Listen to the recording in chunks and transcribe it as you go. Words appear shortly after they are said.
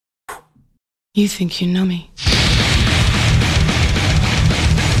You think you know me?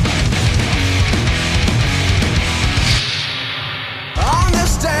 On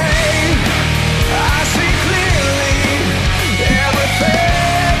this day, I see clearly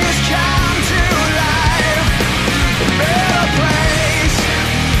everything has come to life. A better place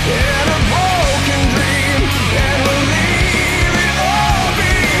in a broken dream, and we'll leave it all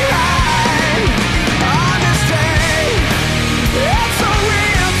behind. On this day, it's so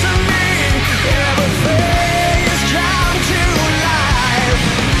real to me. Everything has come to life.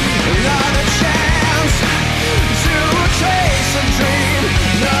 Another chance to chase a dream.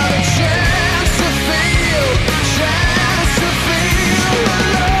 Another chance to feel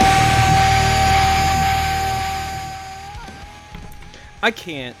I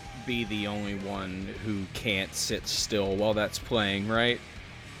can't be the only one who can't sit still while that's playing, right?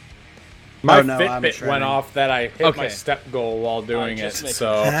 My no, I'm Fitbit shredding. went off that I hit my Okay. step goal while doing it, Just making-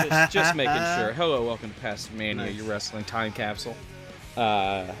 so... just making sure. Hello, welcome to Past Mania, your wrestling time capsule.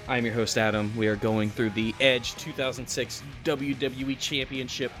 I'm your host, Adam. We are going through the Edge 2006 WWE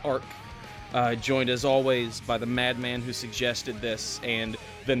Championship arc. Joined as always by the madman who suggested this and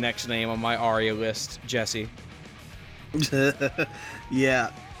the next name on my ARIA list, Jesse.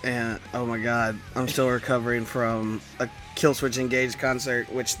 Yeah, and oh my god, I'm still recovering from a Killswitch Engage concert,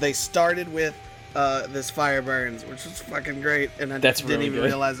 which they started with this Fire Burns, which was fucking great, and I That's didn't really even good.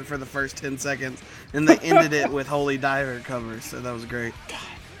 realize it for the first 10 seconds, and they ended it with Holy Diver covers, so that was great.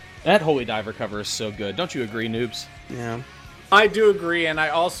 That Holy Diver cover is so good. Don't you agree, noobs? Yeah. I do agree, and I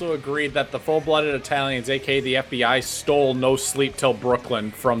also agree that the Full-Blooded Italians, aka the FBI, stole No Sleep Till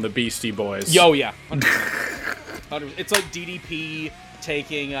Brooklyn from the Beastie Boys. Yo, yeah. 100%. 100%. It's like DDP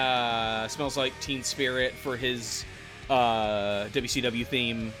taking Smells Like Teen Spirit for his WCW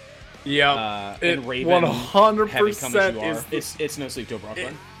theme. Yeah, and Raven 100% having Come As You Are. is It's No Sleep Till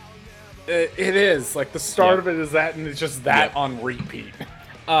Brooklyn. it is. Like, the start Yeah. of it is that, and it's just that Yeah. on repeat.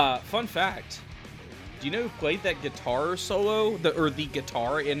 Fun fact. Do you know who played that guitar solo, the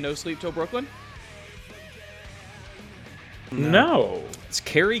guitar in No Sleep Till Brooklyn? No. It's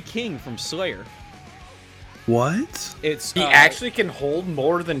Kerry King from Slayer. What? It's He actually can hold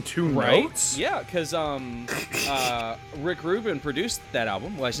more than two right? notes? Yeah, because Rick Rubin produced that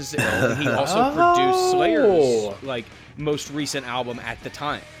album, licensed it, and he also produced Slayer's like most recent album at the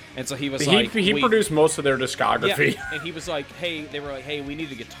time. And so he was He like, he produced most of their discography. Yeah, and he was like, hey, they were like, hey, we need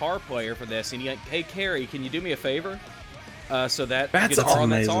a guitar player for this, and he like, hey, Kerry, can you do me a favor? So that That's guitar on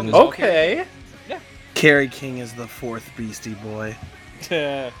that song amazing. is all Kerry. Okay. Kerry King is the fourth Beastie Boy.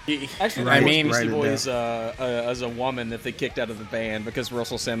 Actually, Right, I mean- Beastie write it Boys as a woman that they kicked out of the band because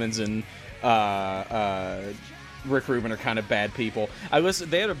Russell Simmons and Rick Rubin are kind of bad people.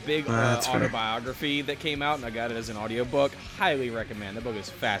 They had a big That's fair. autobiography that came out, and I got it as an audiobook. Highly recommend. The book is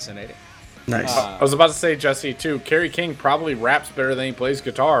fascinating. Nice. I was about to say, Jesse, too. Kerry King probably raps better than he plays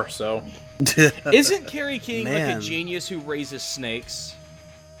guitar, so... Isn't Kerry King like a Man. genius who raises snakes?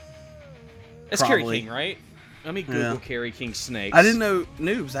 That's Kerry Probably. King, right? Let me Google Yeah. Kerry King snakes. I didn't know,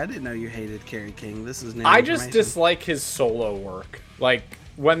 noobs, I didn't know you hated Kerry King. This is new I just information. dislike his solo work. Like,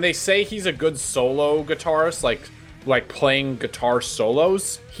 when they say he's a good solo guitarist, like playing guitar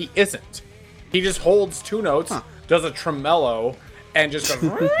solos, he isn't. He just holds two notes, does a tremolo, and just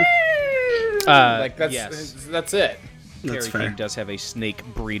goes... like, that's yes. that's it. That's Kerry fair. King does have a snake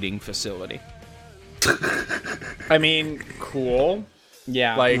breeding facility. I mean, cool.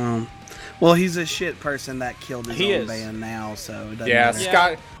 Yeah. Like, Well, he's a shit person that killed his He own is. band now, so it doesn't yeah, matter.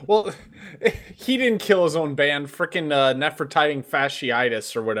 Scott... Well, he didn't kill his own band. Frickin' nephritic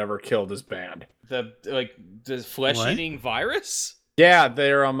fasciitis or whatever killed his band. the flesh-eating virus? Yeah,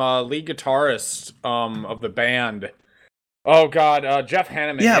 they're lead guitarist of the band. Oh god, Jeff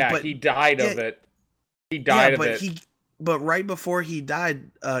Hanneman. Yeah, Yeah, but- he died of yeah. it. He died but of it. but right before he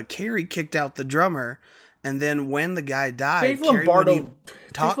died, Kerry kicked out the drummer, and then when the guy died, Dave Kerry Lombardo. wouldn't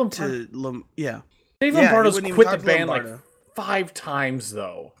even talk to yeah. Dave Yeah, he Lombardo's wouldn't even quit talk the to band like Lombardo. 5 times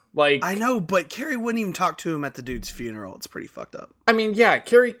though. Like, I know, but Kerry wouldn't even talk to him at the dude's funeral. It's pretty fucked up. I mean, yeah,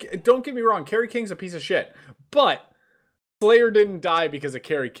 Kerry. Don't get me wrong, Kerry King's a piece of shit, but Slayer didn't die because of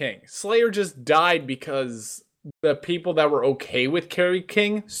Kerry King. Slayer just died because the people that were okay with Kerry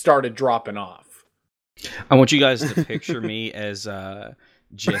King started dropping off. I want you guys to picture me as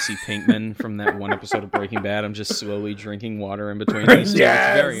Jesse Pinkman from that one episode of Breaking Bad. I'm just slowly drinking water in between these.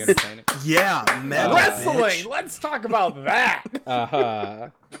 Yes! It's very entertaining. Yeah, metal, Wrestling. bitch. Let's talk about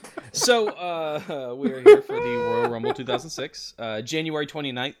that. So we are here for the Royal Rumble 2006, January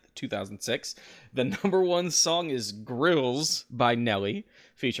 29th, 2006. The number one song is "Grills" by Nelly,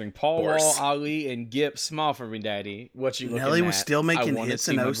 featuring Paul Wall, Ali, and Gipp. Smile for me, Daddy. What you looking Nelly at? was still making I wanna hits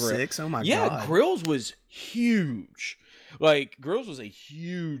see in my grill. 06? Oh my Yeah, god. Grills was huge. Like, Grills was a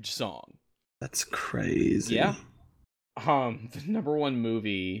huge song. That's crazy. Yeah. The number one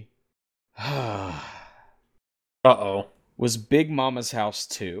movie Uh-oh. was Big Mama's House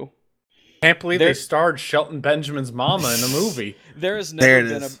 2. Can't believe There- they starred Shelton Benjamin's mama in a movie. There's There never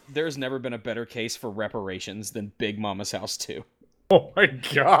it been is. there's never been a better case for reparations than Big Mama's House 2. Oh my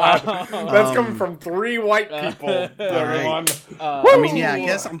god. That's coming from 3 white people, everyone. I mean, yeah, I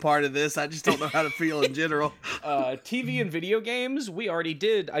guess I'm part of this. I just don't know how to feel in general. TV and video games, we already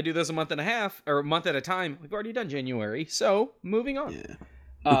did. I do this a month and a half, or a month at a time. We've already done January, so moving on.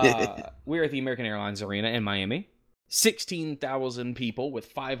 Yeah. We're at the American Airlines Arena in Miami. 16,000 people with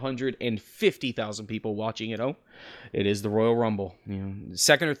 550,000 people watching at home. It is the Royal Rumble.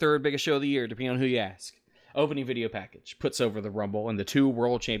 Second or third biggest show of the year, depending on who you ask. Opening video package puts over the Rumble and the 2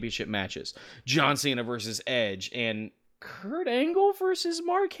 World Championship matches. John Cena versus Edge and Kurt Angle versus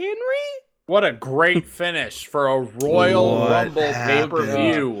Mark Henry? What a great finish for a Royal What Rumble happened?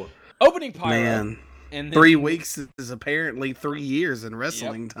 pay-per-view. Opening pyro. Man, And then 3 weeks is apparently 3 years in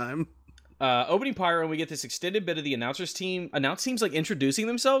wrestling time. Opening pyro, and we get this extended bit of the announce teams like introducing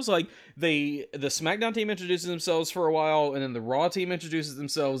themselves. Like the SmackDown team introduces themselves for a while, and then the Raw team introduces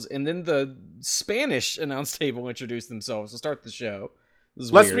themselves, and then the Spanish announce table introduce themselves to start the show.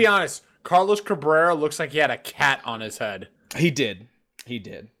 Let's be honest. Carlos Cabrera looks like he had a cat on his head. He did.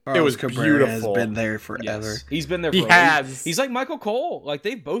 It was Cabrera beautiful. has been there forever. Yes. He's been there. He For has. He's like Michael Cole. Like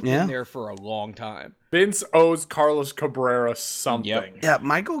they've both Yeah. been there for a long time. Vince owes Carlos Cabrera something. Yep. Yeah,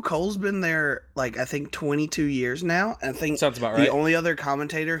 Michael Cole's been there like I think 22 years now. I think Sounds about the right. only other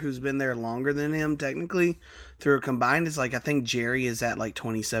commentator who's been there longer than him technically through a combined is like I think Jerry is at like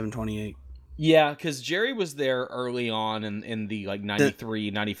 27, 28. Yeah, because Jerry was there early on in the like 93,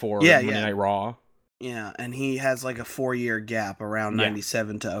 94 Yeah, Monday yeah. Night Raw. Yeah, and he has like a 4-year gap around Yeah.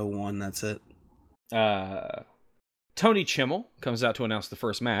 97 to 01. That's it. Tony Chimmel comes out to announce the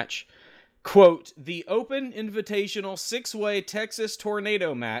first match. Quote, the Open Invitational 6-Way Texas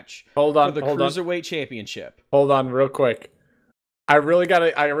Tornado match Hold for on, the hold on. Cruiserweight Championship. Hold on real quick. I really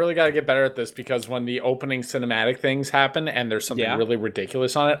gotta get better at this because when the opening cinematic things happen and there's something Yeah. really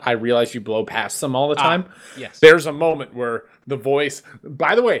ridiculous on it, I realize you blow past them all the time. Yes. There's a moment where the voice,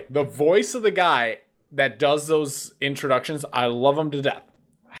 by the way, the voice of the guy that does those introductions, I love him to death.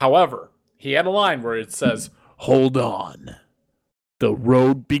 However, he had a line where it says, "Hold on. The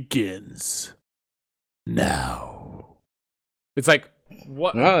road begins now." It's like,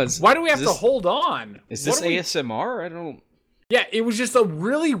 what? No, Why do we have is to this- hold on? Is What this are we- ASMR? I don't... Yeah, it was just a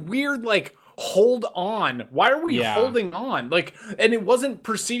really weird, like, hold on. Why are we Yeah. holding on? Like, and it wasn't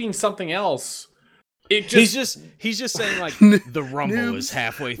preceding something else. It just, He's just saying like, the Rumble Noobs. is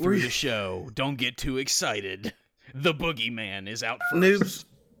halfway through the show. Don't get too excited. The Boogeyman is out first. Noobs,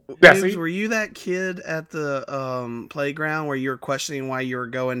 Yeah, Noobs, see? were you that kid at the playground where you were questioning why you were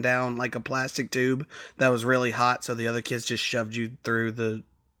going down like a plastic tube that was really hot, so the other kids just shoved you through the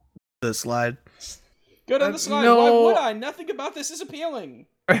slide? Go down the slide. no. Why would I? Nothing about this is appealing.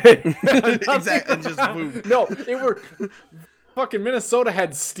 Exactly, just move. No, it were fucking Minnesota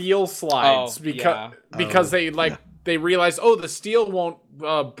had steel slides Oh, because they realized, oh, the steel won't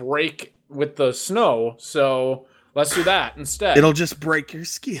break with the snow, so let's do that instead. It'll just break your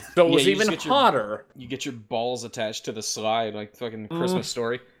skin. so it Yeah, was you just even get your- hotter. You get your balls attached to the slide like fucking Christmas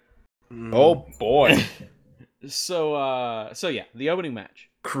Story. Oh boy, So yeah, the opening match.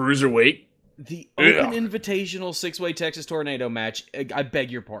 cruiserweight. The Open Invitational 6-Way Texas Tornado match. I beg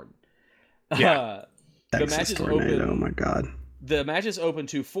your pardon. Yeah. The Texas match is tornado. open. Oh my god. The match is open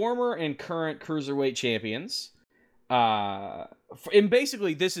to former and current cruiserweight champions. And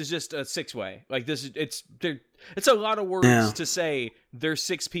basically, this is just a 6-way. Like this is it's a lot of words Yeah. to say. There's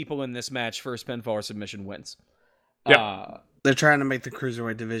 6 people in this match. First pinfall or submission wins. Yep. They're trying to make the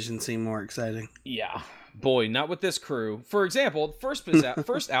cruiserweight division seem more exciting. Yeah, boy, not with this crew. For example, first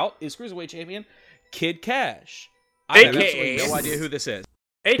out is cruiserweight champion Kid Cash. I have AKA absolutely no idea who this is.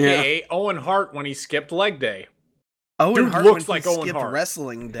 AKA Owen Hart when he skipped leg day. Owen Dude Hart looks when like he Owen skipped Hart.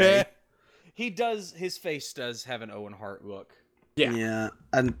 wrestling day. He does. His face does have an Owen Hart look. Yeah. Yeah,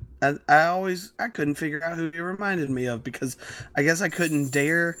 and I couldn't figure out who he reminded me of because I guess I couldn't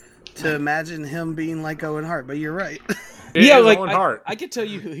dare to imagine him being like Owen Hart. But you're right. It Yeah, is like Owen Hart. I could tell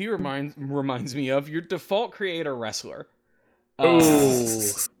you who he reminds me of. Your default creator wrestler. Ooh.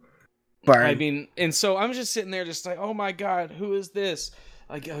 Burn. I mean, and so I'm just sitting there, just like, oh my god, who is this?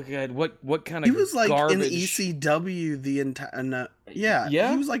 Like, oh god, what kind of He was like garbage? in ECW the entire. Yeah,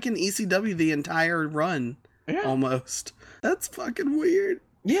 Yeah? he was like in ECW the entire run, Yeah. almost. That's fucking weird.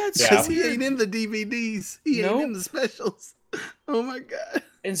 Yeah, it's Because so he weird. ain't in the DVDs. He Nope. ain't in the specials. Oh my god.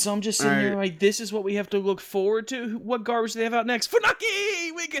 And so I'm just sitting there like, this is what we have to look forward to. What garbage do they have out next?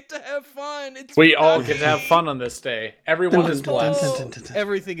 Funaki! We get to have fun. It's We all Funaki! get to have fun on this day. Everyone is blessed.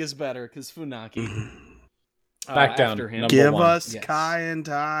 Everything is better because Funaki. Back down. After him. Number Give one. us Yes. Kai and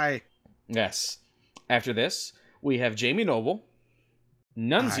Tai. Yes. After this, we have Jamie Noble,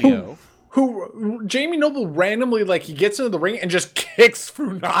 Nunzio. Who Jamie Noble randomly, like, he gets into the ring and just kicks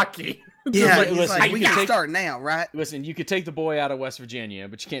Funaki. Yeah, like, he's listen, like, you we can can take- start now, right? Listen, you could take the boy out of West Virginia,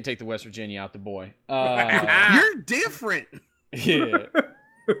 but you can't take the West Virginia out the boy. You're different. Yeah.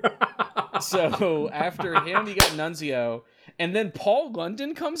 So after him, you got Nunzio, and then Paul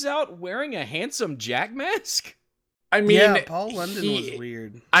London comes out wearing a handsome Jack mask. I mean, Yeah, Paul London was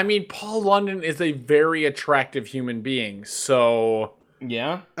weird. I mean, Paul London is a very attractive human being, so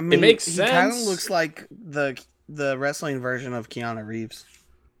Yeah. I mean, makes he kind of sense. looks like the wrestling version of Keanu Reeves.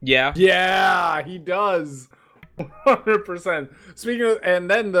 Yeah. yeah, he does. 100%. Speaking of, and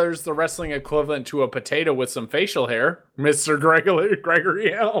then there's the wrestling equivalent to a potato with some facial hair, Mr.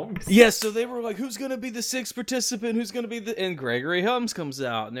 Gregory Helms. Yeah, so they were like, who's going to be the sixth participant? Who's going to be the... And Gregory Helms comes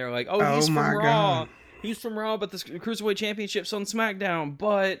out, and they're like, oh, he's from my Raw. God. He's from Raw, but the Cruiserweight Championship's on SmackDown.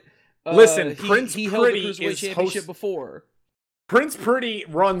 But Listen, he Prince held the Pretty Cruiserweight is Championship before. Prince Pretty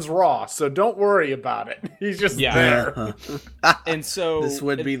runs Raw, so don't worry about it. He's just there. And so... This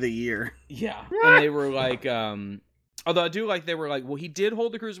would be the year. Yeah. And they were like, although I do like, they were like, well, he did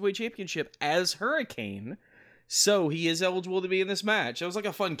hold the Cruiserweight Championship as Hurricane, so he is eligible to be in this match. It was like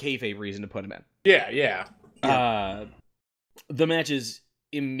a fun kayfabe reason to put him in. Yeah. The match is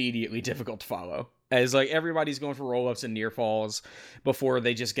immediately difficult to follow, as like everybody's going for roll-ups and near falls before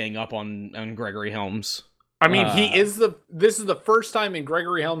they just gang up on Gregory Helms. I mean, this is the first time in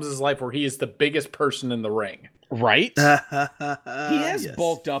Gregory Helms' life where he is the biggest person in the ring. Right? He has Yes.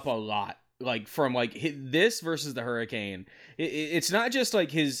 bulked up a lot, like from like this versus the Hurricane. It's not just like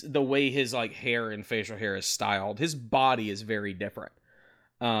the way his like hair and facial hair is styled. His body is very different.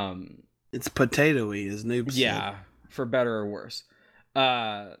 It's potatoey, as Noob said. Yeah, for better or worse.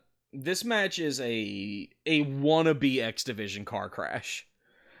 This match is a wannabe X Division car crash,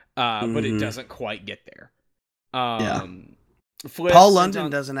 but it doesn't quite get there. Flips, Paul London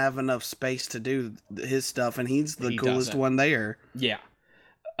Santon- doesn't have enough space to do his stuff, and he's the He coolest doesn't. one there. Yeah.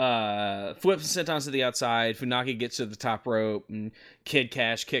 Flips and sentons to the outside. Funaki gets to the top rope, and Kid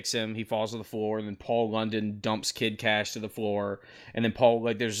Cash kicks him. He falls to the floor, and then Paul London dumps Kid Cash to the floor. And then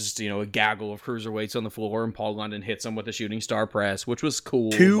there's just, a gaggle of cruiserweights on the floor, and Paul London hits him with a shooting star press, which was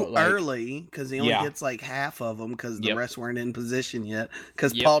cool. Too but, like, early, because he only Yeah. hits like half of them, because the Yep. rest weren't in position yet.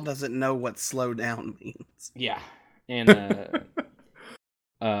 Because Yep. Paul doesn't know what slow down means. Yeah. And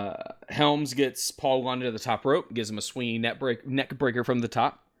Helms gets Paul London to the top rope, gives him a swinging neck breaker from the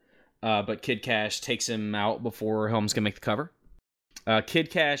top. But Kid Cash takes him out before Helms can make the cover. Kid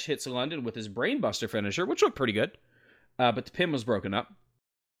Cash hits London with his Brainbuster finisher, which looked pretty good. But the pin was broken up.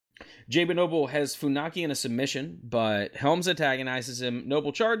 Jamie Noble has Funaki in a submission, but Helms antagonizes him.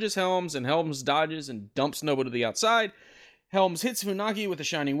 Noble charges Helms, and Helms dodges and dumps Noble to the outside. Helms hits Funaki with a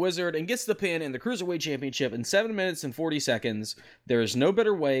Shining Wizard and gets the pin in the Cruiserweight Championship in 7 minutes and 40 seconds. There is no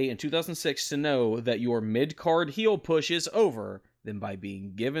better way in 2006 to know that your mid-card heel push is over than by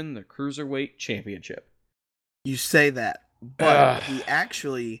being given the Cruiserweight Championship. You say that, but he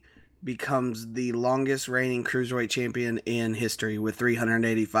actually becomes the longest reigning Cruiserweight champion in history with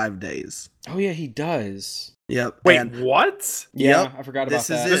 385 days. Oh yeah, he does. Yep. Wait, and- what? Yeah, Yep. I forgot This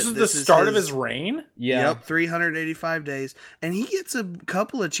about is that. This is the This is start of his- his reign? Yeah. Yep, 385 days. And he gets a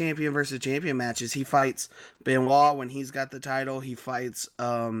couple of champion versus champion matches. He fights Benoit when he's got the title. He fights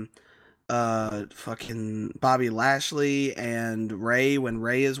fucking Bobby Lashley and Ray when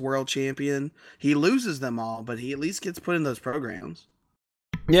Ray is world champion. He loses them all, but he at least gets put in those programs.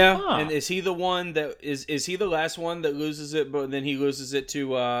 Yeah, Huh. and is he the one that is he the last one that loses it, but then he loses it to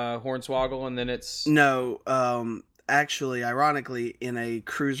Hornswoggle, and then it's No, actually, ironically, in a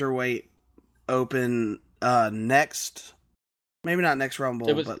Cruiserweight Open next, maybe not next Rumble,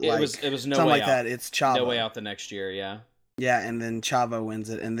 it was but it like was no something way like out. that. It's Chavo. No way out the next year. Yeah. Yeah, and then Chavo wins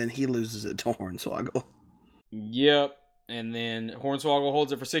it, and then he loses it to Hornswoggle. Yep. And then Hornswoggle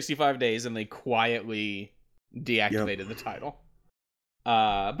holds it for 65 days, and they quietly deactivated the title.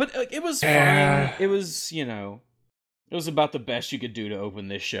 But it was fine. It was, it was about the best you could do to open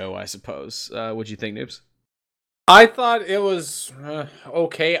this show, I suppose. What'd you think, Noobs? I thought it was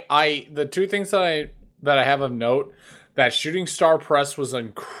okay. The two things that I have of note, That shooting star press was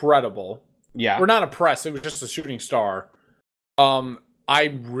incredible. Yeah. Or not a press, it was just a shooting star.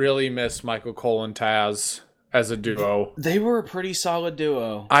 I really miss Michael Cole and Taz as a duo. They were a pretty solid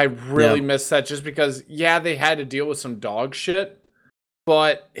duo. I really miss that just because, they had to deal with some dog shit,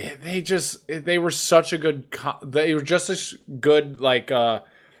 but they were such a good, they were just a good, like,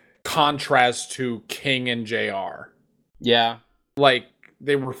 contrast to King and JR. Yeah. Like,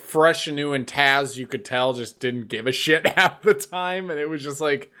 they were fresh and new, and Taz, you could tell, just didn't give a shit half the time, and it was just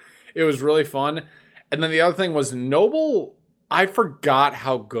like, it was really fun. And then the other thing was Noble, I forgot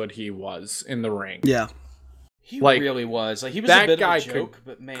how good he was in the ring. Yeah. He really was. Like, he was a bit of a joke,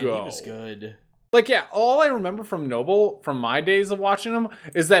 but man, he was good. Like, all I remember from Noble, from my days of watching him,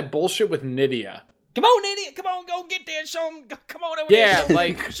 is that bullshit with Nydia. Come on, Nydia! Come on, go get there! Show him! Come on over there! Yeah,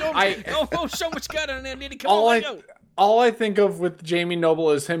 like, show what's got on there, Nydia! Come on, go! All I think of with Jamie Noble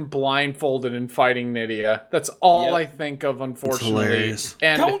is him blindfolded and fighting Nydia. That's all I think of, unfortunately.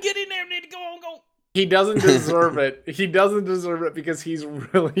 And go get in there, Nydia! Go on, go! He doesn't deserve it. He doesn't deserve it because he's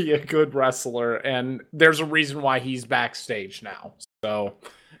really a good wrestler, and there's a reason why he's backstage now. So,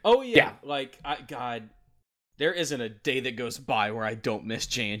 like, God, there isn't a day that goes by where I don't miss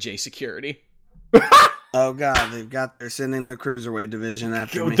J&J Security. Oh God, they're sending the cruiserweight division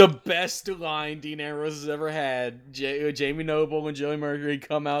after me. The best line Dean Ambrose has ever had. Jamie Noble and Joey Mercury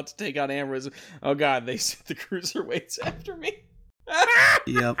come out to take on Ambrose. Oh God, they sent the cruiserweights after me.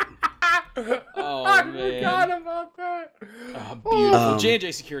 Yep. Oh, I man. forgot about that. Oh, beautiful.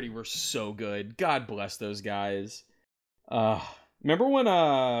 J&J Security were so good. God bless those guys. Remember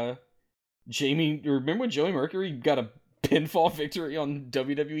when Joey Mercury got a pinfall victory on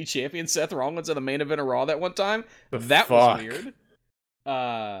WWE champion Seth Rollins at the main event of Raw that one time? That was weird.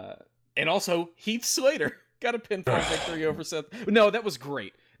 And also Heath Slater got a pinfall victory over Seth. No, that was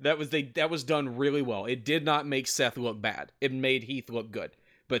great. That was done really well. It did not make Seth look bad. It made Heath look good.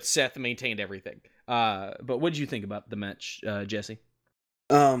 But Seth maintained everything. But what did you think about the match, Jesse?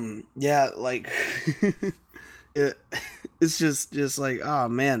 Yeah, like it's just like, oh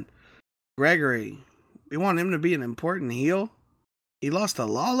man, Gregory, we want him to be an important heel. He lost to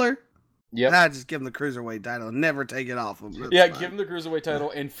Lawler. Yeah, just give him the cruiserweight title. Never take it off him. Give him the cruiserweight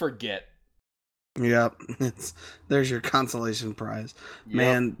title and forget. Yep, there's your consolation prize. Yep.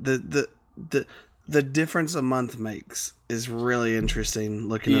 Man, the difference a month makes is really interesting.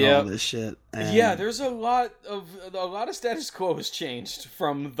 Looking at all this shit. And there's a lot of status quo has changed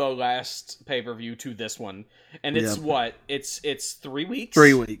from the last pay-per-view to this one, and it's it's 3 weeks.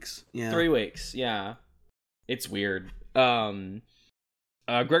 3 weeks. Yeah, 3 weeks. Yeah, it's weird.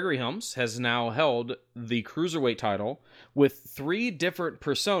 Gregory Helms has now held the cruiserweight title with 3 different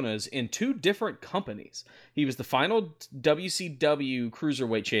personas in 2 different companies. He was the final WCW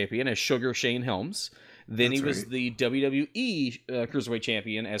cruiserweight champion as Sugar Shane Helms. Then he was the WWE cruiserweight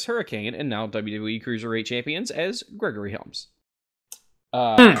champion as Hurricane, and now WWE cruiserweight champions as Gregory Helms.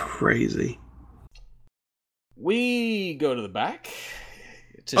 Crazy. We go to the back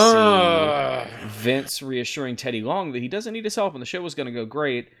to see Vince reassuring Teddy Long that he doesn't need his help and the show was going to go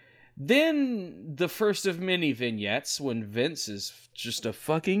great. Then the first of many vignettes when Vince is just a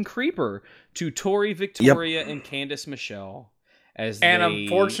fucking creeper to Tori Victoria and Candice Michelle.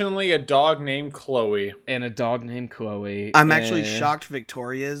 Unfortunately, a dog named Chloe. I'm actually shocked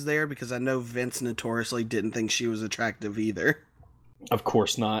Victoria is there because I know Vince notoriously didn't think she was attractive either. Of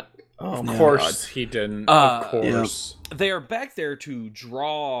course not. Of course he didn't. Of course. Yep. They are back there to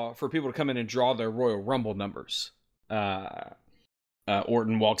draw, for people to come in and draw their Royal Rumble numbers.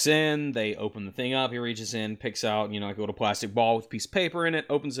 Orton walks in, they open the thing up, he reaches in, picks out, like a little plastic ball with a piece of paper in it,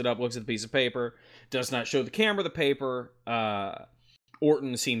 opens it up, looks at the piece of paper, does not show the camera the paper.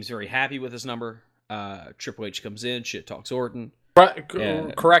 Orton seems very happy with his number. Triple H comes in, shit talks Orton.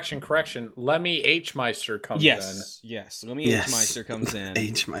 Correction. Lemmy H. Meister comes in. Yes. Lemmy H. Meister comes in.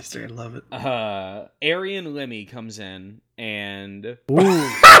 H. Meister, I love it. Arian Lemmy comes in, and...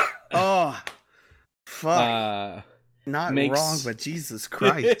 Oh, fuck. Not wrong, but Jesus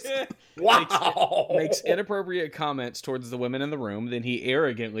Christ. Wow. Makes inappropriate comments towards the women in the room. Then he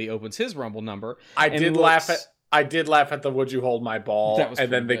arrogantly opens his Rumble number. I did laugh at the "Would you hold my ball?" That was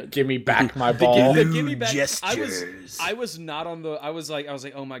and then good. the "Give me back my ball." The give me back gestures. I was not on the. I was like,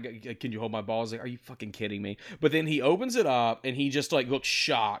 oh my God, can you hold my ball? I was like, are you fucking kidding me? But then he opens it up and he just like looks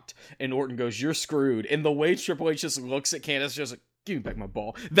shocked. And Orton goes, "You're screwed." And the way Triple H just looks at Candice, just like, give me back my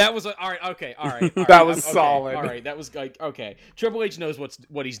ball. That was all right. Okay, all right. That was solid. All right, that was like okay. Triple H knows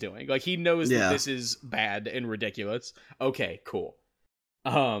what he's doing. Like he knows that this is bad and ridiculous. Okay, cool.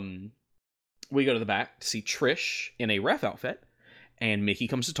 We go to the back to see Trish in a ref outfit, and Mickey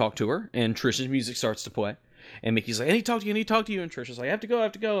comes to talk to her, and Trish's music starts to play. And Mickey's like, I need to talk to you. And Trish is like, I have to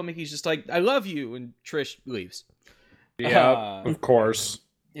go. And Mickey's just like, I love you. And Trish leaves. Yeah, of course.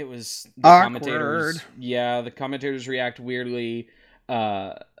 It was the commentators. Yeah, the commentators react weirdly.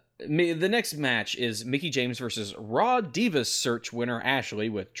 The next match is Mickie James versus Raw Divas Search winner Ashley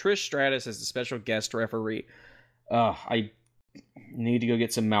with Trish Stratus as the special guest referee. I need to go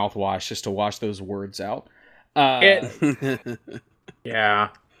get some mouthwash just to wash those words out. Yeah.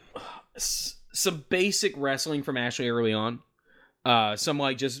 Some basic wrestling from Ashley early on. Some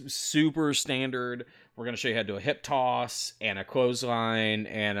like just super standard. We're gonna show you how to do a hip toss and a clothesline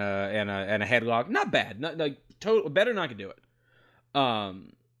and a headlock. Not bad. Not like better than I could do it.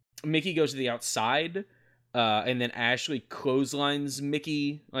 Mickie goes to the outside, and then Ashley clotheslines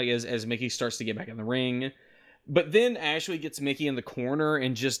Mickie like as Mickie starts to get back in the ring. But then Ashley gets Mickie in the corner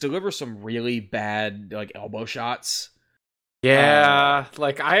and just delivers some really bad like elbow shots. Yeah,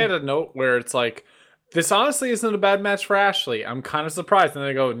 like I had a note where it's like, this honestly isn't a bad match for Ashley. I'm kind of surprised. And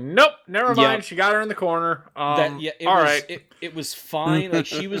they go, nope, never mind. Yep. She got her in the corner. It was fine. Like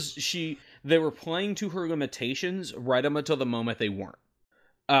they were playing to her limitations right up until the moment they weren't.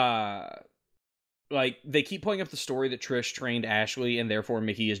 Like they keep playing up the story that Trish trained Ashley and therefore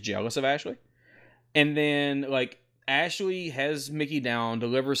Mickie is jealous of Ashley. And then like Ashley has Mickie down,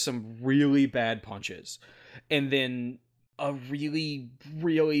 delivers some really bad punches. And then a really,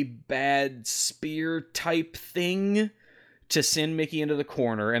 really bad spear type thing to send Mickie into the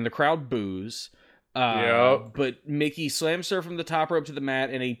corner, and the crowd boos. But Mickie slams her from the top rope to the mat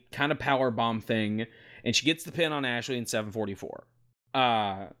in a kind of power bomb thing, and she gets the pin on Ashley in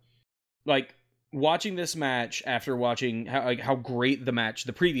 7:44. Like watching this match after watching how great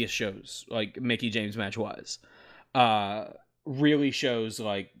the previous shows, like Mickie James match was, really shows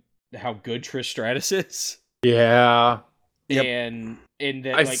like how good Trish Stratus is. Yeah. Yep. And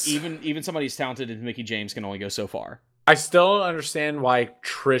that like even somebody as talented as Mickie James can only go so far. I still don't understand why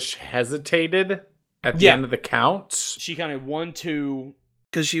Trish hesitated at the end of the count. She kind of 1, 2,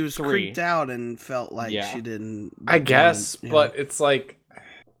 because she was 3. Freaked out and felt like she didn't. I guess, but it's like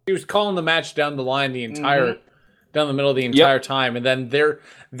she was calling the match down the line down the middle of the entire time, and then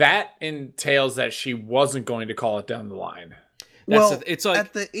that entails that she wasn't going to call it down the line. It's like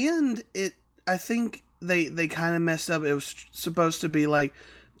at the end, I think. They kind of messed up. It was supposed to be like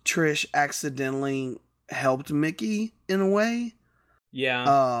Trish accidentally helped Mickie in a way.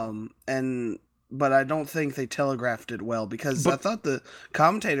 Yeah. But I don't think they telegraphed it well because I thought the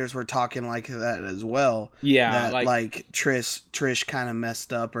commentators were talking like that as well. Yeah. That like Trish kind of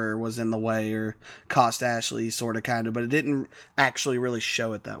messed up or was in the way or cost Ashley sort of kind of, but it didn't actually really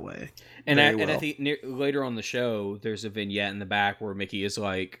show it that way. And I think later on the show, there's a vignette in the back where Mickie is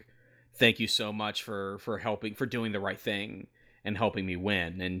like, thank you so much for doing the right thing and helping me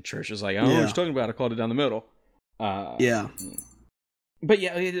win. And Trish is like, what are you talking about? I called it down the middle. Yeah. But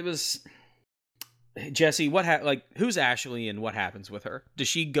yeah, it was Jesse. Who's Ashley and what happens with her? Does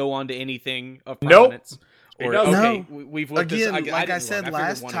she go on to anything of prominence? Nope. No. We've looked again. I said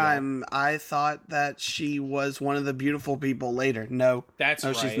last time, I thought that she was one of the beautiful people later. No, right.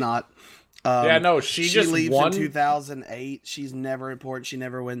 She's not. She just just leaves won in 2008. She's never important. She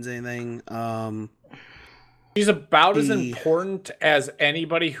never wins anything. She's about as important as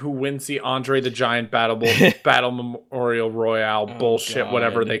anybody who wins the Andre the Giant Battle Memorial Royale bullshit, God.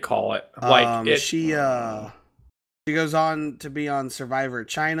 Whatever they call it. She goes on to be on Survivor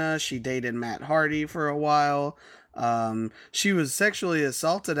China. She dated Matt Hardy for a while. She was sexually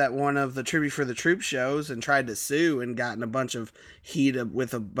assaulted at one of the Tribute for the Troop shows and tried to sue and gotten a bunch of heat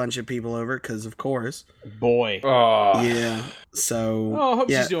with a bunch of people over because, of course. Boy. Yeah. So. I hope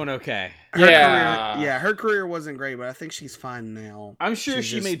she's doing okay. Her career wasn't great, but I think she's fine now. I'm sure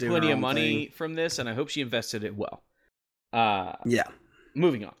she made plenty of money from this, and I hope she invested it well. Yeah.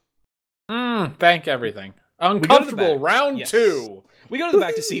 Moving on. Thank everything. Uncomfortable round 2. We go to the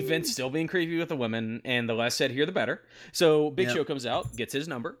back to see Vince still being creepy with the women, and the less said here, the better. So Big Show comes out, gets his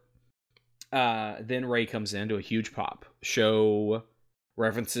number. Then Ray comes in to a huge pop. Show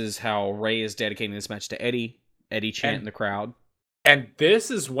references how Ray is dedicating this match to Eddie. Eddie chant in the crowd. And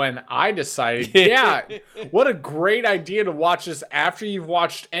this is when I decided, what a great idea to watch this after you've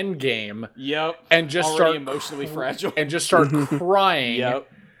watched Endgame. Yep. And just already start emotionally fragile. And just start crying.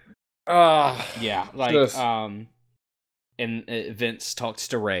 Yep. Yeah. Like, and Vince talks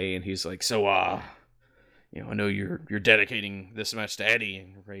to Ray, and he's like, so, I know you're dedicating this match to Eddie.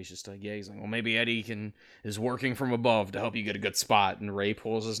 And Ray's just like, he's like, well, maybe Eddie is working from above to help you get a good spot. And Ray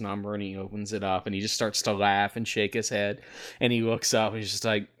pulls his number, and he opens it up, and he just starts to laugh and shake his head. And he looks up, and he's just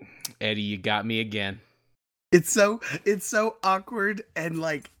like, Eddie, you got me again. It's so awkward, and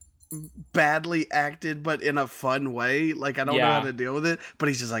like, badly acted, but in a fun way. Like, I don't know Yeah. how to deal with it, but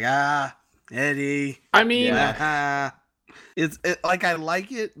he's just like, Eddie. I mean, Yeah. Like, I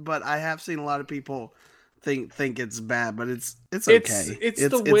like it, but I have seen a lot of people think it's bad, but it's okay. It's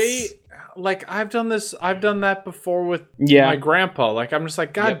the way, like, I've done that before with Yeah. my grandpa. Like, I'm just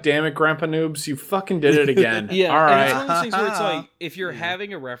like, God Yep. damn it, Grandpa Noobs, you fucking did it again. Yeah, All and right. it's one of those things where it's like, if you're Yeah.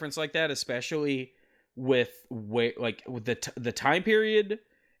 having a reference like that, especially with the time period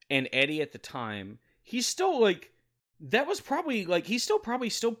and Eddie at the time, he's still like, that was probably like, he's still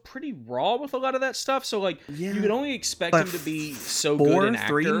pretty raw with a lot of that stuff. So like, Yeah. you could only expect But him to be so good an actor.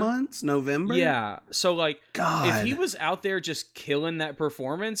 3 months, November. Yeah. So like, God. if he was out there just killing that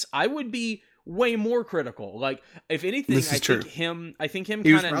performance, I would be way more critical. Like, if anything, This is true. I think him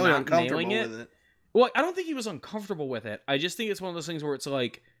He was kind of probably not uncomfortable nailing it. with it. Well, I don't think he was uncomfortable with it. I just think it's one of those things where it's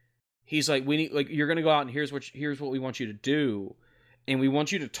like, he's like, we need, like, you're gonna go out and here's what we want you to do, and we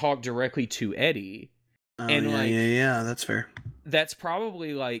want you to talk directly to Eddie. Oh, And, yeah, like- yeah, that's fair. That's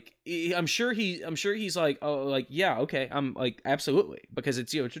probably like, I'm sure he's like, oh, like, yeah, okay, I'm like, absolutely, because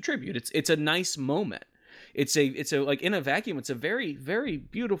it's, you know, it's a tribute. It's a nice moment. It's a like, in a vacuum, it's a very, very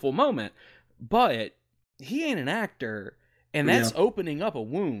beautiful moment, but he ain't an actor, and that's opening up a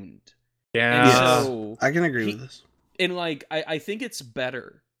wound. Yeah. And so, I can agree he- with this. and like, I think it's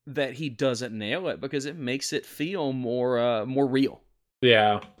better that he doesn't nail it, because it makes it feel more real.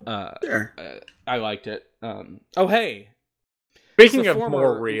 Yeah. Sure. I liked it. Oh, hey, Speaking the of former-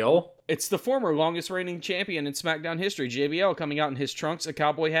 more real, it's the former longest reigning champion in SmackDown history, JBL, coming out in his trunks, a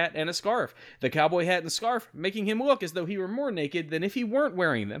cowboy hat, and a scarf. The cowboy hat and scarf making him look as though he were more naked than if he weren't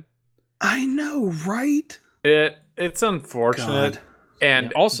wearing them. I know, right? it's unfortunate. God. And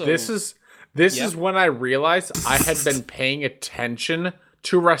Yeah, also- this is Yep. when I realized I had been paying attention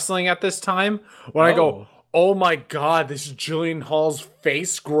to wrestling at this time. When I go, oh my God, this is Jillian Hall's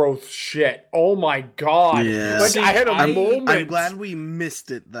face growth shit. Oh my God. Yeah. Like, See, I had a I'm- moment. I'm glad we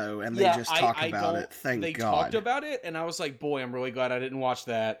missed it though, and they just talk about it. Thank they God. talked about it, and I was like, boy, I'm really glad I didn't watch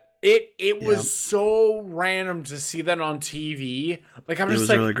that. It was so random to see that on TV. Like, I'm It just was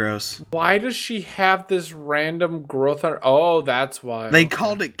like, really gross. why does she have this random growth? Oh, that's why. They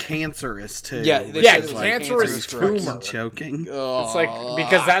called it cancerous too. Yeah, which they Yeah, said is it was cancerous cancerous tumor. fucking choking, It's like,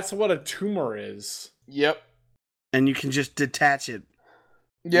 because that's what a tumor is. Yep. and you can just detach it.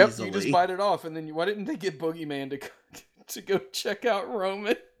 Yep, Easily. you just bite it off, and then why didn't they get Boogeyman to go check out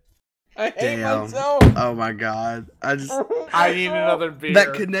Roman? I hate Damn. myself. Oh my God! I need another beer.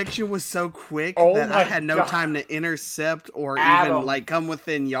 That connection was so quick Oh that my I had no God. time to intercept or Adam. even like come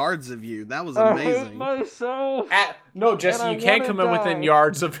within yards of you. That was I hate amazing. myself. No, Jesse, And I you can't wanna come in within die.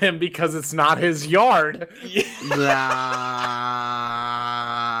 yards of him because it's not his yard. It's God.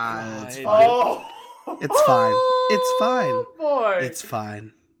 fine. Oh, It's fine. It's fine. boy. It's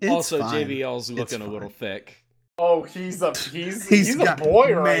fine. It's Also, fine. JBL's It's looking a fine. little thick. Oh, he's a got,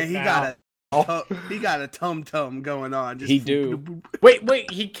 boy right man, now. he got a tum tum going on. Just He do.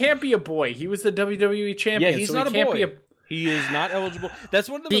 Wait, he can't be a boy. He was the WWE champion. Yeah, he's so not he a can't boy. Be a... He is not eligible. That's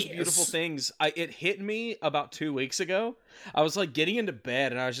one of the most He beautiful is- things. It hit me about 2 weeks ago. I was like getting into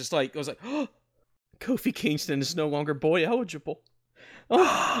bed, and I was like, oh, Kofi Kingston is no longer boy eligible.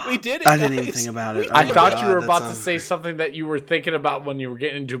 Oh, we did it. I didn't even guys. think about We it. did Oh I my thought God, you were that about to sounds- say something that you were thinking about when you were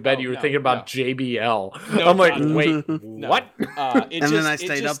getting into bed. Oh, You were no, thinking about no. JBL. No, I'm like, God. wait, No. what? It And just, then I it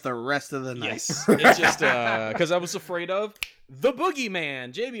stayed just- up the rest of the night. Yes, it just because I was afraid of the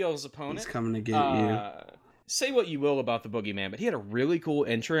Boogeyman, JBL's opponent. He's coming to get you. Say what you will about the Boogeyman, but he had a really cool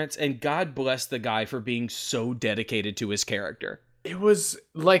entrance, and God bless the guy for being so dedicated to his character. It was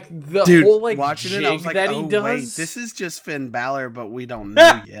like the Dude, whole like watching jig it, I was like, that oh he does. wait, this is just Finn Balor, but we don't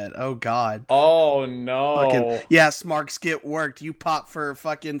know yet. Oh God. Oh no! Fucking, yeah, Smarks get worked. You pop for a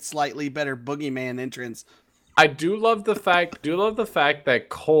fucking slightly better Boogeyman entrance. I do love the fact that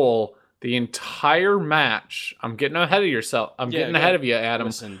Cole, the entire match, I'm getting ahead of yourself. I'm getting ahead of you, Adam.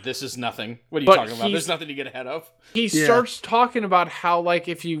 Listen, this is nothing. What are you But talking about? he's- There's nothing to get ahead of. He Yeah. starts talking about how, like,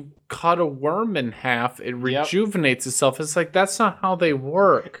 if you cut a worm in half, it rejuvenates itself. It's like, that's not how they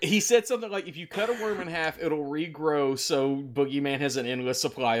work. He said something like, if you cut a worm in half, it'll regrow so Boogeyman has an endless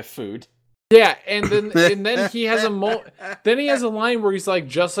supply of food. Yeah, and then he has then he has a line where he's like,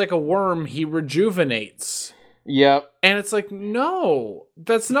 just like a worm, he rejuvenates. Yep. And it's like, no,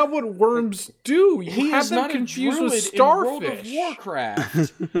 that's not what worms do. You He have is them not confused a with druid in World of starfish.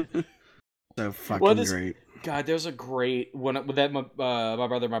 Warcraft. So fucking Well, this- great. God, there's a great one with that my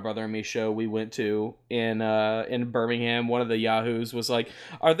brother and me show we went to in Birmingham. One of the Yahoos was like,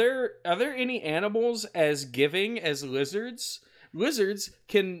 "Are there any animals as giving as lizards? Lizards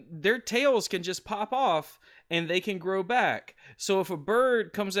their tails can just pop off and they can grow back. So if a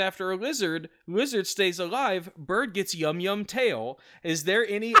bird comes after a lizard, lizard stays alive, bird gets yum tail. Is there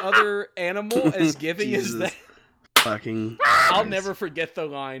any other animal as giving as that? Fucking I'll never forget the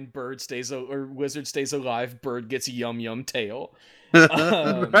line, lizard stays alive, bird gets yum tail.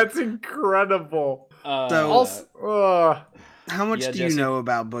 That's incredible. How much do Jesse? you know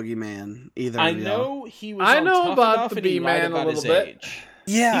about Boogeyman? Either I of y'all? know he was. I on know Tough about Enough the and he lied B-Man a about little his bit. age.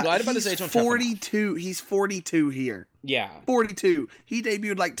 Yeah, He lied about he's his age on Tough Enough. 42. He's 42 here. Yeah. 42. He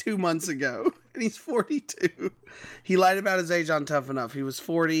debuted like 2 months ago, and he's 42. He lied about his age on Tough Enough. He was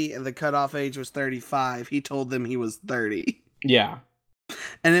 40, and the cutoff age was 35. He told them he was 30. Yeah.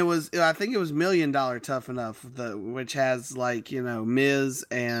 And I think it was $1 Million Tough Enough, which has like, Miz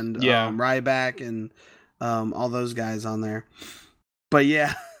and Ryback and all those guys on there. But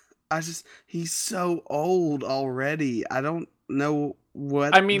yeah, he's so old already. I don't know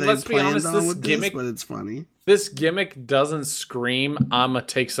what. I mean, let's be honest. This gimmick, but it's funny. This gimmick doesn't scream, "I'ma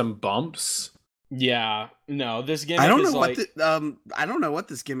take some bumps." Yeah. No, this gimmick. I don't is know like, I don't know what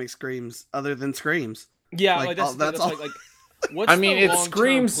this gimmick screams other than screams. Yeah, like, that's all. like. What's I mean, the it long-term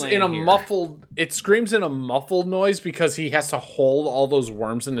screams plan in a here? muffled. It screams in a muffled noise because he has to hold all those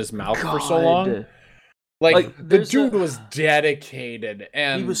worms in his mouth for so long. Like the dude was dedicated,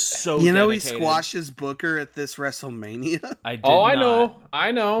 and he was so. He dedicated. squashes Booker at this WrestleMania. I did I not.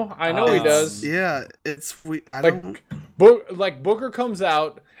 know he does. Yeah, it's Booker comes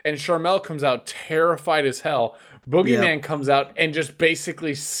out and Sharmell comes out terrified as hell. Boogeyman comes out and just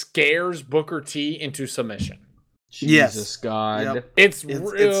basically scares Booker T into submission. Jesus God. Yep. It's It's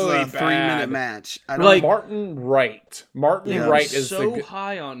really a 3-minute match. I don't Like- Martin Wright. Martin Yeah, Wright I'm is so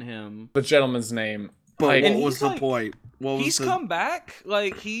high on him. the gentleman's name. But Like, what And was he's the like- point? What was He's the, come back.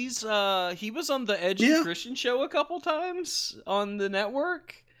 Like he was on the Edge Yeah. and Christian show a couple times on the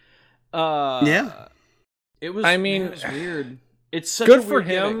network. Yeah. It was. I mean, it was weird. It's such good a for weird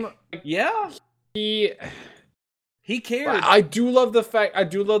him. gimmick. Yeah, he cared. I do love the fact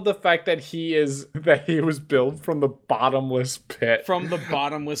that he was built from the bottomless pit. From the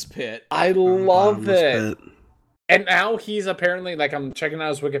bottomless pit. I love bottomless it. pit. And now he's apparently, like, I'm checking out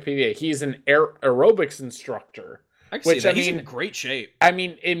his Wikipedia, he's an aerobics instructor. I can see Which, that. I He's mean- in great shape. I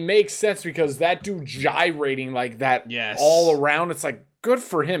mean, it makes sense because that dude gyrating like that Yes. all around, it's like, good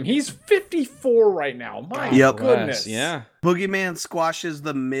for him. He's 54 right now. My Yep. goodness. Yeah, Boogeyman squashes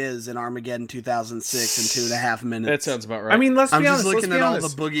the Miz in Armageddon 2006 in 2.5 minutes. that sounds about right. I mean, let's I'm be just honest. looking Let's at be all the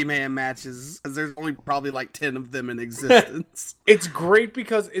honest. Boogeyman matches, because there's only probably like 10 of them in existence. It's great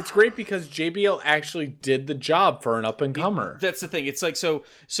because JBL actually did the job for an up and comer. that's the thing. It's like so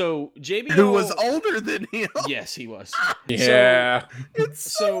JBL, Who was older than him. Yes, he was. Yeah.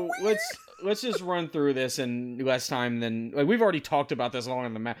 It's So let's just run through this in less time than we've already talked about this long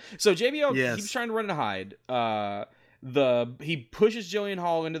in the match. So JBL Yes. keeps trying to run and hide. He pushes Jillian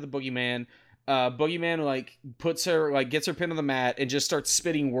Hall into the Boogeyman. Boogeyman gets her pinned on the mat and just starts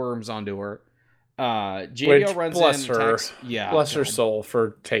spitting worms onto her. JBL Which, runs bless in, her. attacks, yeah, Bless her God. soul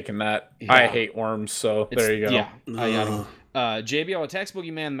for taking that. Yeah. I hate worms, so It's- there you go. Yeah, I got Ugh. it. JBL attacks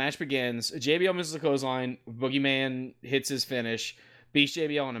Boogeyman. Match begins. JBL misses the clothesline. Boogeyman hits his finish. Beats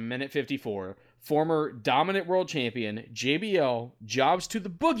JBL in 1:54. Former dominant world champion JBL jobs to the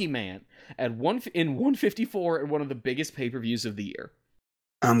Boogeyman in 1:54 at one of the biggest pay-per-views of the year.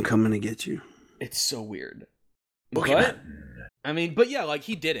 I'm coming to get you. It's so weird. Boogeyman. But yeah, like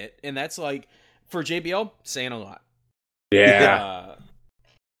he did it, and that's like for JBL saying a lot. Yeah.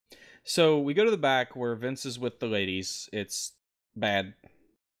 So we go to the back where Vince is with the ladies. It's bad.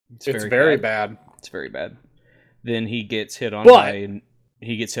 It's very bad. bad. It's very bad. Then he gets hit on But- by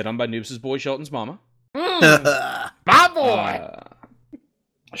Noobs' boy Shelton's mama. My boy.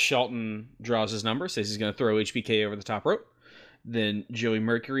 Shelton draws his number, says he's going to throw HBK over the top rope. Then Joey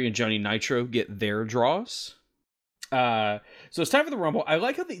Mercury and Johnny Nitro get their draws. So it's time for the Rumble. I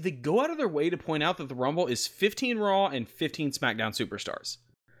like how they go out of their way to point out that the Rumble is 15 Raw and 15 SmackDown superstars.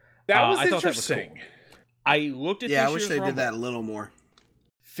 That was I thought that was interesting. cool. I looked at Yeah, I this wish year's they Rumble. did that a little more.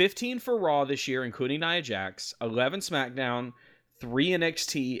 15 for Raw this year, including Nia Jax, 11 SmackDown, 3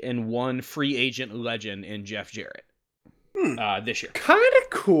 NXT, and 1 free agent legend in Jeff Jarrett this year. Kind of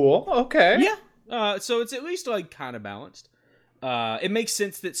cool. Okay. Yeah. So it's at least like kind of balanced. It makes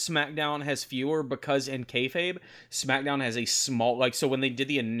sense that SmackDown has fewer because in kayfabe, SmackDown has a small so when they did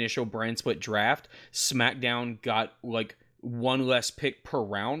the initial brand split draft, SmackDown got like 1 less pick per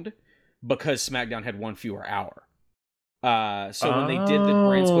round because SmackDown had 1 fewer hour. So when they did the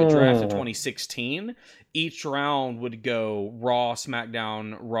brand split draft in 2016, each round would go Raw,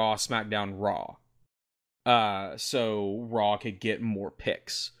 SmackDown, Raw, SmackDown, Raw. So Raw could get more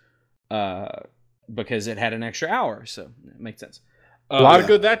picks. because it had an extra hour, so it makes sense. A lot of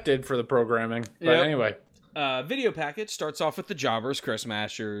good that did for the programming. But anyway. Video package starts off with the Jobbers, Chris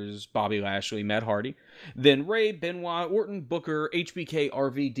Masters, Bobby Lashley, Matt Hardy. Then Ray, Benoit, Orton, Booker, HBK,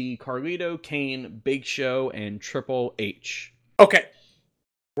 RVD, Carlito, Kane, Big Show, and Triple H. Okay.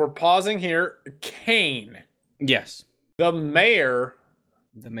 We're pausing here. Kane. Yes. The mayor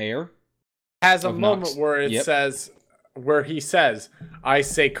of has a moment Knox. where it says, where he says, I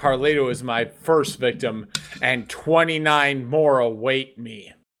say Carlito is my first victim and 29 more await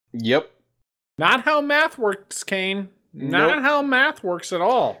me. Yep. Not how math works, Kane. Not how math works at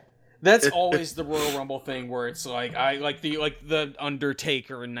all. That's always the Royal Rumble thing where it's like the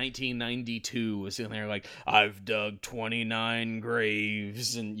Undertaker in 1992 was in there like, I've dug 29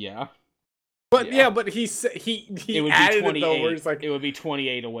 graves, and But but he it would added be 28. it though, where it's like it would be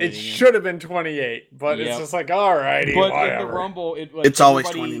 28 away. it should have been 28, but it's just like, alrighty, but whatever. in the Rumble, it's always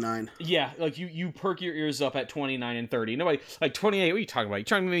 29. Yeah, like you perk your ears up at 29 and 30. Nobody like 28. What are you talking about? You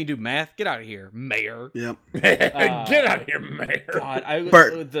trying to make me do math? Get out of here, Mayor. Yep. Get out of here, Mayor. God,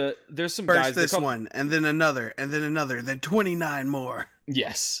 there's some First guys. this one, and then another, then 29 more.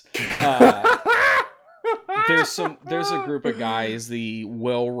 Yes. There's a group of guys, the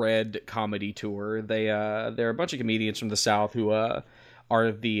Well-Read Comedy Tour. They're a bunch of comedians from the South who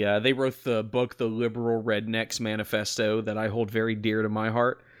they wrote the book The Liberal Rednecks Manifesto that I hold very dear to my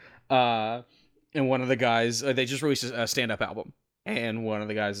heart. And one of the guys, they just released a stand-up album, and one of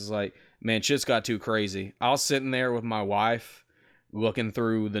the guys is like, man, shit's got too crazy. I was sitting there with my wife looking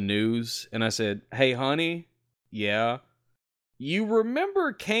through the news, and I said, hey honey, you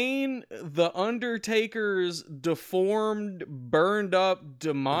remember Kane, the Undertaker's deformed, burned up,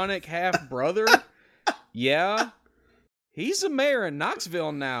 demonic half-brother? Yeah? He's a mayor in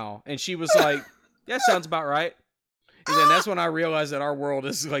Knoxville now. And she was like, that sounds about right. And then that's when I realized that our world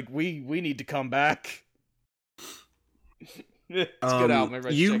is like, we need to come back. It's a good album.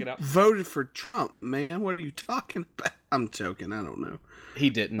 Everybody should check it out. You voted for Trump, man. What are you talking about? I'm joking. I don't know.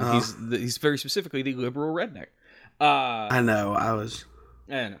 He didn't. He's very specifically the liberal redneck. I know.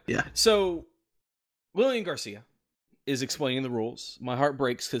 I know. Yeah. So, Lillian Garcia is explaining the rules. My heart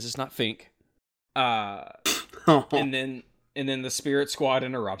breaks because it's not Fink. And then the Spirit Squad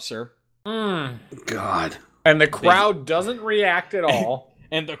interrupts her. God. And the crowd doesn't react at all.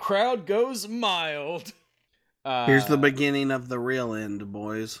 And the crowd goes mild. Here's the beginning of the real end,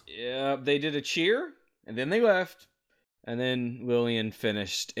 boys. Yeah, they did a cheer, and then they left. And then Lillian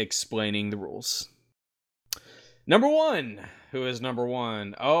finished explaining the rules. Number one. Who is number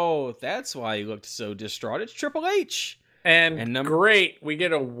one? Oh, that's why he looked so distraught. It's Triple H. And great. We get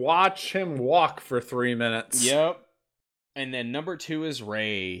to watch him walk for 3 minutes. Yep. And then number two is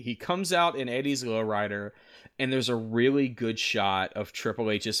Ray. He comes out in Eddie's lowrider, and there's a really good shot of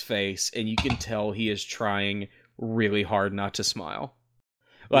Triple H's face, and you can tell he is trying really hard not to smile.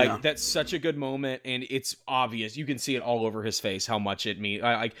 That's such a good moment, and it's obvious. You can see it all over his face how much it means.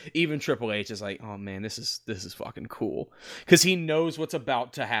 Even Triple H is like, oh man, this is fucking cool, because he knows what's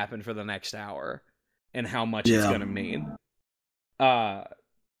about to happen for the next hour and how much it's gonna mean.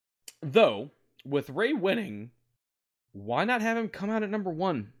 Though with Ray winning, why not have him come out at number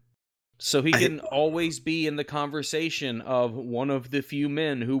one? So he can always be in the conversation of one of the few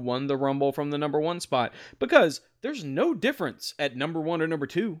men who won the Rumble from the number one spot. Because there's no difference at number one or number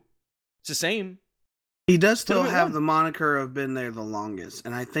two. It's the same. He does still have the moniker of been there the longest.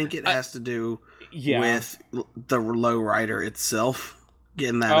 And I think it has to do with the lowrider itself.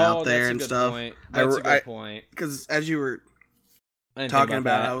 Getting that out there and stuff. That's a good point. Because as you were talking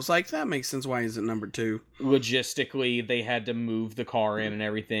about it, I was like, that makes sense why he's at number two. Logistically, they had to move the car in and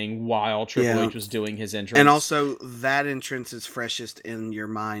everything while Triple H was doing his entrance. And also, that entrance is freshest in your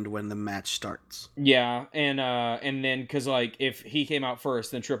mind when the match starts. Yeah, and then, because, if he came out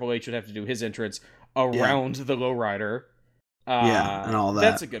first, then Triple H would have to do his entrance around the lowrider. And all that.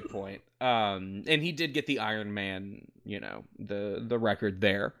 That's a good point. And he did get the Iron Man, the record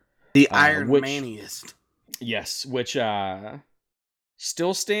there. The Iron Maniest. Yes, which,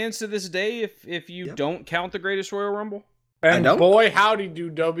 still stands to this day if you don't count the Greatest Royal Rumble. And boy, howdy do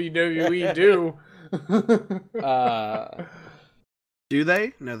WWE do. Do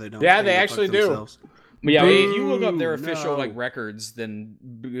they? No, they don't. Yeah, they actually do. Yeah, if you look up their official records, then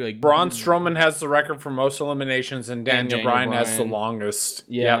Braun Strowman has the record for most eliminations, and Daniel Bryan has the longest.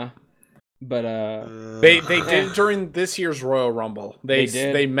 Yeah. Yep. But they did during this year's Royal Rumble.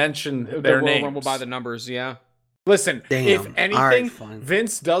 They mentioned their Royal names. Rumble by the numbers, yeah. Listen, if anything, fine.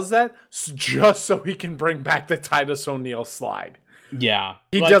 Vince does that just so he can bring back the Titus O'Neil slide. Yeah.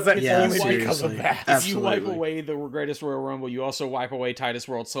 He Like, does that Yeah, only because of seriously. that. If you wipe Absolutely. away the greatest Royal Rumble, you also wipe away Titus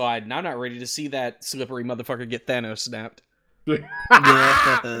World Slide, and I'm not ready to see that slippery motherfucker get Thanos snapped. Yeah.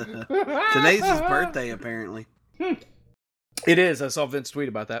 Today's his birthday, apparently. It is. I saw Vince tweet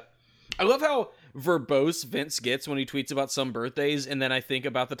about that. I love how verbose Vince gets when he tweets about some birthdays, and then I think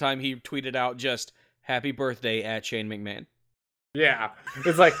about the time he tweeted out just "Happy Birthday" at Shane McMahon. Yeah,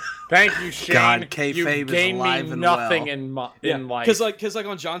 it's like, thank you, Shane. God, you kayfabe is gained alive me and nothing well. in life. Because like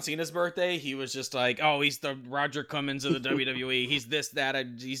on John Cena's birthday, he was just like, "Oh, he's the Roger Cummins of the WWE. He's this, that.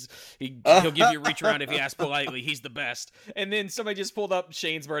 He'll give you a reach around if you ask politely. He's the best." And then somebody just pulled up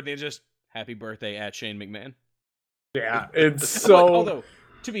Shane's birthday and just "Happy Birthday" at Shane McMahon. Yeah, it's so. Although,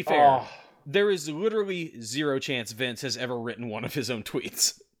 to be fair, Oh. there is literally zero chance Vince has ever written one of his own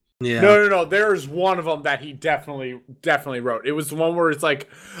tweets. Yeah. No. There's one of them that he definitely wrote. It was the one where it's like,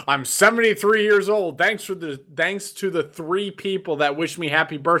 "I'm 73 years old. Thanks to the 3 people that wish me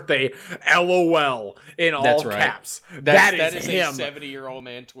happy birthday. LOL in all That's right. caps." That that is him. a 70-year-old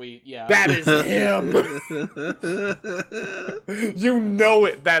man tweet. Yeah. That is him. You know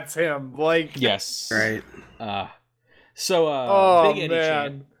it. That's him. Like, yes. Right. So oh Big Eddie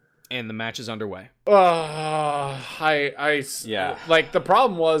man. chant, and the match is underway. Yeah. Like, the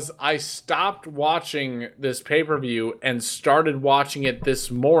problem was I stopped watching this pay-per-view and started watching it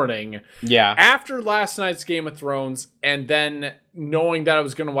this morning Yeah. after last night's Game of Thrones, and then knowing that I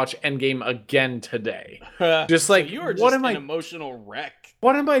was going to watch Endgame again today. Just like, you are just what am an I emotional wreck.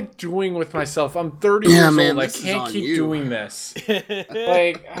 what am I doing with myself? I'm 30 Yeah, years man, old. I this is can't on keep you. doing this.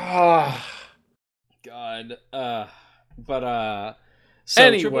 Like, God. So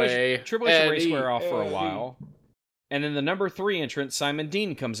Anyway, Triple H and Ray Eddie, square off for a Eddie. while. And then the number 3 entrant, Simon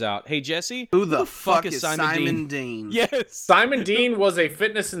Dean, comes out. Hey, Jesse. Who the fuck is Simon Dean? Yes. Simon Dean was a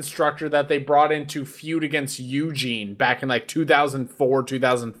fitness instructor that they brought in to feud against Eugene back in like 2004,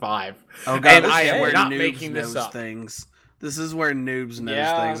 2005. Oh god, And this I is am where not noobs making this knows up. things. This is where noobs knows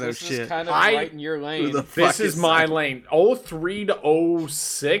Yeah, things. Oh this shit. is kind of I- right in your lane. Who the This fuck is my Simon? lane. 03 to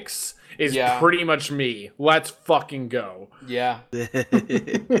 06 is Yeah. pretty much me. Let's fucking go. Yeah. Yeah.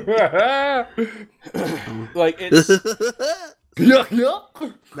 Like, it's...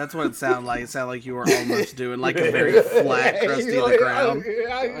 That's what it sounded like. It sounded like you were almost doing like a very flat, crusty of the ground.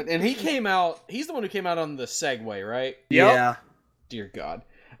 And he came out... He's the one who came out on the Segway, right? Yeah. Dear God.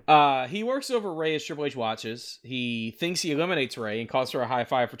 He works over Ray as Triple H watches. He thinks he eliminates Ray and calls for a high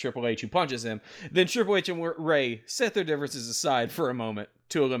five for Triple H, who punches him. Then Triple H and Ray set their differences aside for a moment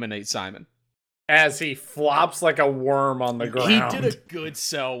to eliminate Simon. As he flops like a worm on the ground. He did a good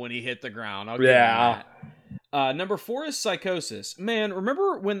sell when he hit the ground. I'll give Yeah. him that. Number 4 is Psychosis. Man,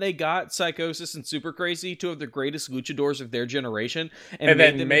 remember when they got Psychosis and Super Crazy, 2 of the greatest luchadors of their generation, And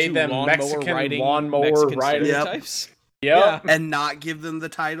then them made into them Mexican lawnmower Mexican riding. Yep. stereotypes? Yep. And not give them the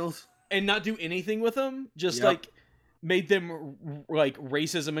titles. And not do anything with them, just Yep. like made them like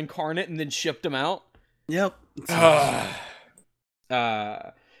racism incarnate and then shipped them out. Yep.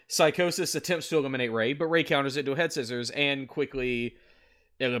 Psychosis attempts to eliminate Ray, but Ray counters it to a head scissors and quickly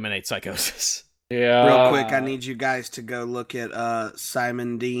eliminates Psychosis. Yeah. Real quick, I need you guys to go look at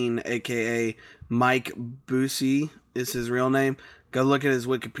Simon Dean, aka Mike Busey is his real name. Go look at his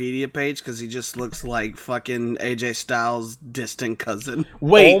Wikipedia page because he just looks like fucking AJ Styles' distant cousin.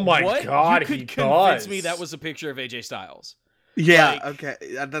 Wait, Oh my what? God, You could he convince does. me that was a picture of AJ Styles. Yeah, Like- okay,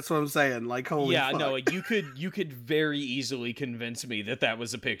 that's what I'm saying. Like, holy Yeah, fuck. no, you could very easily convince me that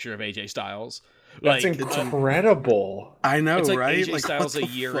was a picture of AJ Styles. That's Like, incredible. I know, it's like right? AJ Like, Styles what a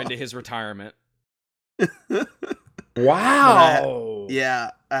the year fuck? into his retirement. Wow.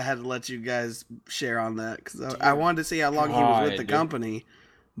 Yeah, I had to let you guys share on that because I wanted to see how long he was with the God. company.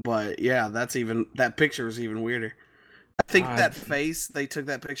 But yeah, that picture is even weirder. I think God. that face, they took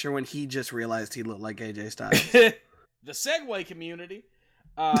that picture when he just realized he looked like AJ Styles. The Segway community.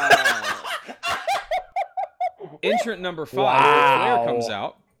 Entrant number 5, Wow. Ric Flair comes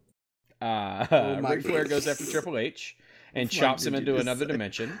out. my Ric Flair goes goodness. after Triple H and What chops him did into you just another say?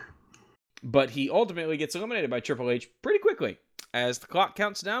 dimension. But he ultimately gets eliminated by Triple H pretty quickly as the clock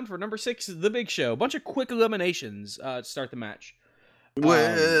counts down for number 6, The Big Show. A bunch of quick eliminations to start the match.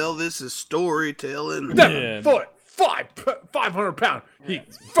 Well, this is storytelling. 7 foot 500 pound.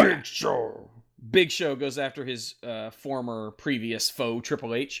 He's Big Show. Big Show goes after his former previous foe,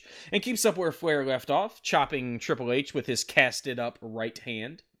 Triple H, and keeps up where Flair left off, chopping Triple H with his casted up right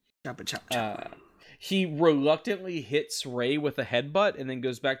hand. Chop it, chop, chop. He reluctantly hits Ray with a headbutt and then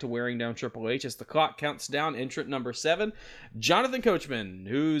goes back to wearing down Triple H as the clock counts down. Entrant number 7, Jonathan Coachman,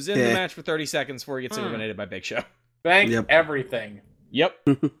 who's in the Yeah. match for 30 seconds before he gets eliminated by Big Show. Thank Yep. everything. Yep.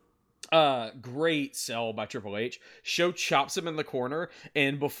 Great sell by Triple H. Show chops him in the corner,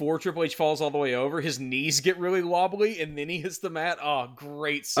 and before Triple H falls all the way over, his knees get really wobbly, and then he hits the mat. Oh,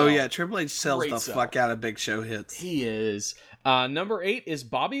 great sell. Oh yeah, Triple H sells Great the sell. fuck out of Big Show hits. He is. Number 8 is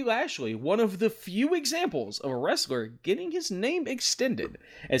Bobby Lashley, one of the few examples of a wrestler getting his name extended,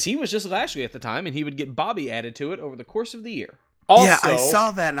 as he was just Lashley at the time, and he would get Bobby added to it over the course of the year. Also, Yeah, I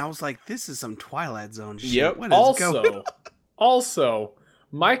saw that and I was like, this is some Twilight Zone shit. Yep. What is going on? Also,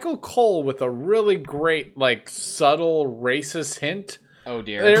 Michael Cole with a really great, like, subtle racist hint. Oh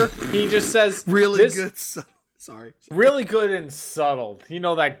dear. There, he just says Really this, good. Sorry. really good and subtle. You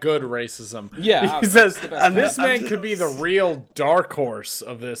know that good racism. Yeah, he says best. this man could be the real dark horse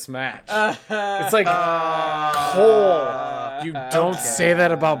of this match. It's like Cole. You don't say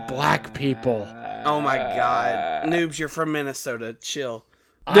that about black people. Oh my god. Noobs, you're from Minnesota. Chill.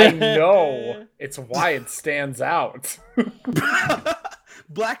 I know. It's why it stands out.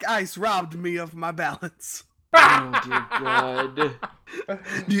 Black ice robbed me of my balance. Oh dear God.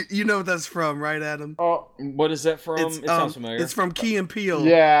 You know what that's from, right, Adam? Oh, What is that from? It sounds familiar. It's from Key and Peele.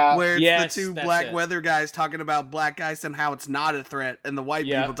 yeah. Where it's Yes, the two that's black it. weather guys talking about black ice and how it's not a threat, and the white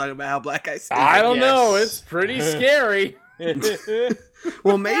Yeah. people talking about how black ice is. I don't Yes. know. It's pretty scary.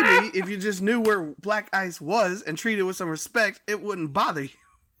 Well, maybe if you just knew where black ice was and treated it with some respect, it wouldn't bother you.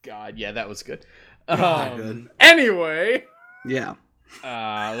 God, yeah, that was good. Good. Anyway, Yeah.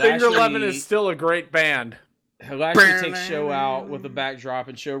 Finger Eleven is still a great band. Lashley takes Show out with a backdrop,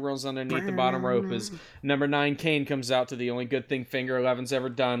 and Show runs underneath the bottom rope as number 9 Kane comes out to the only good thing Finger Eleven's ever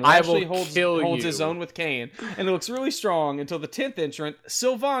done. I will Lashley holds kill his you. own with Kane, and it looks really strong until the 10th entrant,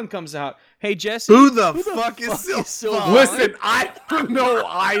 Sylvan, comes out. Hey Jesse, Who the fuck is Sylvan? Sylvan? Listen, I don't know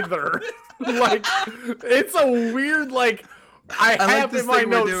either. Like, it's a weird, like, I like have this in my thing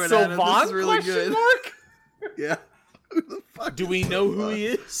we're notes, doing, Adam. This Sylvan, is really question good. mark? Yeah. Who the fuck do is we know who Sylvan? he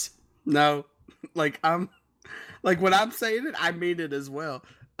is? No. Like when I'm saying it, I mean it as well.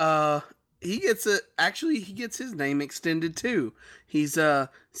 He gets his name extended too. He's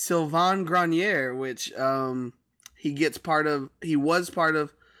Sylvain Grenier, which he was part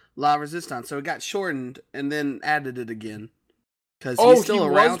of La Resistance, so it got shortened and then added it again. Because he's still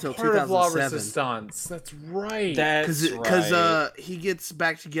around till part of La 2007. Resistance. That's right. Because he gets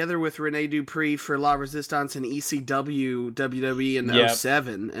back together with Rene Dupree for La Resistance and ECW WWE in Yep.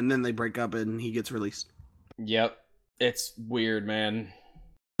 07, and then they break up and he gets released. Yep, it's weird, man.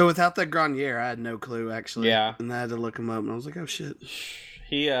 So without that Grenier, I had no clue actually. Yeah. And I had to look him up, and I was like, oh shit.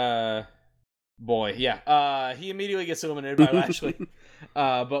 He he immediately gets eliminated by Lashley.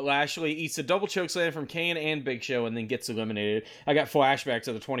 But Lashley eats a double chokeslam from Kane and Big Show and then gets eliminated. I got flashbacks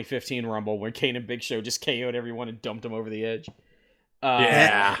of the 2015 Rumble where Kane and Big Show just KO'd everyone and dumped him over the edge.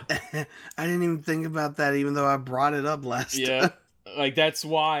 Yeah. I didn't even think about that, even though I brought it up last Yeah. time. Like, that's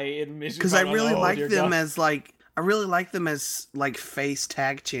why it makes me Because I find, really oh, like dear them God. as face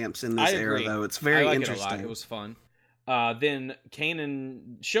tag champs in this I era, agree. though. It's very I like interesting. It a lot. It was fun. Then Kane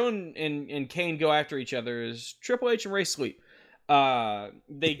and Show and Kane go after each other as Triple H and Ray Sleep.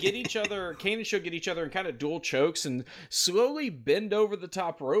 They get each other. Kane and Show get each other in kind of dual chokes and slowly bend over the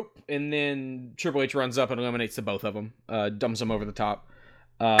top rope. And then Triple H runs up and eliminates the both of them. Dumps them over the top.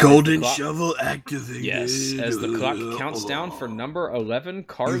 Golden clock- shovel activated. Yes, as the clock counts down for number 11, You've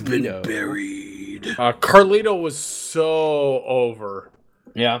been Carlito. buried. Carlito was so over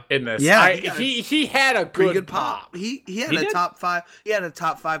Yeah. in this. Yeah, he had a Pretty good good pop. He had He a did? top 5. He had a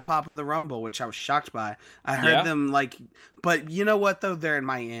top 5 pop of the Rumble, which I was shocked by. I heard Yeah. them but you know what though? They're in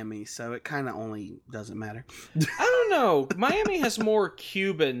Miami, so it kind of only doesn't matter. I don't know. Miami has more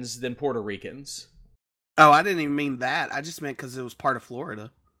Cubans than Puerto Ricans. Oh, I didn't even mean that. I just meant because it was part of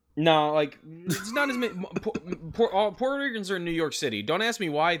Florida. No, like, it's not as many. Puerto Ricans are in New York City. Don't ask me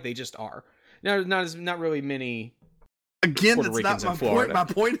why. They just are. No, not really many. Again, Puerto that's Ricans not my in point. Florida. My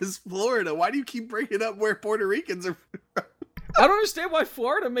point is Florida. Why do you keep bringing up where Puerto Ricans are? I don't understand why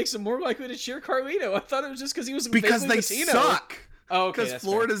Florida makes them more likely to cheer Carlito. I thought it was just because he was Because they basically Latino. suck. Oh, okay, Because that's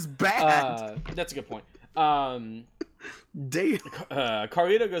Florida's fair. bad. That's a good point. Damn.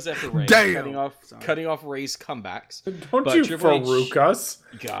 Carlito goes after Ray, Damn. cutting off Ray's comebacks. Don't But you Triple H- Farouk us?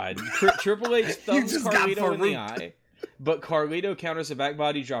 God, Triple H thumbs just got Carlito in the Farouk. eye, but Carlito counters a back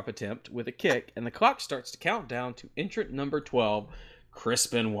body drop attempt with a kick, and the clock starts to count down to entrant number 12, Chris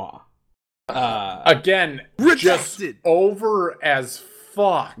Benoit. Again, just Redacted. over as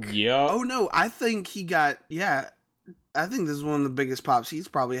fuck. Yup. Oh no, I think he got I think this is one of the biggest pops he's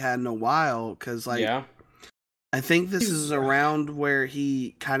probably had in a while. Because yeah. I think this is around where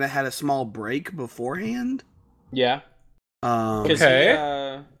he kind of had a small break beforehand. Yeah. 'Cause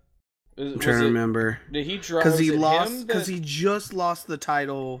Okay. I'm trying to remember. Did he drop? Because he lost. Because he just lost the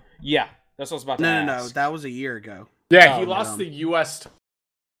title. Yeah, that's what I was about to ask. No. That was a year ago. Yeah, he lost the U.S.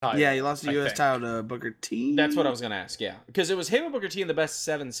 title. Yeah, he lost the U.S. title to Booker T. That's what I was gonna ask. Yeah, because it was him and Booker T in the best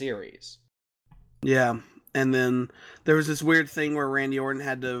 7 series. Yeah, and then there was this weird thing where Randy Orton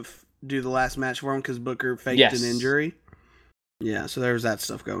had to do the last match for him because Booker faked an injury. Yeah, so there was that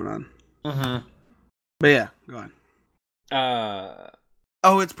stuff going on. Mm-hmm. But yeah, go on.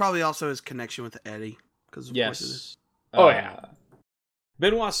 It's probably also his connection with Eddie. Because of course it is. Yeah.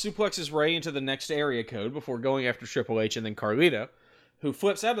 Benoit suplexes Ray into the next area code before going after Triple H and then Carlito, who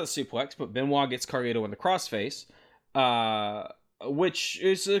flips out of the suplex, but Benoit gets Carlito in the crossface, which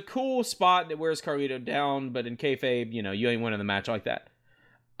is a cool spot that wears Carlito down, but in kayfabe, you ain't winning the match like that.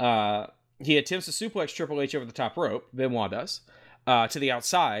 He attempts to suplex Triple H over the top rope, Benoit does, to the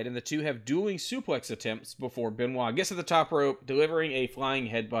outside, and the two have dueling suplex attempts before Benoit gets to the top rope, delivering a flying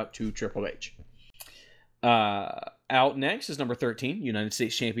headbutt to Triple H. Out next is number 13, United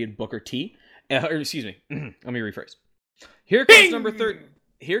States Champion Booker T. Excuse me, let me rephrase. Here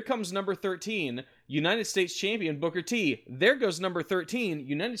comes number 13, United States Champion Booker T. There goes number 13,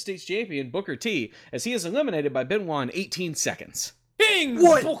 United States Champion Booker T, as he is eliminated by Benoit in 18 seconds. Bing!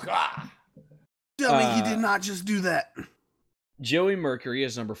 What? Booker! Dummy, he did not just do that. Joey Mercury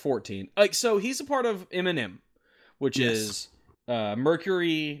is number 14. So he's a part of M&M, which is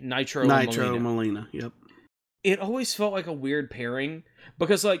Mercury, Nitro, and Molina. Yep. It always felt like a weird pairing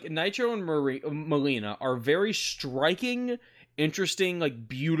because Nitro and Molina are very striking, interesting,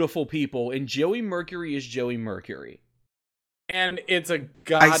 beautiful people, and Joey Mercury is Joey Mercury. And it's a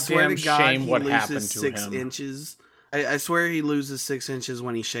goddamn shame what happened to 6 him. inches. I swear he loses 6 inches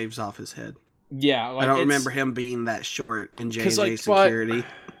when he shaves off his head. Yeah, I don't remember him being that short in J&J Security.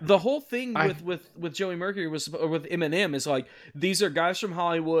 The whole thing with Joey Mercury with Eminem is these are guys from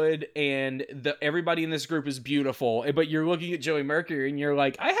Hollywood and everybody in this group is beautiful, but you're looking at Joey Mercury and you're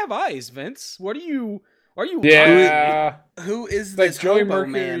like, I have eyes, Vince. What are you? Yeah. Who is this Joey Mercury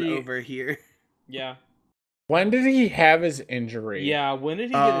man over here? Yeah. When did he have his injury? Yeah, when did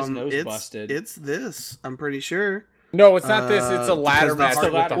he get his nose busted? It's this, I'm pretty sure. No, it's not this. It's a ladder match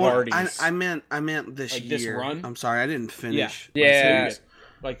with the Hardys. I meant this year. This run? I'm sorry, I didn't finish. Yeah.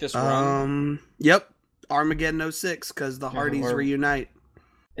 This run? Yep. Armageddon 06, because the Hardys reunite.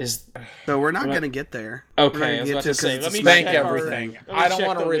 So we're not going to get there. Okay, I was about to say, let me thank everything. I don't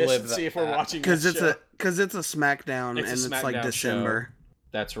want to relive that. See if we're watching because it's a SmackDown and it's December. Show.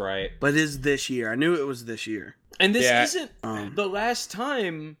 That's right. But it's this year. I knew it was this year. And this isn't the last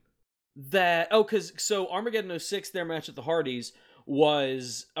time that so Armageddon 06, their match at the Hardys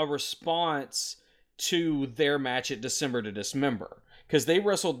was a response to their match at December to Dismember, because they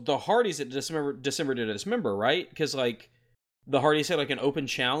wrestled the Hardys at December to Dismember, right? Because the Hardys had an open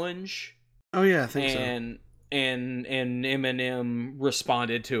challenge. Oh yeah, I think so. And Eminem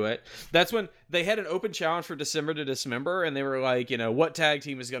responded to it. That's when they had an open challenge for December to Dismember, and they were like, what tag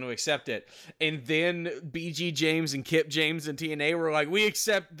team is going to accept it? And then BG James and Kip James and TNA were like, we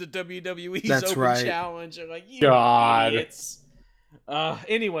accept the WWE's open challenge. And you God. idiots.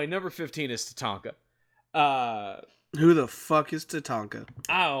 Anyway, number 15 is Tatanka. Who the fuck is Tatanka?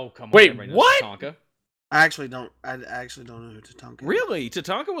 Oh, come on. Wait, what? Tatanka. I actually don't know who Tatanka is. Really?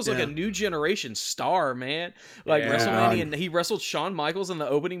 Tatanka was a new generation star, man. WrestleMania, and he wrestled Shawn Michaels in the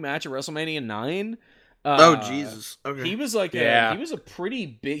opening match at WrestleMania 9. Oh Jesus! Okay. He was he was a pretty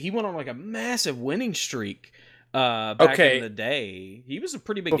big. He went on a massive winning streak. Back in the day, he was a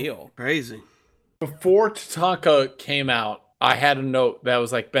pretty big deal. Crazy. Before Tatanka came out, I had a note that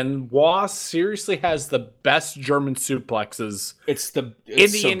was Benoit seriously has the best German suplexes in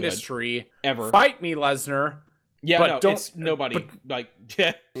the industry ever. Fight me, Lesnar. Yeah, but it's nobody.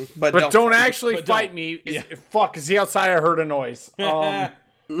 But don't actually fight me. Yeah. Fuck, is he outside? I heard a noise. No,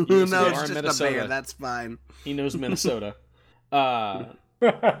 it's just Minnesota. a bear. That's fine. He knows Minnesota. Tatanka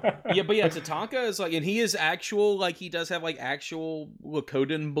is and he is actual. He does have actual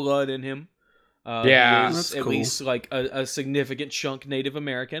Lakotan blood in him. He is that's at cool. least a significant chunk Native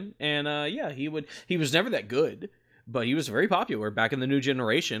American, and he was never that good, but he was very popular back in the new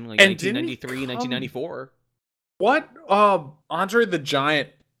generation, 1993, 1994. What Andre the Giant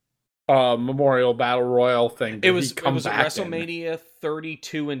Memorial Battle Royal thing? It was at WrestleMania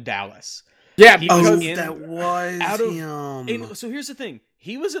 32 in Dallas. Yeah, that was him. So here's the thing.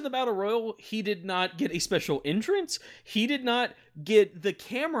 He was in the Battle Royal. He did not get a special entrance. He did not get the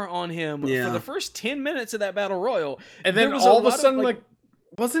camera on him for the first 10 minutes of that Battle Royal. And then all of a sudden,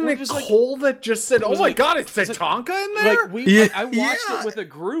 wasn't it Cole that just said, "Oh my God, it's Tatanka in there"? I watched it with a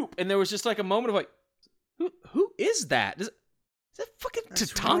group, and there was just a moment of who is that? Is that fucking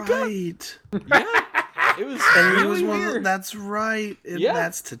That's Tatanka? right. Yeah. It was And he really was weird. that's right. Yeah.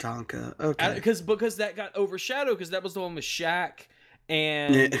 That's Tatanka. Okay. Because that got overshadowed because that was the one with Shaq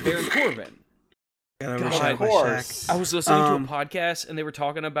and Yeah. Baron Corbin. Got God, overshadowed of by course. Shaq. I was listening to a Um, podcast and they were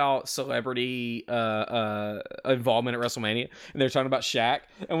talking about celebrity involvement at WrestleMania, and they were talking about Shaq.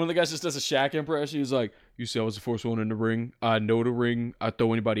 And one of the guys just does a Shaq impression. He was like, "You see, I was the first one in the ring. I know the ring. I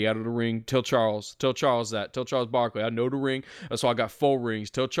throw anybody out of the ring. Tell Charles that. Tell Charles Barkley. I know the ring. So I got 4 rings.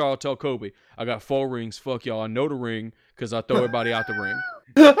 Tell Charles. Tell Kobe. I got 4 rings. Fuck y'all. I know the ring because I throw everybody out the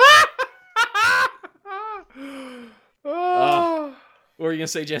ring." What were you gonna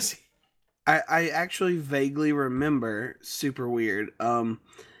say, Jesse? I actually vaguely remember, super weird.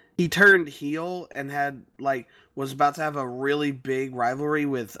 He turned heel and had was about to have a really big rivalry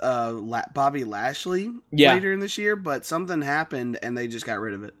with Bobby Lashley later in this year, but something happened and they just got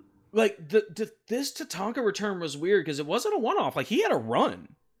rid of it. Like this Tatanka return was weird because it wasn't a one-off. Like he had a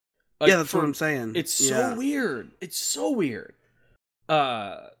run. Like, yeah, that's what I'm saying. It's so weird. It's so weird.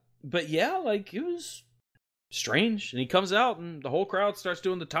 But yeah, like it was strange. And he comes out and the whole crowd starts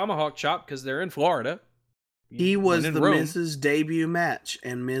doing the tomahawk chop because they're in Florida. He was in the Rome. Miz's debut match,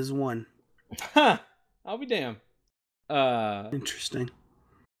 and Miz won. Huh. I'll be damned. Interesting.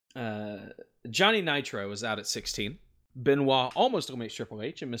 Johnny Nitro was out at 16. Benoit almost eliminates Triple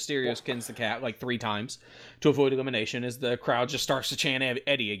H, and Mysterio skins the cat like 3 times to avoid elimination as the crowd just starts to chant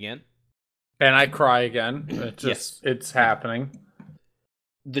Eddie again. And I cry again. It's happening.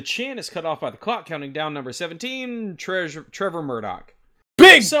 The chant is cut off by the clock, counting down number 17, Trevor Murdoch.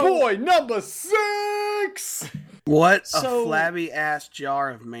 Big So- boy number 6! What So- a flabby ass jar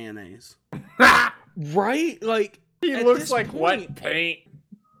of mayonnaise. Right? Like, He at looks this like point- wet paint.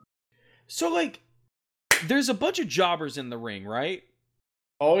 So, like, there's a bunch of jobbers in the ring, right?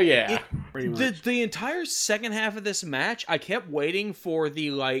 Oh, yeah. It- Pretty much. The entire second half of this match, I kept waiting for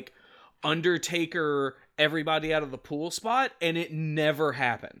the, like, Undertaker everybody out of the pool spot, and it never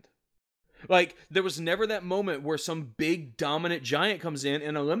happened. Like, there was never that moment where some big dominant giant comes in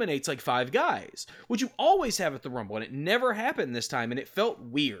and eliminates like 5 guys, which you always have at the Rumble, and it never happened this time, and it felt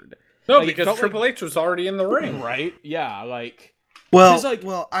weird. No, Like, it because felt Triple H was already in the ring. Right? Yeah, like, Well, 'cause, like-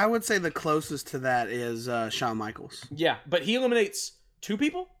 well, I would say the closest to that is Shawn Michaels. yeah, but he eliminates 2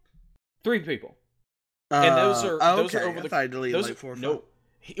 people? 3 people. And those are those are over I the thought I deleted those like 4 or 5. no.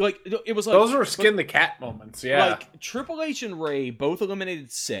 It was like Those were skin the cat moments, yeah. Like Triple H and Ray both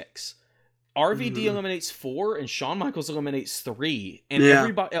eliminated 6. RVD eliminates 4, and Shawn Michaels eliminates 3. And Yeah.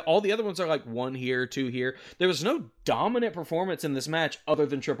 everybody, all the other ones are like 1 here, 2 here. There was no dominant performance in this match other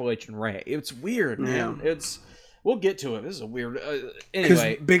than Triple H and Ray. It's weird, man. We'll get to it. This is a weird.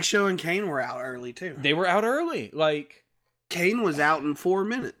 Anyway, Big Show and Kane were out early too. they were out early. Like Kane was out in 4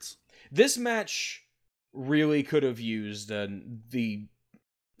 minutes. this match really could have used the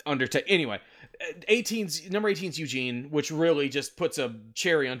Undertaker. Anyway, number 18's Eugene, which really just puts a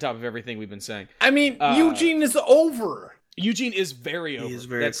cherry on top of everything we've been saying. I mean, Eugene is over. Eugene is very over. is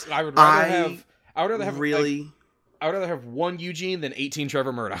very- I would rather have 1 Eugene than 18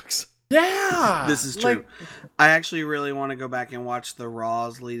 Trevor Murdochs. Yeah. This is true. I actually really want to go back and watch the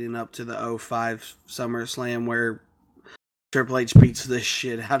Raws leading up to the 05 SummerSlam where Triple H beats the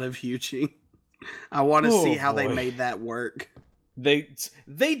shit out of Eugene. I want to see how they boy. made that work. They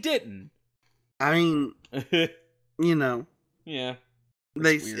didn't. I mean, you know, Yeah.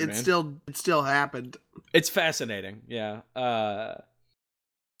 it weird, still happened. It's fascinating. Yeah.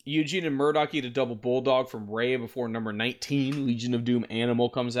 Eugene and Murdoch eat a double bulldog from Ray before number 19, Legion of Doom Animal,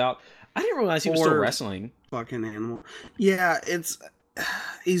 comes out. I didn't realize he was still wrestling. Fucking animal. Yeah,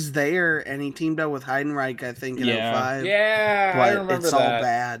 he's there and he teamed up with Heidenreich, I think, in 05. Yeah, But I remember it's that. all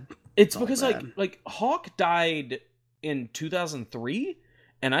bad. It's all because bad. like Hawk died in 2003,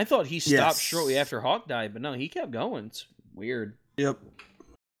 and I thought he stopped Yes. shortly after Hawk died, but no, he kept going. It's weird. Yep.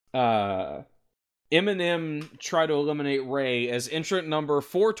 Eminem tried to eliminate Ray as entrant number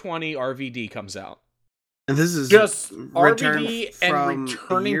 420 RVD comes out. And this is Just return RVD from and a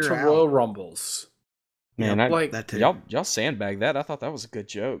returning year to out. Royal Rumbles. Man, Yep, I like, that too. y'all sandbagged that. I thought that was a good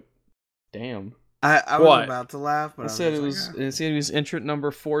joke. Damn. I was What? about to laugh, but I I said it was was. It said he was entrant number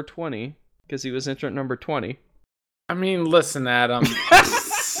 420 because he was entrant number 20. I mean, listen, Adam.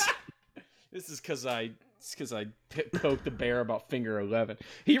 This is because I poked the bear about finger 11.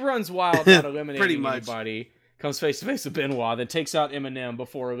 He runs wild, not eliminating Pretty much. anybody. Comes face to face with Benoit, then takes out Eminem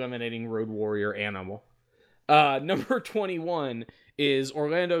before eliminating Road Warrior Animal. Number 21 is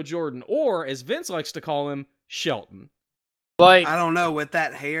Orlando Jordan, or as Vince likes to call him, Shelton. Like, I don't know, with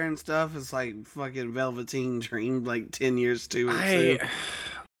that hair and stuff, it's like fucking Velveteen Dream, like 10 years to it.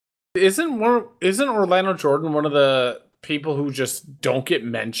 isn't Orlando Jordan one of the people who just don't get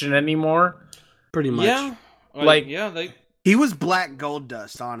mentioned anymore. Pretty much. Yeah. They. He was Black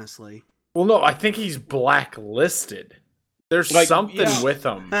Goldust, honestly. Well, no, I think he's blacklisted. There's something with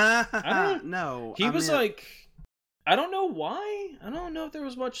him. No. He was like, I don't know why. I don't know if there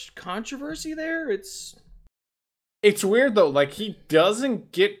was much controversy there. It's weird though. Like, he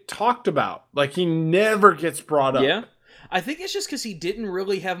doesn't get talked about. Like, he never gets brought up. Yeah. I think it's just because he didn't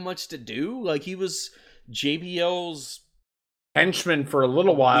really have much to do. Like, he was JBL's henchman for a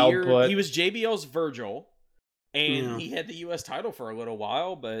little while, but he was JBL's Virgil. And he had the U.S. title for a little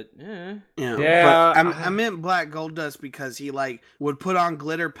while, but yeah. But I meant Black Goldust because he like would put on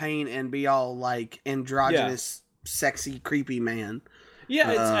glitter paint and be all like androgynous, sexy, creepy man.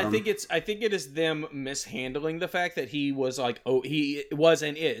 Yeah, I think it is them mishandling the fact that he was like, he was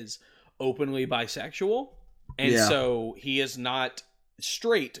and is openly bisexual, and so he is not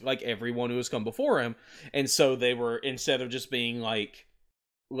straight like everyone who has come before him, and so they were, instead of just being like,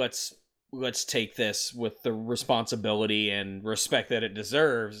 let's take this with the responsibility and respect that it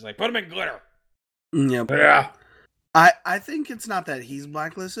deserves, like, put him in glitter. Yeah. I think it's not that he's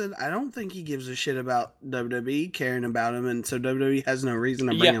blacklisted. I don't think he gives a shit about WWE caring about him, and so WWE has no reason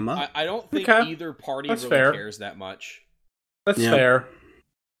to bring him up. I don't think either party cares that much. That's fair.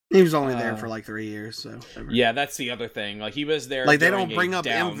 He was only there for like 3 years, so yeah, that's the other thing. Like, he was there. Like, they don't bring up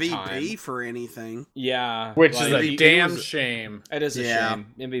MVP for anything. Yeah, which is a damn shame. It is a shame.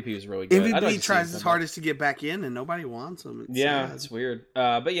 MVP was really good. MVP tries his hardest to get back in, and nobody wants him. It's weird.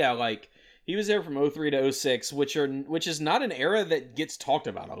 But yeah, like, he was there from 03 to 06, which is not an era that gets talked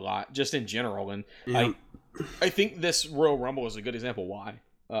about a lot, just in general. And I think this Royal Rumble is a good example why.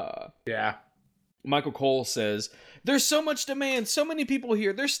 Michael Cole says, "There's so much demand, so many people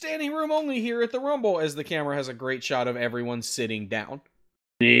here. There's standing room only here at the Rumble," as the camera has a great shot of everyone sitting down.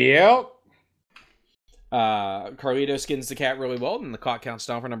 Yep. Carlito skins the cat really well, and the clock counts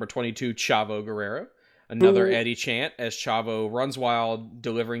down for number 22, Chavo Guerrero. Another Eddie chant as Chavo runs wild,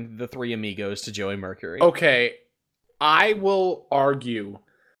 delivering the Three Amigos to Joey Mercury. Okay, I will argue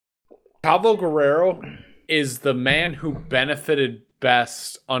Chavo Guerrero is the man who benefited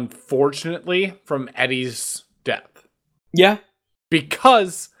best, unfortunately, from Eddie's death. Yeah.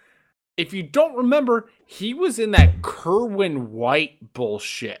 Because, if you don't remember, he was in that Kerwin White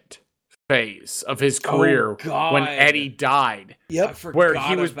bullshit phase of his career when Eddie died. Yep. Where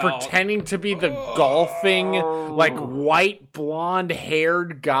he was pretending to be the golfing, like, white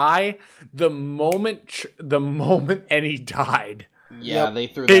blonde-haired guy. The moment Eddie died. Yeah, they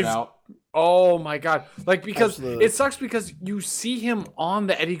threw that out. Oh my god. Like, because it sucks because you see him on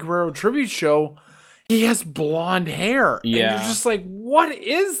the Eddie Guerrero tribute show, he has blonde hair. Yeah. And you're just like, what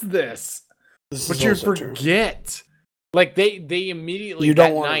is this? But you forget. Like, they immediately you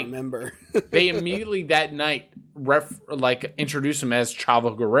don't want to remember. they immediately that night introduced him as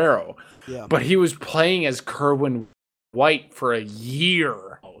Chavo Guerrero. Yeah. But he was playing as Kerwin White for a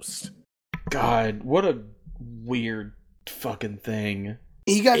year almost. God, what a weird fucking thing.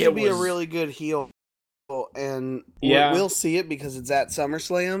 He got to be a really good heel, and we'll see it because it's at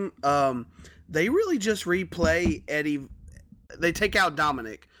SummerSlam. They really just replay Eddie. They take out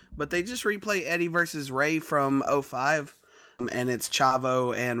Dominic, but they just replay Eddie versus Ray from 05, and it's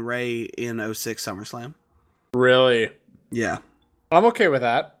Chavo and Ray in 06 SummerSlam. Really? Yeah. I'm okay with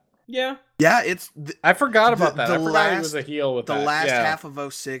that. Yeah. Yeah, I forgot about that. I forgot he was a heel with that. The last half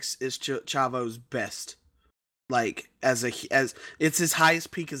of 06 is Chavo's best. Like, as it's his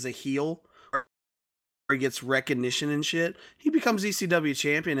highest peak as a heel, where he gets recognition and shit. He becomes ECW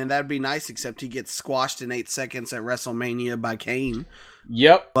champion, and that'd be nice, except he gets squashed in 8 seconds at WrestleMania by Kane.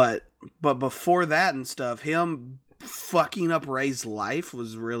 Yep. But before that and stuff, him fucking up Ray's life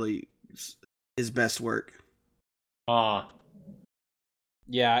was really his best work.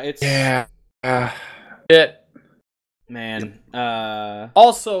 Yeah, it's... Yeah. Man.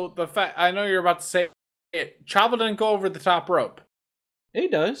 Also, the fact... I know you're about to say it. Chavo didn't go over the top rope. He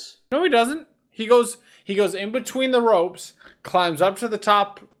does. No, he doesn't. He goes in between the ropes, climbs up to the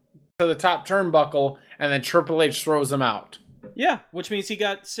top turnbuckle, and then Triple H throws him out. Yeah, which means he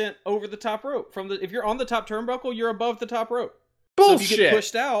got sent over the top rope. If you're on the top turnbuckle, you're above the top rope. Bullshit. So if you get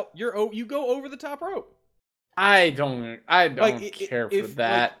pushed out, you go over the top rope. I don't care for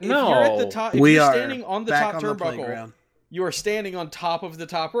that. If no. You're at the top, if you're standing on the top turnbuckle, you are standing on top of the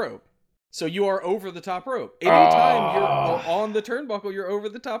top rope. So you are over the top rope. Anytime you're on the turnbuckle, you're over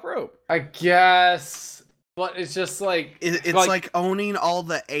the top rope. I guess. But it's just like... It's like owning all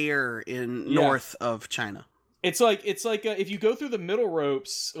the air in north of China. It's like if you go through the middle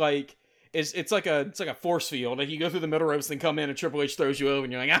ropes, like it's like a force field. Like, you go through the middle ropes, then come in, and Triple H throws you over,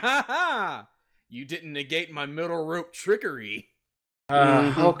 and you're like, ah ha ha! You didn't negate my middle rope trickery.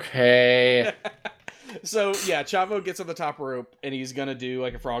 Okay. So, yeah, Chavo gets on the top rope, and he's gonna do,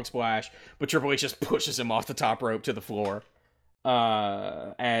 like, a frog splash, but Triple H just pushes him off the top rope to the floor.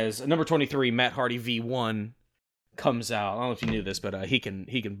 As number 23, Matt Hardy V1 comes out. I don't know if you knew this, but he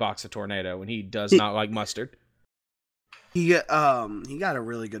can box a tornado, and he does not like mustard. He got a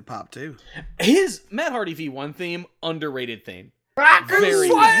really good pop, too. His Matt Hardy V1 theme, underrated theme. I can Very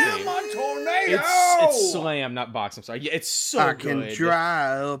slam good. a tornado! It's slam, not box. I'm sorry. Yeah, it's so I good. can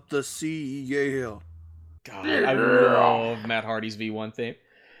dry up the sea, yeah. God, I love Matt Hardy's V1 theme.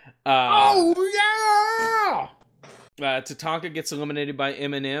 Tatanka gets eliminated by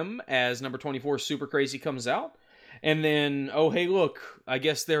Eminem as number 24, Super Crazy, comes out. And then, oh, hey, look, I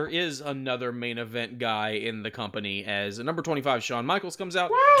guess there is another main event guy in the company as number 25, Shawn Michaels, comes out.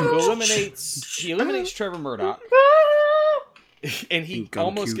 He eliminates Trevor Murdoch. And he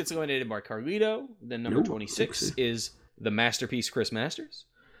almost gets eliminated by Carlito. Then number 26 is the masterpiece Chris Masters.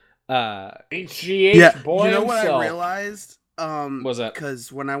 HGH boy you know what himself. I realized? What's that?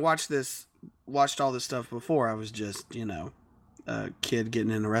 Because when I watched all this stuff before, I was just, a kid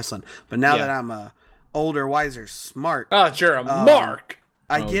getting into wrestling. But now that I'm a older, wiser, smart. Oh, you're a mark.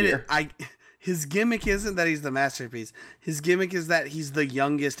 I get it. His gimmick isn't that he's the masterpiece. His gimmick is that he's the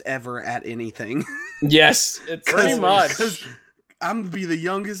youngest ever at anything. Yes, it's Pretty much. I'm gonna be the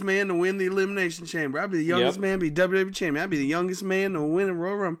youngest man to win the Elimination Chamber. I'll be the youngest man to be WWE Champion. I'll be the youngest man to win a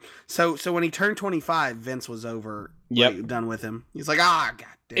Royal Rumble. So when he turned 25, Vince was over. Done with him. He's like, god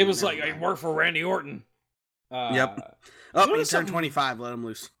damn. It was like, I work for Randy Orton. Yep. He turned 25. Let him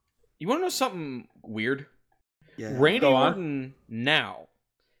loose. You want to know something weird? Yeah. Randy Orton now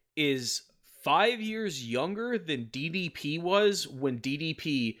is 5 years younger than DDP was when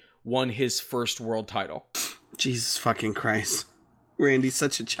DDP won his first world title. Jesus fucking Christ. Randy's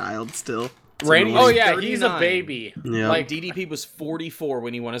such a child still. Randy, oh yeah, 39. he's a baby. Yeah. Like DDP was 44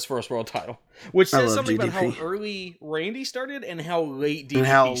 when he won his first world title, which says something about how early Randy started and how late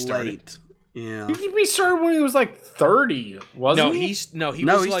DDP started. Yeah. DDP started when he was like 30, wasn't he? He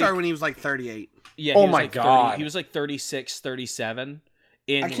started when he was like 38. Yeah. Oh my God. He was like 36, 37.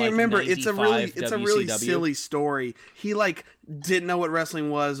 I can't remember. It's a really silly story. He like didn't know what wrestling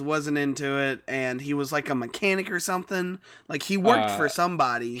was, wasn't into it, and he was like a mechanic or something. Like he worked for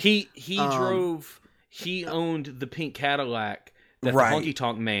somebody. He owned the pink Cadillac that the Honky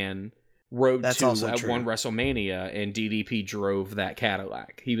Tonk Man rode to at one WrestleMania, and DDP drove that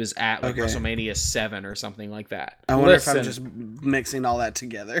Cadillac. He was at like WrestleMania 7 or something like that. I wonder if I'm just mixing all that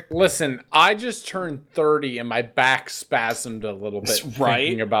together. Listen, I just turned 30 and my back spasmed a little bit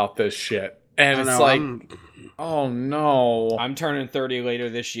thinking about this shit. And oh no. I'm turning 30 later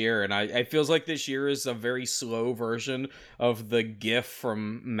this year, and it feels like this year is a very slow version of the gif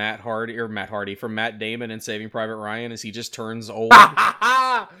from Matt Damon in Saving Private Ryan as he just turns old.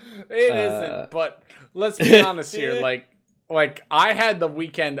 It isn't, but let's be honest here. Like I had the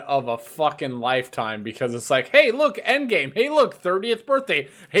weekend of a fucking lifetime because it's like, hey, look, Endgame. Hey, look, 30th birthday.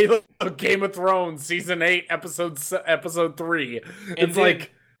 Hey, look, Game of Thrones, season 8, episode 3.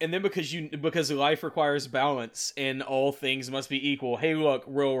 And then because life requires balance and all things must be equal. Hey, look,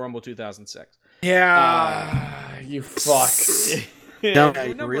 Royal Rumble 2006. Yeah, you fuck. Don't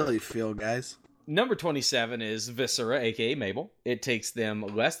I really feel, guys. Number 27 is Viscera, aka Mabel. It takes them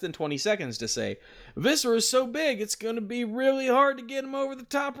less than 20 seconds to say, Viscera is so big, it's going to be really hard to get him over the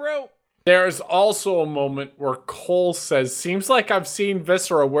top rope. There's also a moment where Cole says, seems like I've seen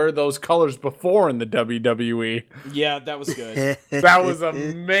Viscera wear those colors before in the WWE. Yeah, that was good. That was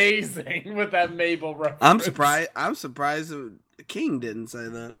amazing with that Mabel reference. I'm surprised King didn't say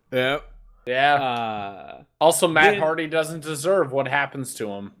that. Yep. Yeah. Also, Matt Hardy doesn't deserve what happens to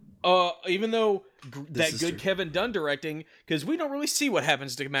him. Even though that good Kevin Dunn directing, because we don't really see what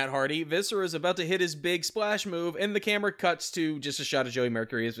happens to Matt Hardy. Viscera is about to hit his big splash move, and the camera cuts to just a shot of Joey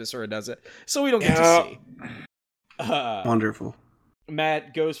Mercury as Viscera does it. So we don't get to see. Wonderful.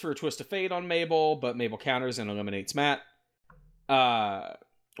 Matt goes for a twist of fate on Mabel, but Mabel counters and eliminates Matt. We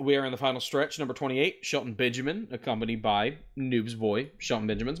are in the final stretch, number 28, Shelton Benjamin, accompanied by Noob's boy, Shelton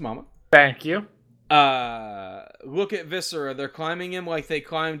Benjamin's mama. Thank you. Look at Viscera. They're climbing him like they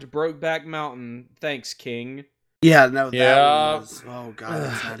climbed Brokeback Mountain. Thanks, King. Yeah, no, that was... Oh, God,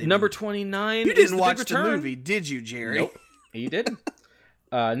 that's not even... Number 29 You didn't watch the movie, did you, Jerry? Nope, he didn't.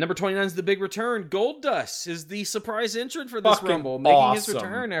 Number 29 is The Big Return. Goldust is the surprise entrant for this Rumble, making his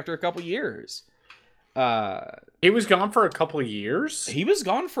return after a couple years. He was gone for a couple of years? He was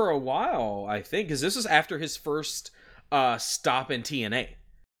gone for a while, I think, because this was after his first stop in TNA.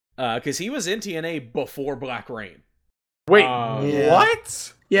 Because he was in TNA before Black Rain. Wait,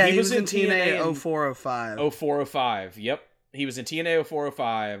 what? Yeah, he was in TNA 0405. 0405. Yep. He was in TNA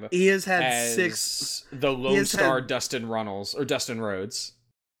 0405. He has had as 6. The Lone Star Dustin Rhodes.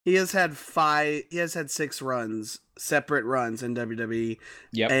 He has had 6 runs, separate runs in WWE.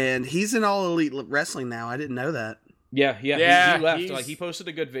 Yep. And he's in All Elite Wrestling now. I didn't know that. Yeah. He left. Like, he posted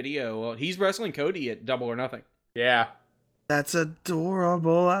a good video. He's wrestling Cody at Double or Nothing. Yeah. That's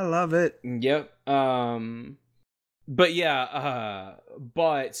adorable. I love it. Yep. But yeah,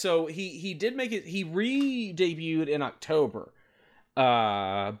 but so he did make it. He re-debuted in October,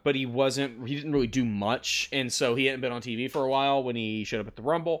 but he didn't really do much, and so he hadn't been on TV for a while when he showed up at the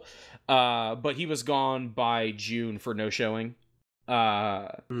Rumble. But he was gone by June for no showing,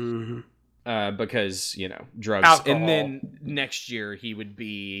 because drugs. Alcohol. And then next year he would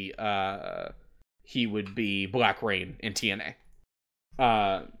be Black Reign in TNA.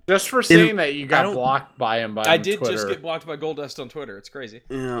 Just for saying that you got blocked by him I did Twitter. just get blocked by Goldust on Twitter. It's crazy.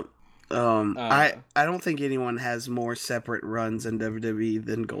 Yeah. I don't think anyone has more separate runs in WWE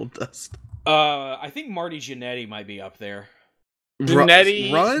than Goldust. I think Marty Jannetty might be up there.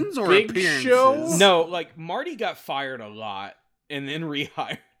 Jannetty runs or Big appearances? Show? No, like Marty got fired a lot and then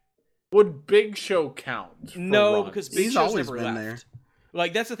rehired. Would Big Show count? No, runs? because Big He's Show's always never been left. there.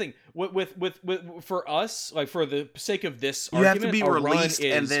 Like, that's the thing. With for us, like, for the sake of this You have argument, to be a run released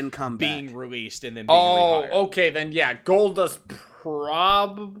and is then come being back. released and then being rehired. Okay, then yeah, Goldust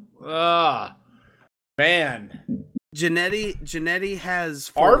man. Jannetty has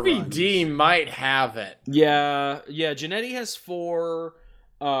 4 RVD runs. might have it. Yeah. Jannetty has 4.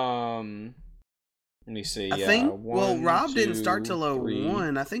 Let me see. I think. Rob didn't start till 3.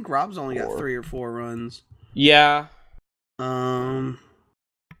 01. I think Rob's only got 4. 3 or 4 runs. Yeah. 1.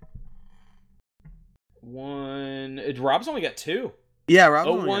 Rob's only got 2. Yeah, Rob's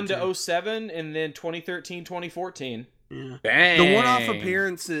only 01 got 2. to 07, and then 2013, 2014. Yeah. Dang. The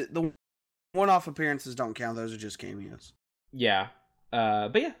one-off appearances don't count. Those are just cameos. Yeah.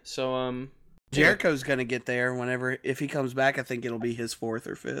 But yeah, so Jericho's gonna get there if he comes back. I think it'll be his 4th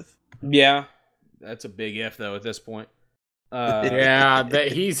or 5th. yeah, that's a big if though at this point. Yeah,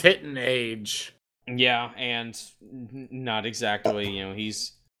 that he's hitting age. Yeah, and not exactly.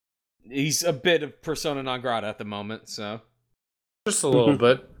 He's a bit of persona non grata at the moment. So Just a little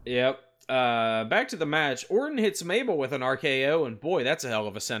bit. yep. Back to the match. Orton hits Mabel with an RKO, and boy, that's a hell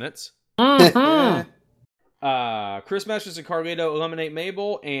of a sentence. Mhm. Chris Masters and Carlito eliminate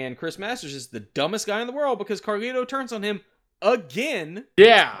Mabel, and Chris Masters is the dumbest guy in the world because Carlito turns on him again.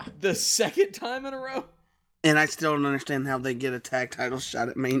 Yeah. The second time in a row. And I still don't understand how they get a tag title shot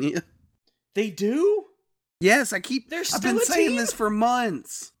at Mania. They do? Yes, I've They're been still a saying team? this for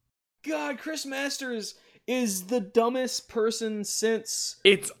months. God, Chris Masters is the dumbest person since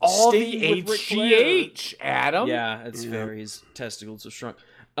It's all Sting the with Ric HGH, Adam. Yeah, it's Yeah. fair. His testicles are shrunk.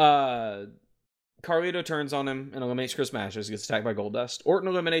 Carlito turns on him and eliminates Chris Masters. Gets attacked by Goldust. Orton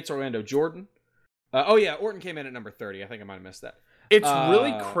eliminates Orlando Jordan. Orton came in at number 30. I think I might have missed that. It's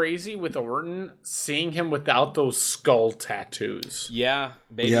really crazy with Orton, seeing him without those skull tattoos. Yeah,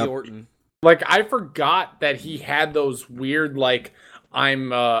 baby Yep. Orton. Like, I forgot that he had those weird, like,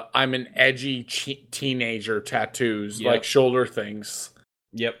 I'm an edgy teenager tattoos, Yep. like shoulder things.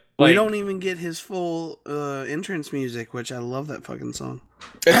 Yep. We Like, don't even get his full entrance music, which I love that fucking song.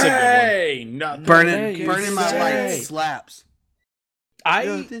 It's a good one. hey, nothing Burning to My say. Light slaps. I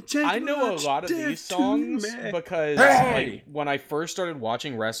know a lot of these songs because like, when I first started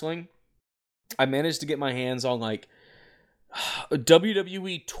watching wrestling, I managed to get my hands on like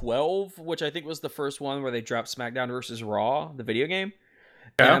WWE 12, which I think was the first one where they dropped SmackDown versus Raw, the video game.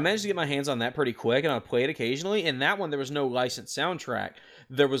 And Yeah. I managed to get my hands on that pretty quick, and I'd play it occasionally. And that one, there was no licensed soundtrack.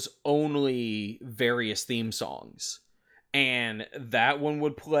 There was only various theme songs. And that one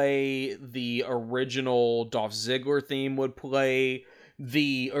would play, the original Dolph Ziggler theme would play,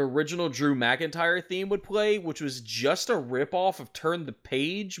 the original Drew McIntyre theme would play, which was just a ripoff of Turn the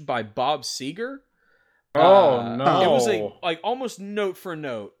Page by Bob Seger. Oh, no. It was like almost note for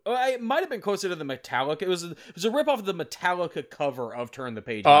note. It might have been closer to the Metallica. It was a ripoff of the Metallica cover of Turn the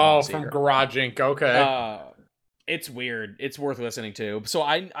Page. Oh, from Garage Inc. Okay. It's weird. It's worth listening to. So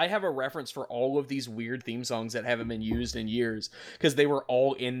I have a reference for all of these weird theme songs that haven't been used in years because they were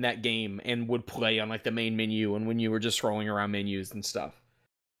all in that game and would play on like the main menu and when you were just scrolling around menus and stuff.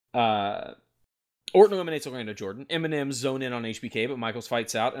 Orton eliminates Orlando Jordan. Eminem zone in on HBK, but Michaels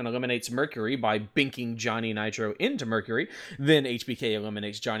fights out and eliminates Mercury by binking Johnny Nitro into Mercury. Then HBK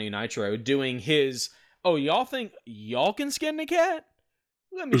eliminates Johnny Nitro, doing his, oh, y'all think y'all can skin the cat?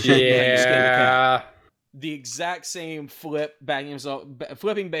 Let me show you how you skin the cat. Yeah. The exact same flipping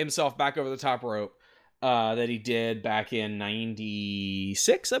himself back over the top rope. that he did back in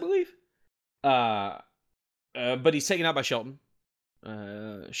 '96, I believe. But he's taken out by Shelton.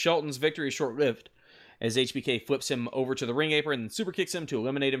 Shelton's victory is short-lived as HBK flips him over to the ring apron and super kicks him to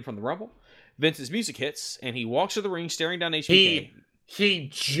eliminate him from the Rumble. Vince's music hits, and he walks to the ring staring down HBK. He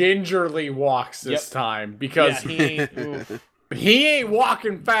gingerly walks this time because he ain't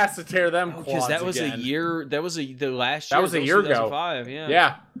walking fast to tear them quads because that was again. the last year. That was a year ago. 2005,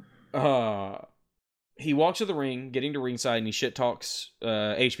 Yeah. He walks to the ring, getting to ringside, and he shit talks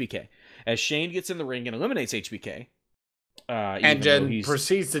HBK. As Shane gets in the ring and eliminates HBK. And then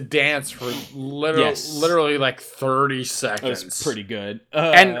proceeds to dance for literally like 30 seconds. That's pretty good.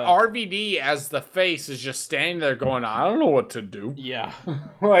 And RVD, as the face, is just standing there going, I don't know what to do. Yeah.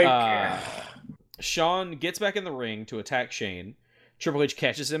 Like, Shawn gets back in the ring to attack Shane. Triple H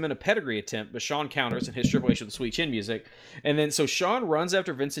catches him in a pedigree attempt, but Shawn counters and hits Triple H with the Sweet Chin music. And then so Shawn runs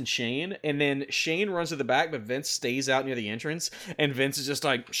after Vince and Shane, and then Shane runs to the back, but Vince stays out near the entrance. And Vince is just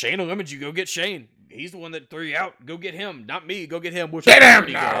like, Shane eliminated you, go get Shane. He's the one that threw you out. Go get him, not me. Go get him. Get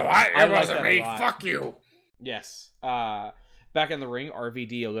him! No, it wasn't me. Fuck you. Yes. Back in the ring,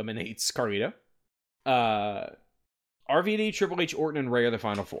 RVD eliminates Carlito. RVD, Triple H, Orton, and Ray are the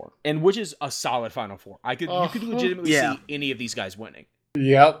final four, and which is a solid final four. You could legitimately see any of these guys winning.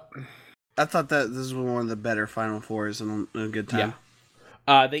 Yep. I thought that this was one of the better final fours in a good time.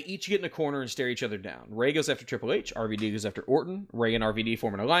 Yeah. They each get in a corner and stare each other down. Ray goes after Triple H. RVD goes after Orton. Ray and RVD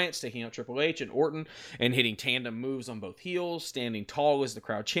form an alliance, taking out Triple H and Orton and hitting tandem moves on both heels, standing tall as the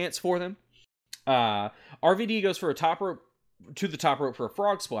crowd chants for them. RVD goes for the top rope for a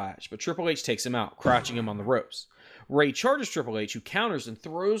frog splash, but Triple H takes him out, crouching him on the ropes. Ray charges Triple H, who counters and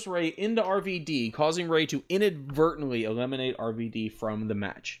throws Ray into RVD, causing Ray to inadvertently eliminate RVD from the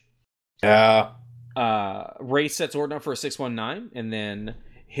match. Yeah. Ray sets Orton up for a 619 and then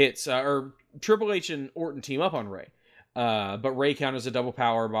hits, Triple H and Orton team up on Ray. But Ray counters a double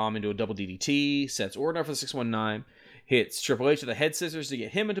power bomb into a double DDT, sets Orton up for the 619, hits Triple H with a head scissors to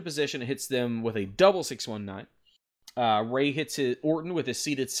get him into position and hits them with a double 619. Ray hits Orton with his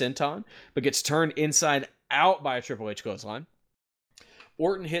seated senton, but gets turned inside out by a Triple H clothesline.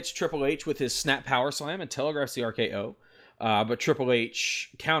 Orton hits Triple H with his snap power slam and telegraphs the RKO. But Triple H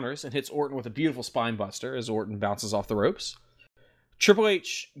counters and hits Orton with a beautiful spine buster as Orton bounces off the ropes. Triple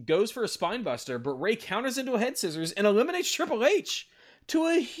H goes for a spine buster, but Ray counters into a head scissors and eliminates Triple H to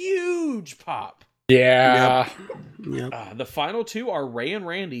a huge pop. Yeah. Yep. The final two are Ray and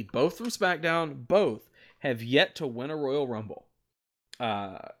Randy, both from SmackDown. Both have yet to win a Royal Rumble.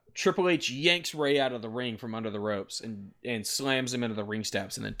 Triple H yanks Ray out of the ring from under the ropes and slams him into the ring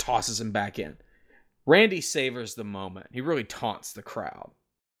steps and then tosses him back in. Randy savors the moment. He really taunts the crowd.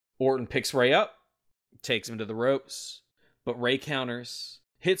 Orton picks Ray up, takes him to the ropes, but Ray counters,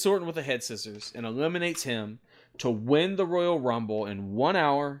 hits Orton with the head scissors, and eliminates him to win the Royal Rumble in 1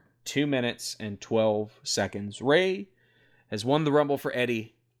 hour, 2 minutes, and 12 seconds. Ray has won the Rumble for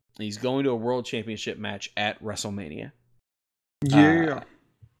Eddie, and he's going to a World Championship match at WrestleMania. Yeah.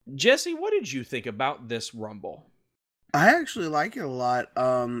 Jesse, what did you think about this Rumble? I actually like it a lot.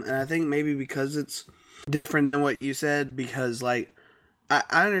 And I think maybe because it's different than what you said, because like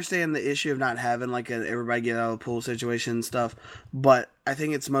I understand the issue of not having like an everybody get out of the pool situation and stuff, but I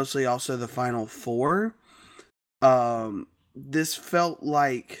think it's mostly also the final four. This felt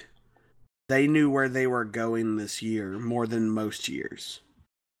like they knew where they were going this year more than most years.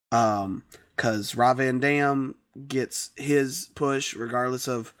 Cause Rob Van Dam gets his push regardless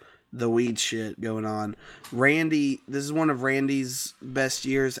of the weed shit going on. Randy, this is one of Randy's best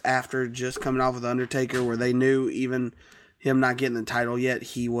years after just coming off with Undertaker, where they knew even him not getting the title yet,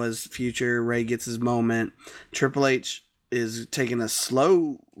 he was future. Ray gets his moment. Triple H is taking a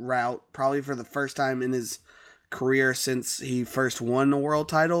slow route, probably for the first time in his career since he first won the world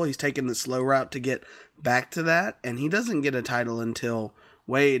title. He's taking the slow route to get back to that, and he doesn't get a title until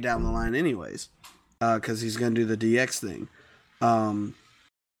way down the line anyways, because he's going to do the DX thing.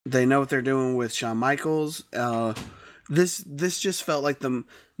 They know what they're doing with Shawn Michaels. This just felt like the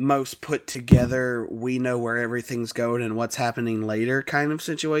most put together, we know where everything's going and what's happening later kind of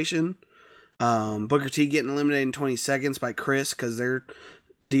situation. Booker T getting eliminated in 20 seconds by Chris because their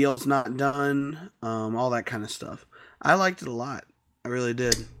deal's not done. All that kind of stuff. I liked it a lot. I really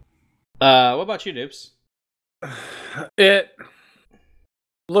did. What about you, Dupes?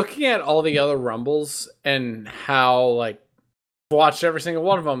 Looking at all the other Rumbles and how, like, watched every single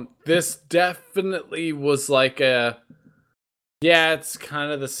one of them, this definitely was like it's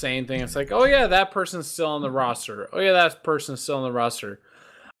kind of the same thing. It's like, oh yeah, that person's still on the roster. Oh yeah, that person's still on the roster.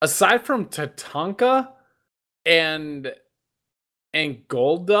 Aside from Tatanka and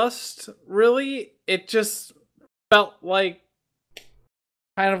Goldust, really, it just felt like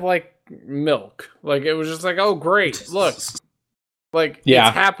kind of like milk. Like it was just like, oh great, look, like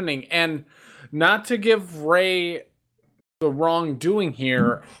it's happening. And not to give Ray the wrongdoing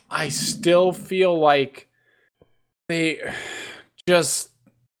here, I still feel like they just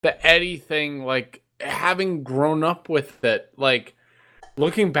the Eddie thing, like having grown up with it, like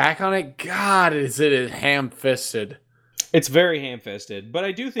looking back on it, God, is it ham-fisted? It's very ham-fisted, but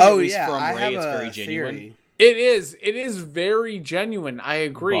I do think at least from Ray, it's very genuine. Theory. It is very genuine. I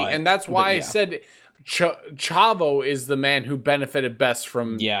agree, and that's why I said Chavo is the man who benefited best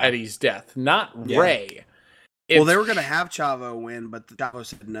from Eddie's death, not Ray. Well, they were gonna have Chavo win, but Chavo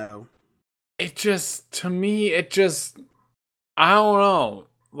said no. It just, to me, I don't know.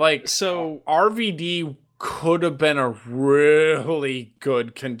 Like, so RVD could have been a really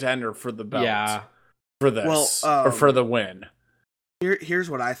good contender for the belt. Yeah. For this, or for the win. Here's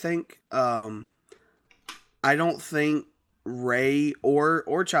what I think. I don't think Ray or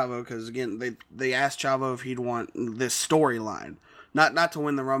Chavo, because again, they asked Chavo if he'd want this storyline. Not to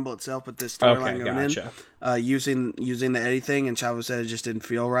win the Rumble itself, but this storyline going in. Using the Eddie thing, and Chavo said it just didn't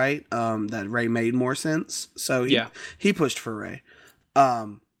feel right. That Ray made more sense. So he pushed for Ray.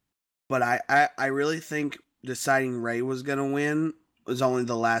 But I really think deciding Ray was gonna win was only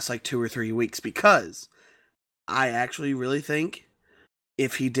the last like 2 or 3 weeks, because I actually really think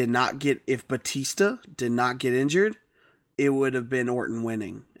if Batista did not get injured, it would have been Orton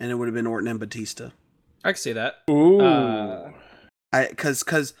winning, and it would have been Orton and Batista. I can see that. Ooh.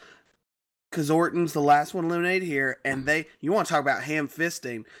 Because Orton's the last one eliminated here, and you want to talk about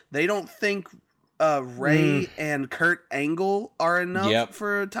ham-fisting, they don't think Ray and Kurt Angle are enough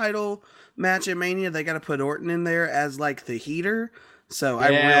for a title match at Mania. They got to put Orton in there as like the heater. So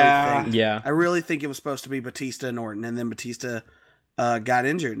I really think it was supposed to be Batista and Orton, and then Batista got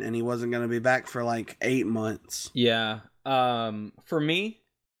injured, and he wasn't going to be back for like 8 months. Yeah. For me,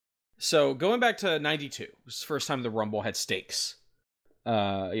 so going back to 92, it was the first time the Rumble had stakes.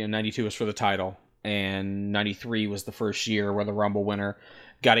 92 was for the title, and 93 was the first year where the Rumble winner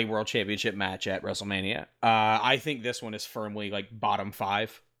got a World Championship match at WrestleMania. I think this one is firmly like bottom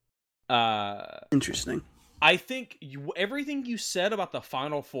 5. Interesting. I think everything you said about the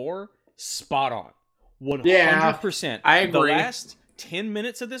Final Four, spot on. 100%. I agree. The last 10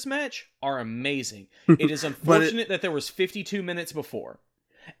 minutes of this match are amazing. It is unfortunate that there was 52 minutes before.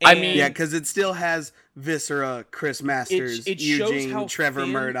 And because it still has Viscera, Chris Masters, it Eugene, shows how Trevor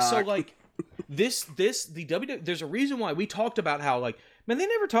Murdoch. So like the WWE, there's a reason why we talked about how like, man, they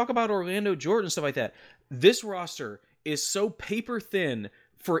never talk about Orlando Jordan and stuff like that. This roster is so paper thin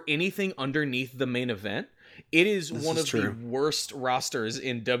for anything underneath the main event. It is one of the worst rosters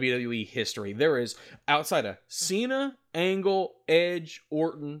in WWE history. There is, outside of Cena, Angle, Edge,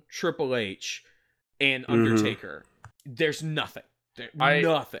 Orton, Triple H, and Undertaker, there's nothing.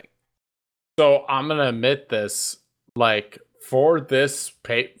 Nothing. So I'm gonna admit this, like for this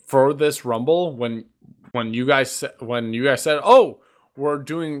Rumble, when you guys said, oh, we're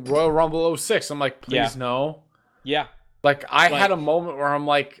doing Royal Rumble 06, I'm like, please no. Yeah. Like I had a moment where I'm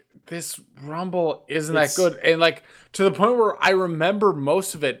like, this Rumble isn't that good, and like to the point where I remember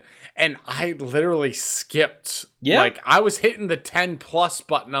most of it, and I literally skipped. Yeah, like I was hitting the 10+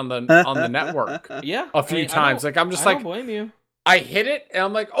 button on the network. A few times. Like I'm just I don't blame you. I hit it, and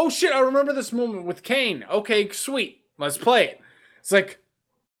I'm like, oh shit, I remember this moment with Kane. Okay, sweet, let's play it. It's like,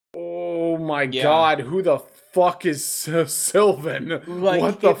 oh my god, who the fuck is Sylvan? Like,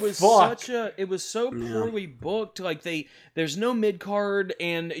 what the fuck? It was so poorly booked. Like there's no mid card,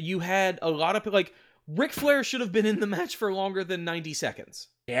 and you had a lot of like Ric Flair should have been in the match for longer than 90 seconds.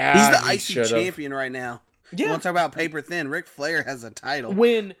 Yeah, he's the IC champion right now. Yeah, you want to talk about paper thin? Ric Flair has a title.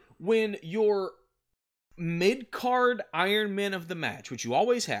 When your mid card Iron Men of the match, which you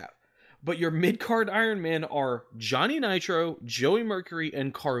always have, but your mid-card Iron Men are Johnny Nitro, Joey Mercury,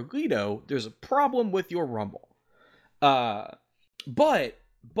 and Carlito, there's a problem with your Rumble. But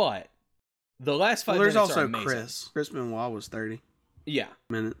the last 5 minutes are amazing. There's also Chris Benoit was 30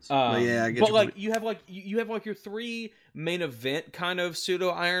 minutes. I get but like you have like your 3 main event kind of pseudo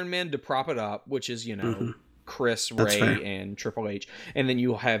Iron Man to prop it up, which is Chris, Ray, and Triple H, and then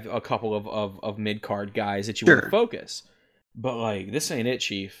you have a couple of mid-card guys that you want to focus. But like this ain't it,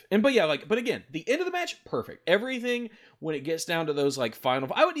 Chief. But again, the end of the match, perfect. Everything when it gets down to those like final,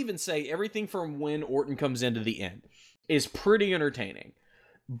 I would even say everything from when Orton comes into the end is pretty entertaining.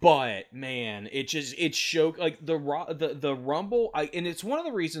 But man, it showed like the Rumble, and it's one of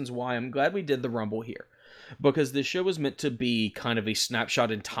the reasons why I'm glad we did the Rumble here, because this show was meant to be kind of a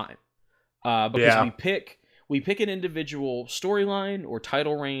snapshot in time. Because we pick an individual storyline or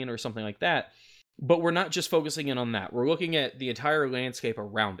title reign or something like that. but we're not just focusing in on that. We're looking at the entire landscape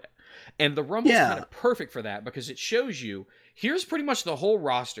around it. And the Rumble's kind of perfect for that because it shows you, here's pretty much the whole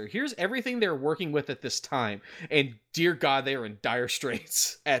roster. Here's everything they're working with at this time. And dear God, they are in dire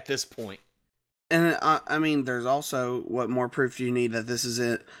straits at this point. And I mean, there's also, what more proof do you need that this is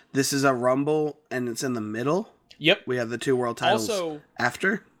it? This is a Rumble and it's in the middle. Yep. We have the 2 world titles also,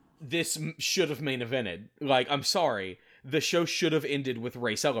 after. This should have main evented. Like, I'm sorry. The show should have ended with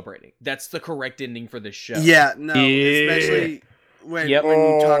Rey celebrating. That's the correct ending for this show. Yeah, no, especially when you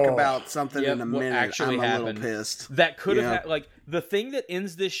talk about something in a minute, actually I'm a little pissed. That could have like the thing that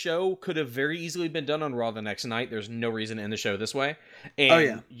ends this show could have very easily been done on Raw the next night. There's no reason to end the show this way,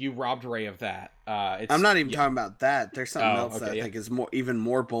 and you robbed Rey of that. I'm not even talking about that. There's something else that I think is even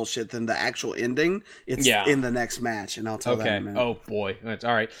more bullshit than the actual ending. It's in the next match, and I'll tell that in a minute. Oh boy, that's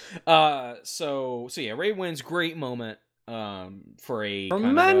all right. So yeah, Rey wins. Great moment. For a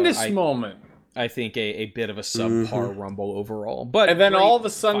tremendous moment. I think a bit of a subpar Rumble overall, but and then all of a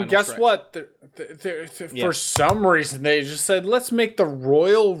sudden, guess what? For some reason, they just said, "Let's make the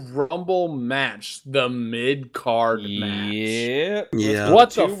Royal Rumble match the mid-card match." Yeah. What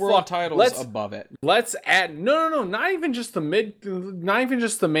the fuck? World titles above it. Let's add no, not even just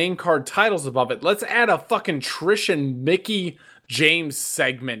the main card titles above it. Let's add a fucking Trish and Mickie James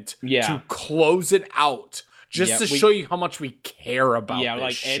segment to close it out. Just to show you how much we care about this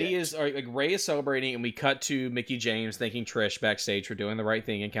like shit. Rey is celebrating, and we cut to Mickie James thanking Trish backstage for doing the right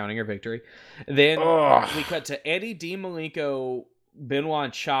thing and counting her victory. Then we cut to Eddie, Dean Malenko, Benoit,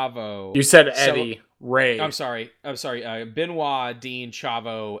 and Chavo. You said Eddie, Rey. I'm sorry. Benoit, Dean,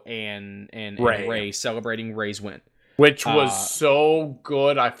 Chavo, and Rey celebrating Rey's win. Which was so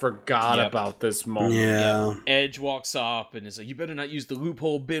good, I forgot about this moment. Yeah. Edge walks up and is like, "You better not use the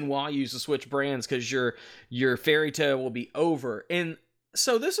loophole Benoit used to switch brands because your fairy tale will be over." And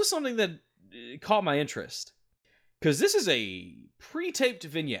so this was something that caught my interest because this is a pre-taped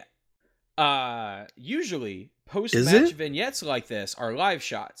vignette. Usually post-match vignettes like this are live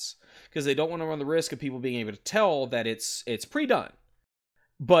shots because they don't want to run the risk of people being able to tell that it's pre-done.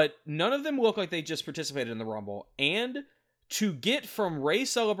 But none of them look like they just participated in the Rumble. And to get from Rey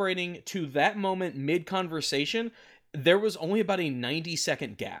celebrating to that moment mid-conversation, there was only about a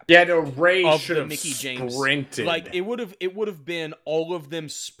 90-second gap. Yeah, no, Rey should have Mickie James sprinted. Like, it would have been all of them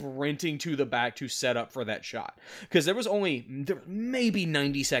sprinting to the back to set up for that shot. Because there was maybe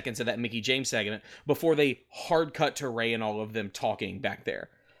 90 seconds of that Mickie James segment before they hard cut to Rey and all of them talking back there.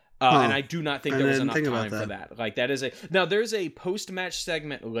 And I do not think there was enough time for that. Like, that is now there's a post-match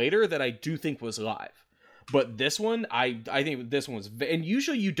segment later that I do think was live. But this one, I think this one was, and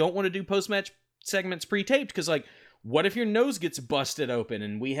usually you don't want to do post-match segments pre-taped because, like, what if your nose gets busted open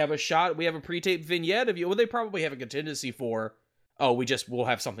and we have a pre-taped vignette of you? Well, they probably have a contingency for, we'll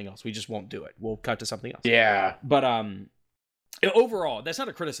have something else. We just won't do it. We'll cut to something else. Yeah. But, overall, that's not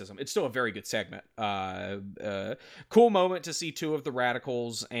a criticism. It's still a very good segment. Cool moment to see 2 of the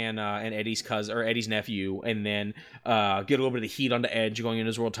Radicals and Eddie's cousin or Eddie's nephew, and then get a little bit of heat onto Edge going into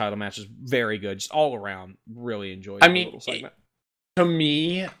his world title match is very good. Just all around, really enjoyed. Little segment. To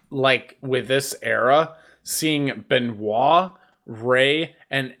me, like with this era, seeing Benoit, Rey,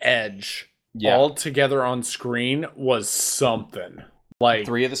 and Edge all together on screen was something. Like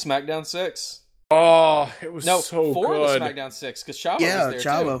 3 of the SmackDown 6. Oh, it was so 4 good. 4 of the SmackDown 6, because Chavo was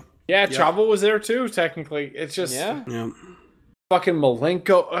there too. Yeah, Chavo was there too, technically. It's just fucking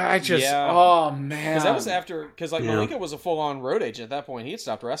Malenko. Oh, man. Because that was after, because Malenko was a full-on road agent at that point. He had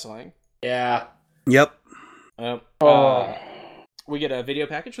stopped wrestling. Yeah. Yep. We get a video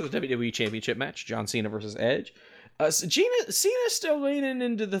package for the WWE Championship match, John Cena versus Edge. Cena's still leaning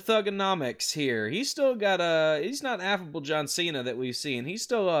into the thugonomics here. He's still got he's not affable John Cena that we've seen. He's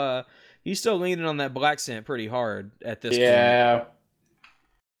still leaning on that black scent pretty hard at this point. Yeah.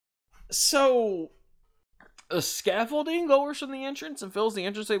 So, a scaffolding lowers from the entrance and fills the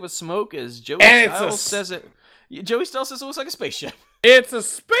entranceway with smoke as Joey Styles says it. Joey Styles says it looks like a spaceship. It's a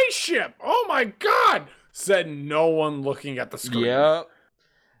spaceship! Oh my god! Said no one looking at the screen. Yep.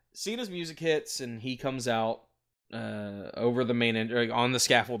 Cena's music hits and he comes out over the main on the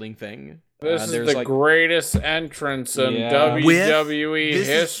scaffolding thing. This is the greatest entrance in WWE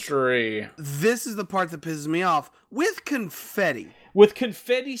history. This is the part that pisses me off. With confetti. With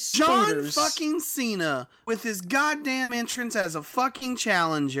confetti spooters. John fucking Cena with his goddamn entrance as a fucking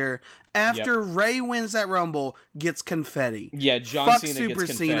challenger after Rey wins that Rumble gets confetti. Yeah, John Cena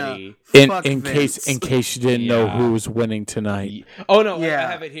gets confetti. In case you didn't know who was winning tonight. Oh no, I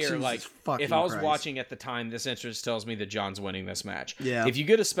have it here. Jesus like if I was watching at the time, this entrance tells me that John's winning this match. Yeah. If you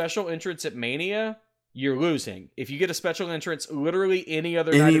get a special entrance at Mania, you're losing. If you get a special entrance, literally any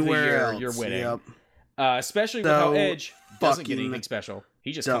other night of the year, you're winning. Yep. Especially with how Edge doesn't get anything special.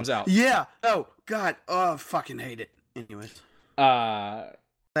 He just comes out. Yeah. Oh, God. Oh, I fucking hate it. Anyways.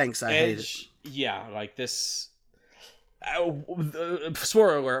 Thanks, I hate it. Yeah, like this...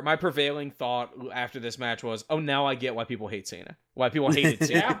 spoiler alert, my prevailing thought after this match was, oh, now I get why people hate Cena. Why people hated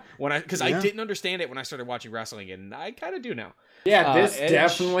Cena. Because I didn't understand it when I started watching wrestling, and I kind of do now. Yeah, this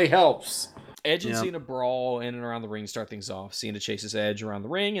definitely helps. Edge and Cena brawl in and around the ring, start things off. Cena chases Edge around the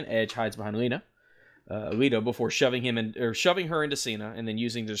ring, and Edge hides behind Lita before shoving her into Cena, and then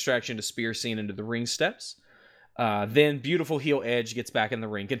using the distraction to spear Cena into the ring steps. Then beautiful heel Edge gets back in the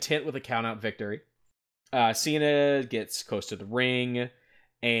ring, content with a count-out victory. Cena gets close to the ring,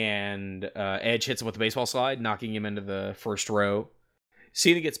 and Edge hits him with a baseball slide, knocking him into the first row.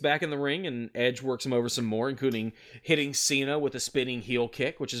 Cena gets back in the ring, and Edge works him over some more, including hitting Cena with a spinning heel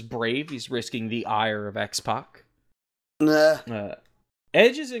kick, which is brave. He's risking the ire of X-Pac.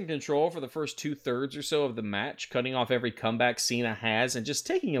 Edge is in control for the first 2/3 or so of the match, cutting off every comeback Cena has and just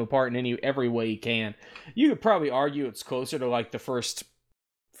taking him apart in every way he can. You could probably argue it's closer to like the first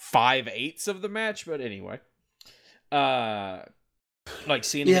 5/8 of the match, but anyway. Like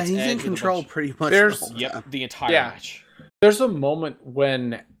Cena gets he's Edge in control pretty much. The entire match. There's a moment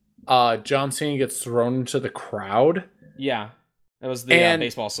when John Cena gets thrown into the crowd. Yeah. That was the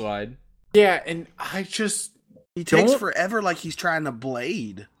baseball slide. Yeah, and I just... He takes forever like he's trying to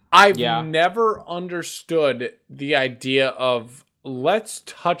blade. I've never understood the idea of let's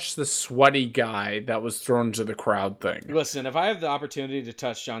touch the sweaty guy that was thrown into the crowd thing. Listen, if I have the opportunity to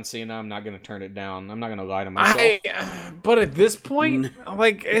touch John Cena, I'm not going to turn it down. I'm not going to lie to myself. But at this point,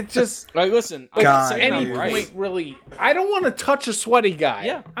 like, it just... Like, listen, I'm not saying I'm right. Really, I don't want to touch a sweaty guy.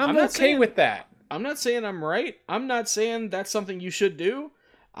 Yeah, I'm okay with that. I'm not saying I'm right. I'm not saying that's something you should do.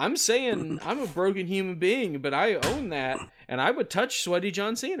 I'm saying I'm a broken human being, but I own that, and I would touch sweaty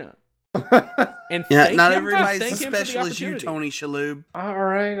John Cena. And not everybody's as special as you, Tony Shalhoub. All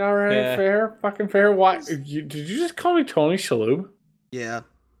right, fair, fucking fair. Why did you just call me Tony Shalhoub? Yeah.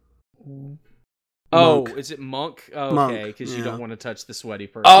 Oh, Monk. is it Monk? Oh, okay, because you don't want to touch the sweaty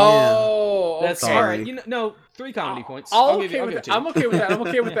person. Oh, that's sorry. all right. No, 3 comedy points. I'm okay with that. I'm okay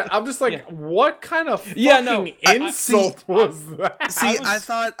with that. I'm just like, what kind of fucking insult was that? See, I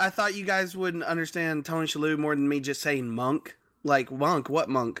thought you guys wouldn't understand Tony Shalhoub more than me just saying Monk. Like Monk, what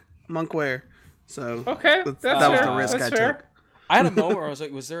Monk? Monk where? So okay, that was the risk I took. I had a moment where I was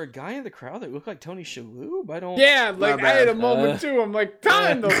like, was there a guy in the crowd that looked like Tony Shalhoub? I don't... Yeah, like, I had a moment, too. I'm like,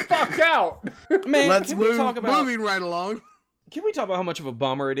 time the fuck out. Man, let's move, moving right along. Can we talk about how much of a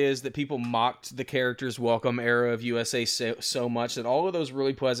bummer it is that people mocked the character's welcome era of USA so much that all of those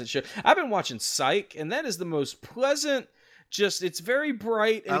really pleasant shows... I've been watching Psych, and that is the most pleasant... it's very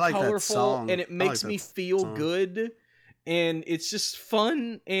bright and colorful, and it makes me feel good. And it's just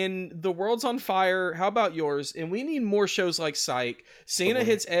fun, and the world's on fire. How about yours? And we need more shows like Psych. Cena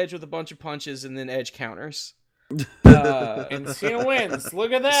hits Edge with a bunch of punches, and then Edge counters. And Cena wins.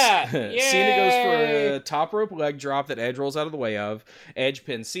 Look at that. Yay! Cena goes for a top rope leg drop that Edge rolls out of the way of. Edge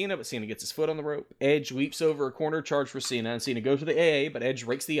pins Cena, but Cena gets his foot on the rope. Edge leaps over a corner charge for Cena, and Cena goes for the AA, but Edge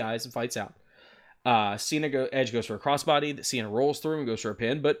rakes the eyes and fights out. Edge goes for a crossbody that Cena rolls through and goes for a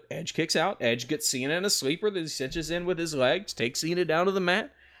pin, but Edge kicks out. Edge gets Cena in a sleeper that he cinches in with his legs, takes Cena down to the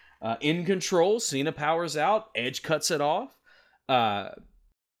mat. In control, Cena powers out. Edge cuts it off. And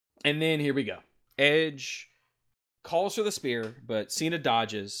then here we go. Edge calls for the spear, but Cena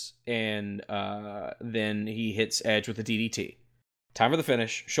dodges, and then he hits Edge with a DDT. Time for the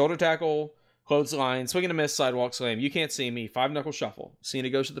finish. Shoulder tackle, clothesline, swing and a miss, sidewalk slam. You can't see me. 5-knuckle shuffle. Cena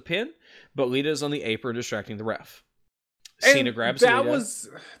goes to the pin, but Lita's on the apron distracting the ref. Cena grabs Lita.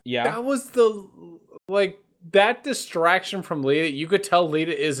 That was the, like, that distraction from Lita. You could tell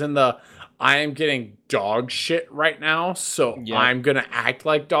Lita is in the, I am getting dog shit right now, so I'm going to act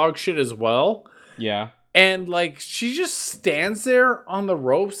like dog shit as well. Yeah. And, like, she just stands there on the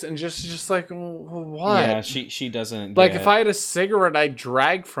ropes and just like, what? Yeah, she doesn't like, if I had a cigarette, I'd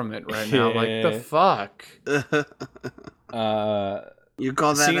drag from it right now. Like, the fuck? You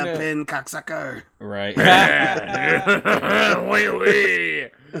call that a pin, cocksucker? Right.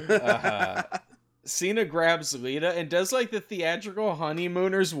 Cena grabs Lita and does, like, the theatrical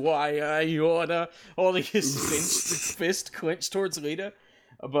honeymooners, why I oughta, holding his fist clenched towards Lita.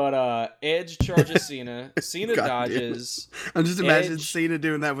 But Edge charges Cena. Cena dodges. I'm just imagining Cena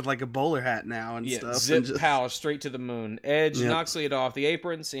doing that with like a bowler hat now and stuff. Zip power straight to the moon. Edge knocks Lita off the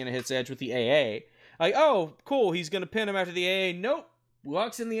apron. Cena hits Edge with the AA. Like, oh, cool. He's gonna pin him after the AA. Nope.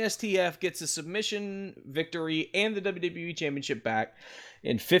 locks in the STF, gets a submission victory and the WWE Championship back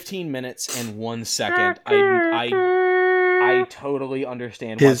in 15 minutes and 1 second. I totally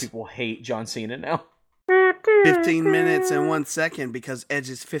understand why people hate John Cena now. 15 minutes and 1 second because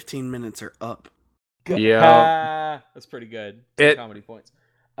Edge's 15 minutes are up. Yeah. That's pretty good. Comedy points.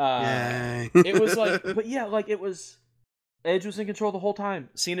 It was like, but yeah, like it was, Edge was in control the whole time.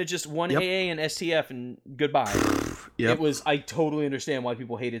 Cena just won AA and STF and goodbye. It was, I totally understand why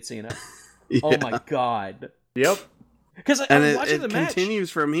people hated Cena. Oh my God. Yep. Because I was watching the match. It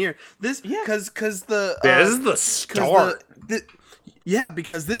continues from here. This is the start.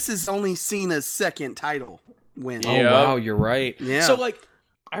 Because this is only Cena's second title win. Oh wow, you're right. Yeah. So like,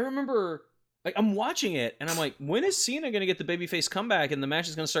 I remember, like, I'm watching it and I'm like, when is Cena gonna get the babyface comeback and the match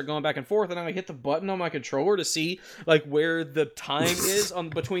is gonna start going back and forth? And I'm gonna hit the button on my controller to see like where the time is on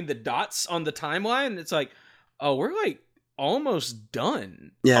between the dots on the timeline. And it's like, oh, we're like almost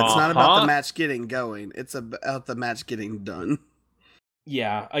done. Yeah, it's not about the match getting going. It's about the match getting done.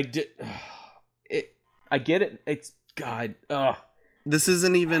 Yeah, I get it. It's God. This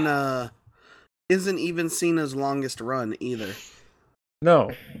isn't even Cena's longest run either.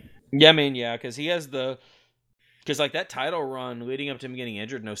 No. Yeah, I mean, yeah, because he has because like that title run leading up to him getting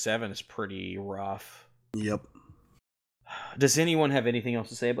injured in 07 is pretty rough. Yep. Does anyone have anything else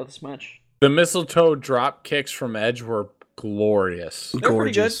to say about this match? The mistletoe drop kicks from Edge were glorious. They're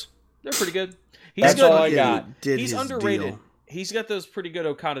gorgeous. They're pretty good. That's all I got. He's underrated. Deal. He's got those pretty good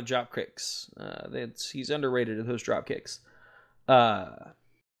Okada drop kicks. He's underrated at those drop kicks. Well,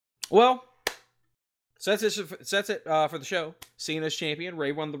 so that's it for the show. Cena's champion.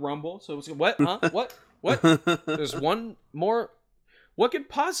 Ray won the Rumble. So it's what? Huh? What? There's one more. What could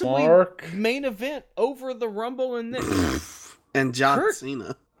possibly main event over the Rumble and this? And John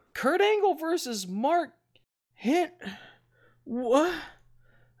Cena. Kurt Angle versus Mark Hint. What?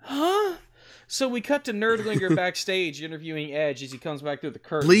 Huh? So we cut to Nerdlinger backstage interviewing Edge as he comes back through the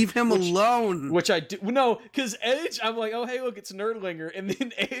curtain. Leave him alone. Which I do. No, because Edge, I'm like, oh, hey, look, it's Nerdlinger. And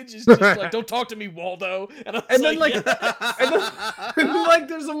then Edge is just like, don't talk to me, Waldo. And then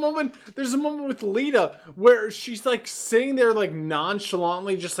there's a moment with Lita where she's like sitting there like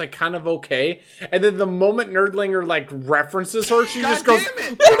nonchalantly, just like kind of okay. And then the moment Nerdlinger like references her, she just goes,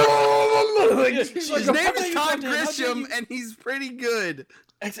 his name is Todd Grisham, and he's pretty good.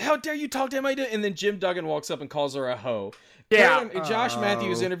 How dare you talk to him? And then Jim Duggan walks up and calls her a hoe. Yeah. Josh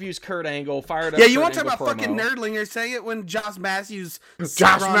Matthews interviews Kurt Angle, fired up. Yeah, you Kurt want to talk Angle about promo. fucking Nerdlinger? Say it when Josh Matthews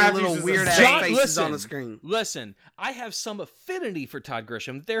little weird ass faces on the screen. Listen, I have some affinity for Todd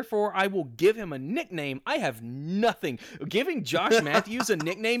Grisham, therefore I will give him a nickname. I have nothing. Giving Josh Matthews a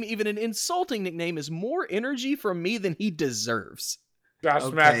nickname, even an insulting nickname, is more energy from me than he deserves.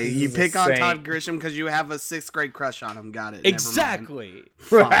 Josh Matthews, you pick on Todd Grisham because you have a 6th grade crush on him. Got it. Exactly.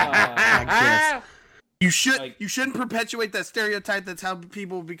 I guess. You shouldn't perpetuate that stereotype. That's how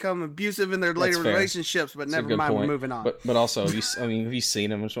people become abusive in their later relationships. But never mind. We're moving on. But also, have you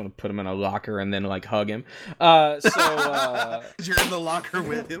seen him? I just want to put him in a locker and then like hug him. You're in the locker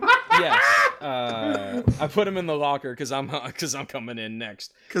with him. Yes. I put him in the locker because I'm coming in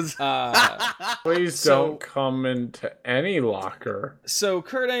next. Please don't come into any locker. So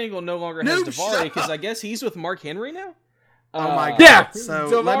Kurt Angle no longer has Daivari because I guess he's with Mark Henry now. Oh my God! Yeah.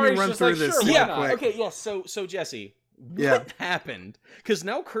 So let me run through this. Quick. Okay. Yeah. So Jesse, what happened? Because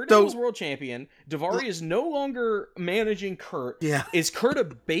now Kurt Angle's world champion. Daivari is no longer managing Kurt. Yeah. Is Kurt a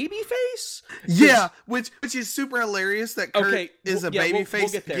babyface? Yeah, which is super hilarious that Kurt is a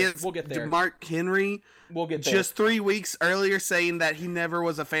babyface. We'll get there. Mark Henry. We'll get there. Just 3 weeks earlier, saying that he never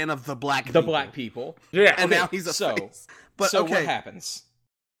was a fan of the black people. Yeah. And now he's a face. But what happens?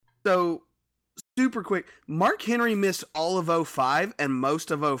 So. Super quick. Mark Henry missed all of 05 and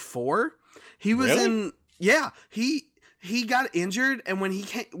most of 04. He was he got injured, and when he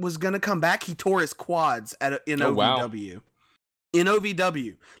was going to come back, he tore his quads in OVW. Wow. In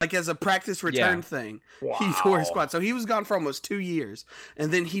OVW, like as a practice return thing. Wow. He tore his quad. So he was gone for almost 2 years.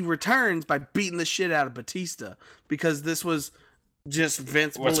 And then he returns by beating the shit out of Batista because this was just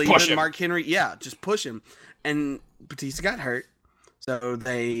Vince believing Mark Henry. Yeah, just push him. And Batista got hurt. So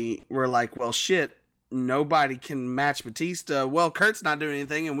they were like, well, shit, nobody can match Batista. Well, Kurt's not doing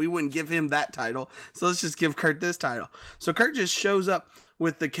anything, and we wouldn't give him that title. So let's just give Kurt this title. So Kurt just shows up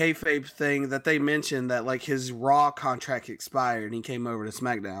with the kayfabe thing that they mentioned that, like, his Raw contract expired, and he came over to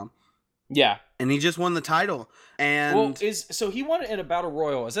SmackDown. Yeah. And he just won the title. And so he won it in a Battle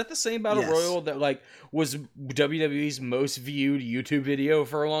Royal. Is that the same Battle Royal that, like, was WWE's most viewed YouTube video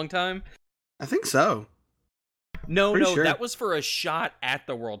for a long time? I think so. No, that was for a shot at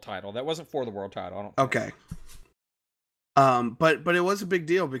the world title. That wasn't for the world title. I don't think. Okay. But it was a big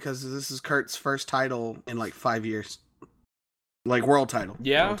deal because this is Kurt's first title in like 5 years, like world title.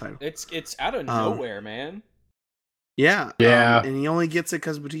 Yeah, world title. it's out of nowhere, man. Yeah, Yeah. and he only gets it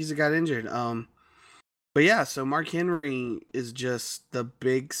because Batista got injured. But yeah, so Mark Henry is just the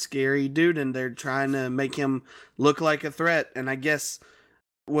big scary dude, and they're trying to make him look like a threat. And I guess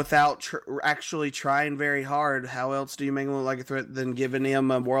without actually trying very hard, how else do you make him look like a threat than giving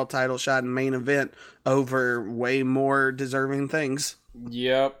him a world title shot in main event over way more deserving things?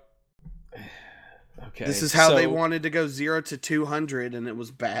 Yep. Okay. This is how they wanted to go 0 to 200, and it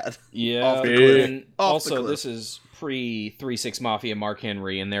was bad. Yeah. Off the cliff. And Off the also, cliff. this is pre 3-6 Mafia Mark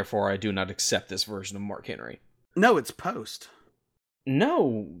Henry, and therefore I do not accept this version of Mark Henry. No, it's post.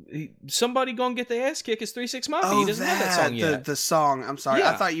 No, somebody gonna get the ass kick is 3-6 Mafia. He doesn't have that song yet. The song. I'm sorry.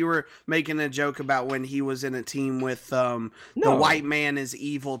 I Yeah. thought you were making a joke about when he was in a team with the white man is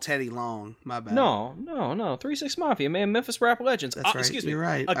evil Teddy Long. My bad. No. 3-6 Mafia, man. Memphis Rap Legends. That's right. Excuse me. You're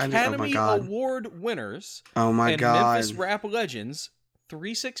right. Academy God. Award winners Oh my and god. Memphis Rap Legends.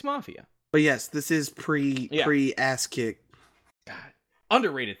 3-6 Mafia. But yes, this is pre ass kick. God,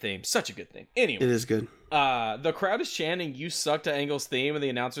 underrated theme. Such a good theme. Anyway. It is good. The crowd is chanting "You suck" to Angle's theme, and the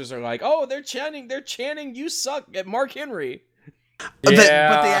announcers are like, "Oh, they're chanting "You suck" at Mark Henry." Yeah.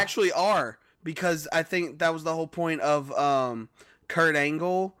 But they actually are, because I think that was the whole point of Kurt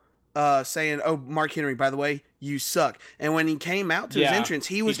Angle saying, "Oh, Mark Henry, by the way, you suck." And when he came out to his entrance,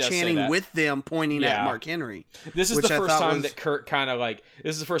 he was does say chanting that. with them, pointing at Yeah. Mark Henry. This is Which the I first thought time was- that Kurt kind of like.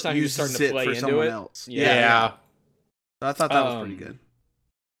 This is the first time he was starting Uses to play it for into someone it. else. Yeah. So I thought that was pretty good.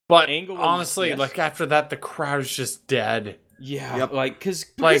 But Angle was- honestly, yes. like after that, the crowd is just dead. Yeah, Yep. like because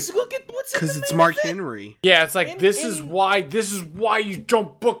Like- look at what's in Because the it's main Mark event. Henry. Yeah, it's like And- this is why you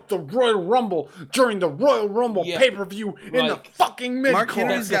don't book the Royal Rumble during the Royal Rumble Yeah. pay-per-view in the Like, fucking mid Mark card.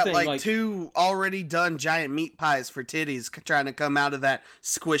 Henry's That's the got thing, like like- 2 already done giant meat pies for titties trying to come out of that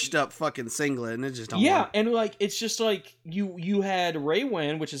squished up fucking singlet, and it just don't Yeah, work. and like it's just like you had Ray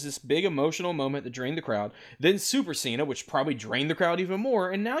win, which is this big emotional moment that drained the crowd. Then Super Cena, which probably drained the crowd even more,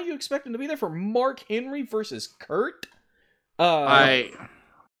 and now you expect him to be there for Mark Henry versus Kurt.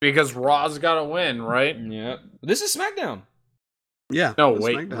 Because Raw's got to win, right? Yeah, this is SmackDown. Yeah. No, it's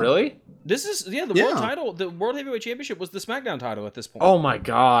wait, SmackDown. really? This is the world Yeah. title. The World Heavyweight Championship was the SmackDown title at this point. Oh my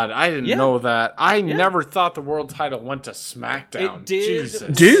god, I didn't Yeah. know that. I never thought the world title went to SmackDown. It did.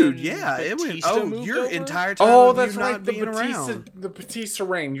 Jesus. Dude, yeah, it went. Batista Oh, moved your over? entire time. Oh, of that's you right. Not The being Batista, around. the Batista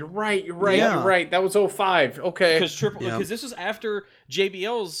reign. You're right. You're Yeah. right. That was 05. Okay. Because this was after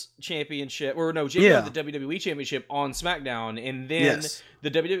JBL's championship, or no, JBL Yeah. had the WWE championship on SmackDown, and then Yes. the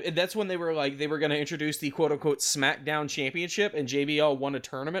WWE. That's when they were going to introduce the quote unquote SmackDown championship, and JBL won a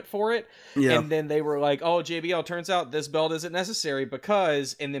tournament for it. Yeah. And then they were like, "Oh, JBL, turns out this belt isn't necessary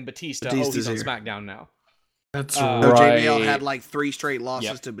because," and then Batista, Batista's he's on here. SmackDown now. That's So right. JBL had like 3 straight losses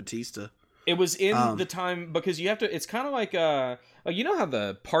Yep. to Batista. It was in the time because you have to. It's kind of like you know how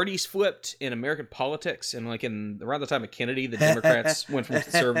the parties flipped in American politics, and like around the time of Kennedy, the Democrats went from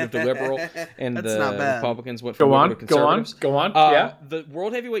conservative to liberal, and That's the not bad. Republicans went from Go on. liberal to Go on. conservatives. Go on. Yeah. The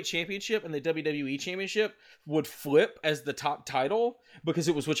World Heavyweight Championship and the WWE Championship would flip as the top title because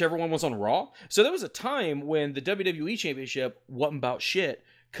it was whichever one was on Raw. So there was a time when the WWE Championship wasn't about shit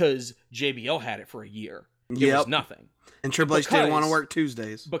because JBL had it for a year. It was Yep. nothing. And Triple H didn't want to Because- work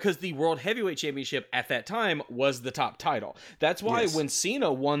Tuesdays. Because the World Heavyweight Championship at that time was the top title. That's why Yes. when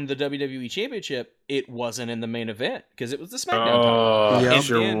Cena won the WWE Championship, it wasn't in the main event because it was the SmackDown title. Oh, Yep.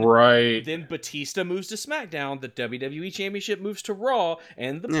 you're And then- right. Then Batista moves to SmackDown, the WWE Championship moves to Raw,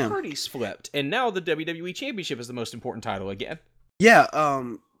 and the Yeah. parties flipped. And now the WWE Championship is the most important title again. Yeah.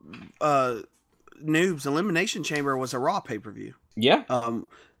 Noob's Elimination Chamber was a Raw pay-per-view. Yeah.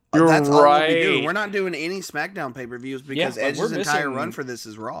 You're That's all we'll be right. doing. We're not doing any SmackDown pay-per-views because Yeah, but we're Edge's entire missing- run for this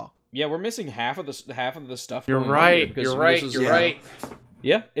is Raw. Yeah, we're missing half of the stuff. You're going on right. here because You're right. this is- You're yeah. right.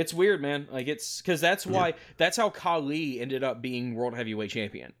 Yeah, it's weird, man. Like it's because that's why that's how Khali ended up being World Heavyweight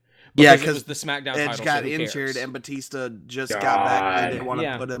Champion. Yeah, Because it was 'cause the SmackDown Edge title. got so who injured cares? and Batista just got back. They didn't want to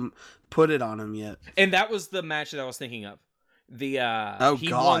Yeah. put it on him yet. And that was the match that I was thinking of. He God.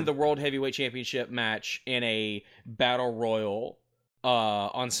 won the World Heavyweight Championship match in a Battle Royal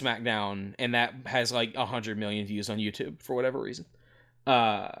on SmackDown, and that has like 100 million views on YouTube for whatever reason.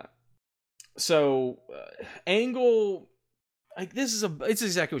 Angle, like it's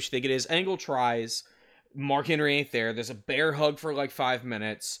exactly what you think it is. Angle tries. Mark Henry ain't there. There's a bear hug for like 5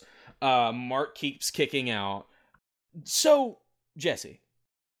 minutes. Mark keeps kicking out. So, Jesse,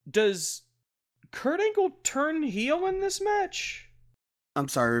 does Kurt Angle turn heel in this match? I'm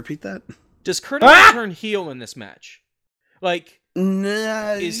sorry, repeat that. Does Kurt Angle turn heel in this match? Like,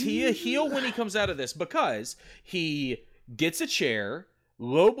 Nah, is he a heel when he comes out of this? Because he gets a chair,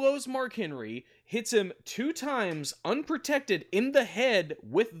 low blows Mark Henry, hits him 2 times unprotected in the head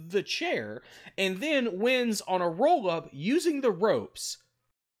with the chair, and then wins on a roll-up using the ropes.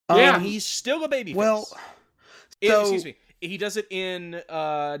 Yeah. And he's still a babyface. Well, excuse me. He does it in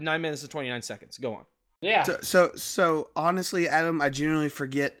 9 minutes and 29 seconds. Go on. Yeah. So honestly, Adam, I genuinely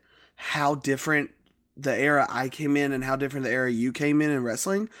forget how different the era I came in and how different the era you came in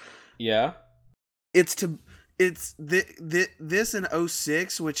wrestling. Yeah. This in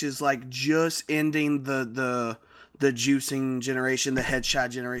 06, which is like just ending the juicing generation, the headshot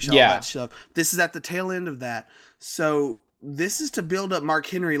generation, all that stuff. This is at the tail end of that. So this is to build up Mark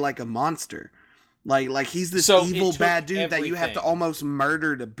Henry like a monster. Like he's this evil bad dude that you have to almost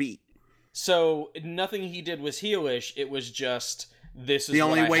murder to beat. So nothing he did was heelish. It was just, this is the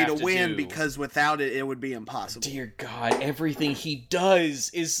only way to win, do. because without it, it would be impossible. Dear God, everything he does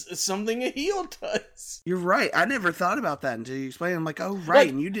is something a heel does. You're right. I never thought about that until you explained. I'm like, oh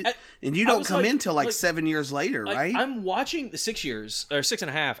right, and you don't come in till like 7 years later, right? I'm watching the 6 years or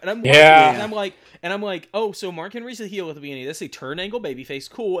 6.5, and I'm watching it, and I'm like, oh, so Mark Henry's a heel at the beginning of this. They turn angle babyface,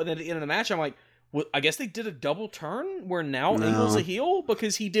 cool, and then at the end of the match, I'm like, well, I guess they did a double turn where now Angle's a heel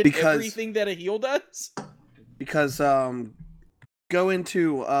because he did everything that a heel does. Because go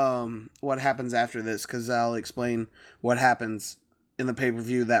into what happens after this, because I'll explain what happens in the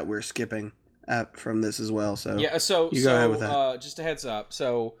pay-per-view that we're skipping from this as well. So you go ahead with that. Just a heads up.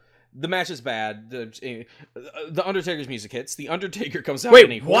 So the match is bad. The Undertaker's music hits. The Undertaker comes out in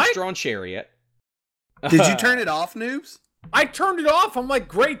a horse-drawn chariot. Did you turn it off, noobs? I turned it off. I'm like,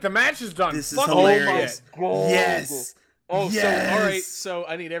 great, the match is done. This is hilarious. Oh Yes. Oh, yes. So, all right. So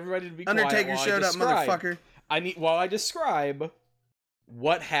I need everybody to be quiet. Undertaker showed up, motherfucker. While I describe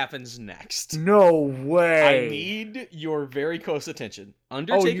what happens next. No way. I need your very close attention.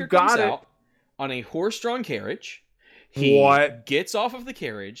 Undertaker comes out on a horse-drawn carriage. He gets off of the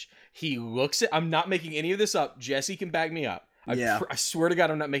carriage. He looks at... I'm not making any of this up. Jesse can back me up. I swear to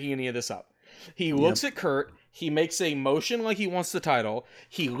God, I'm not making any of this up. He looks at Kurt. He makes a motion like he wants the title.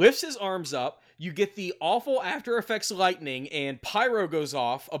 He lifts his arms up. You get the awful After Effects lightning, and pyro goes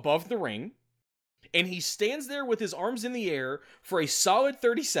off above the ring. And he stands there with his arms in the air for a solid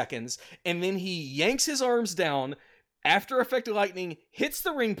 30 seconds, and then he yanks his arms down. After Effect lightning hits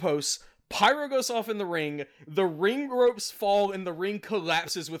the ring posts. Pyro goes off in the ring. The ring ropes fall, and the ring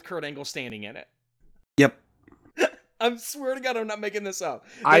collapses with Kurt Angle standing in it. Yep. I swear to God, I'm not making this up.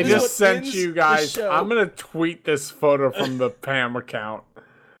 I just sent you guys. I'm going to tweet this photo from the Pam account.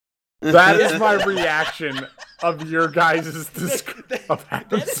 That is my reaction of your guys' description.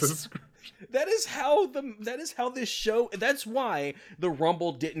 That is how this show. That's why the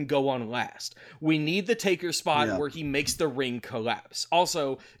Rumble didn't go on last. We need the Taker spot where he makes the ring collapse.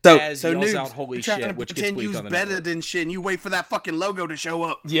 Also, Taz yells out "Holy shit," which gets bleeped on the better network. than shit, and you wait for that fucking logo to show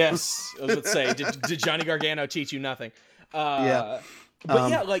up. Yes, I was about to say, did Johnny Gargano teach you nothing? But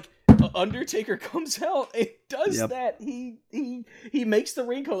like Undertaker comes out and does that. He makes the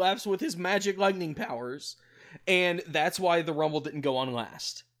ring collapse with his magic lightning powers, and that's why the Rumble didn't go on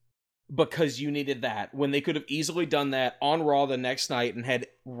last. Because you needed that when they could have easily done that on Raw the next night and had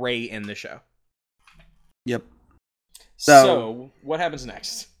Ray in the show. Yep. So what happens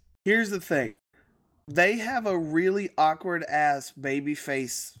next? Here's the thing. They have a really awkward ass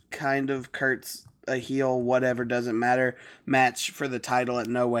babyface kind of Kurt's a heel, whatever, doesn't matter, match for the title at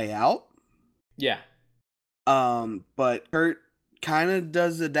No Way Out. Yeah. But Kurt kind of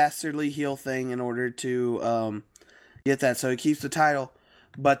does a dastardly heel thing in order to get that, so he keeps the title.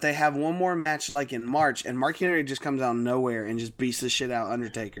 But they have one more match like in March, and Mark Henry just comes out of nowhere and just beats the shit out of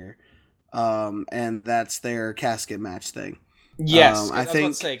Undertaker. And that's their casket match thing. Yes, I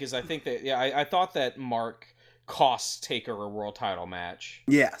think because I think that I thought that Mark cost Taker a world title match.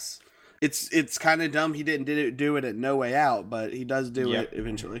 Yes, it's kind of dumb he didn't do it at No Way Out, but he does do it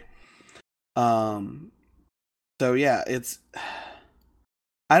eventually. So yeah,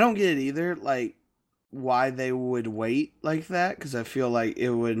 I don't get it either. Like, why they would wait like that, because I feel like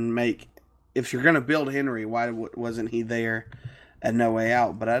it would make, if you're gonna build Henry, why wasn't he there at No Way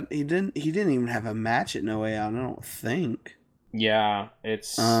Out? But he didn't even have a match at No Way Out, I don't think. Yeah,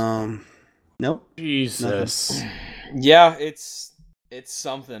 it's nope. Jesus. Nothing. Yeah, it's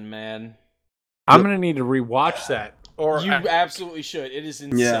something, man. I'm gonna need to rewatch that. Or you absolutely should. It is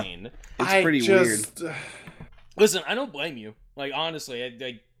insane. Yeah. It's pretty weird. Listen, I don't blame you. Like, honestly,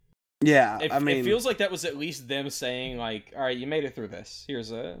 it feels like that was at least them saying, like, all right, you made it through this.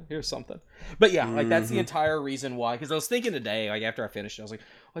 Here's something. But yeah, like, that's the entire reason why. Because I was thinking today, like, after I finished it, I was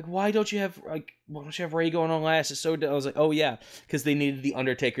like, why don't you have Ray going on last? It's so. I was like, oh yeah, because they needed the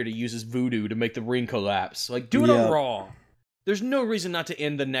Undertaker to use his voodoo to make the ring collapse. Like, do it on Raw. There's no reason not to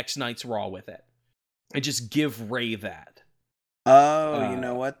end the next night's Raw with it. And just give Ray that. Oh, you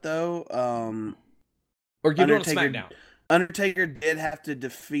know what though? Or give it on SmackDown. Undertaker did have to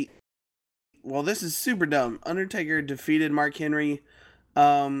defeat. Well, this is super dumb. Undertaker defeated Mark Henry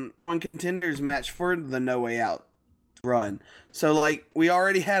on Contenders match for the No Way Out run. So, like, we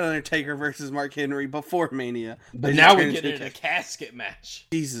already had Undertaker versus Mark Henry before Mania. But now we get it in a casket match.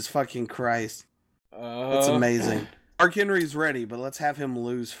 Jesus fucking Christ. It's amazing. Mark Henry's ready, but let's have him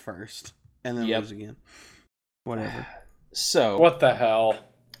lose first. And then lose again. Whatever. So, what the hell?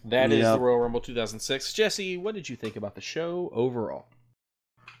 That is the Royal Rumble 2006. Jesse, what did you think about the show overall?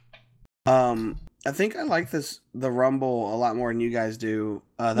 I think I like the Rumble a lot more than you guys do.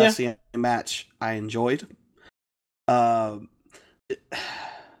 That's the match I enjoyed. John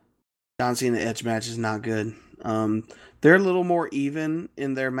Cena Edge match is not good. They're a little more even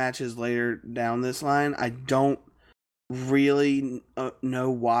in their matches later down this line. I don't really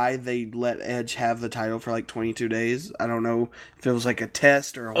know why they let Edge have the title for like 22 days. I don't know if it was like a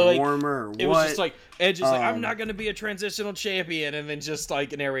test or a warmer or what. It was just like Edge is like, I'm not going to be a transitional champion, and then just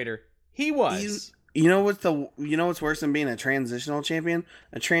like a narrator. He was. You know what's worse than being a transitional champion?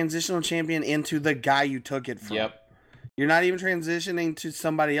 A transitional champion into the guy you took it from. Yep. You're not even transitioning to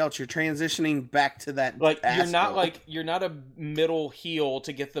somebody else. You're transitioning back to that. Like you're not a middle heel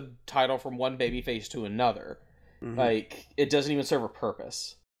to get the title from one babyface to another. Mm-hmm. Like it doesn't even serve a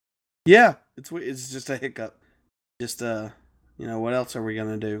purpose. Yeah, it's just a hiccup. Just what else are we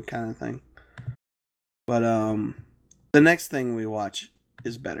gonna do, kind of thing. But the next thing we watch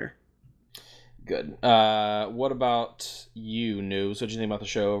is better. Good. What about you, News? What did you think about the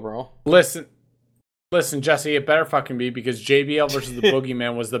show overall? Listen, Jesse, it better fucking be, because JBL versus the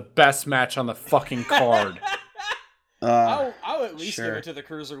Boogeyman was the best match on the fucking card. I'll at least give it to the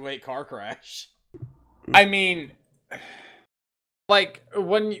Cruiserweight car crash. I mean, like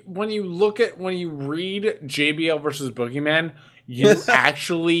when you read JBL versus Boogeyman, you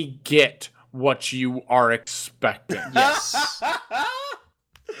actually get what you are expecting. Yes.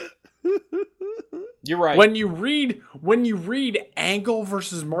 You're right. When you read Angle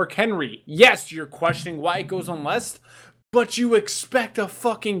versus Mark Henry, yes, you're questioning why it goes on less, but you expect a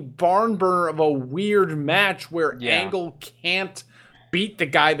fucking barn burner of a weird match where Angle can't beat the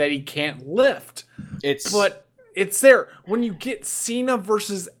guy that he can't lift. But it's there. When you get Cena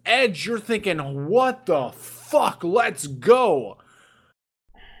versus Edge, you're thinking, what the fuck? Let's go.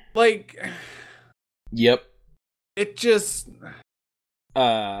 Like, yep. It just...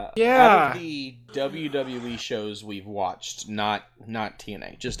 Out of the WWE shows we've watched, not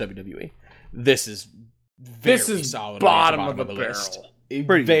TNA, just WWE, this is solid. Bottom of the barrel. List.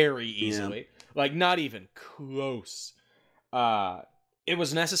 Very easily. Like, not even close. It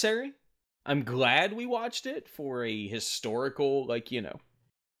was necessary. I'm glad we watched it for a historical,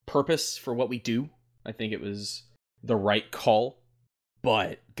 purpose for what we do. I think it was the right call.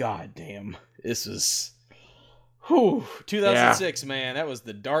 But, goddamn, this was... 2006, man, that was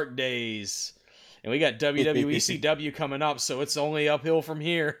the dark days. And we got WWE CW coming up, so it's only uphill from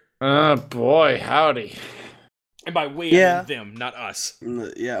here. Oh, boy, howdy. And by we, I mean them, not us.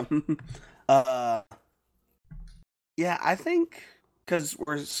 Yeah. I think because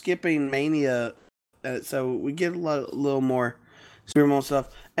we're skipping Mania, so we get a little more Super Bowl stuff.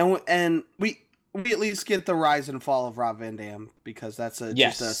 And we at least get the rise and fall of Rob Van Dam, because that's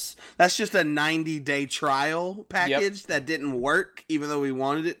just a 90-day trial package that didn't work, even though we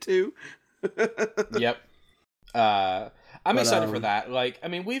wanted it to. Yep. I'm excited for that. Like, I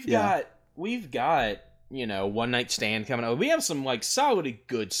mean, we've got One Night Stand coming up. We have some solidly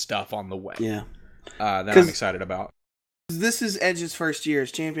good stuff on the way. Yeah. That I'm excited about. This is Edge's first year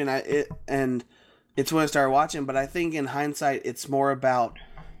as champion, and it's when I started watching. But I think in hindsight, it's more about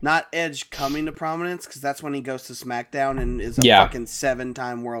not Edge coming to prominence, because that's when he goes to SmackDown and is a fucking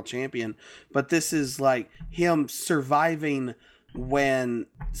 7-time world champion. But this is like him surviving when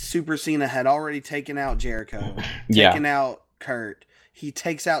Super Cena had already taken out Jericho, taken out Kurt. He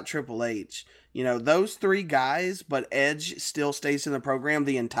takes out Triple H. Those 3 guys, but Edge still stays in the program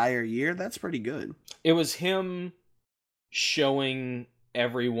the entire year. That's pretty good. It was him showing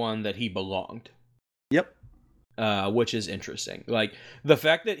everyone that he belonged. Yep. Which is interesting. Like, the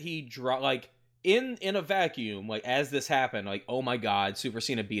fact that he in a vacuum, as this happened, oh my god, Super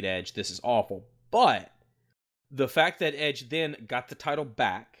Cena beat Edge, this is awful. But the fact that Edge then got the title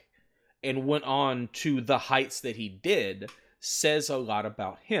back and went on to the heights that he did says a lot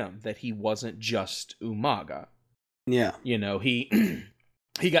about him, that he wasn't just Umaga. Yeah. He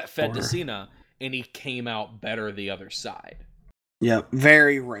got fed to Cena and he came out better the other side. Yeah,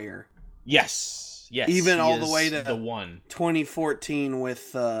 very rare. Yes. Yes. Even he all the is way to the one. 2014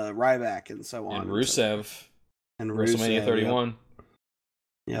 with Ryback and so on. And Rusev. And WrestleMania Rusev, 31.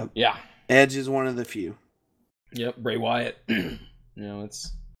 Yep. Yeah. Edge is one of the few. Yep. Bray Wyatt.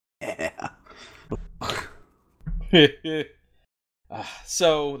 It's. Yeah.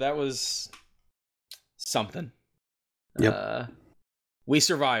 So that was something. Yep. We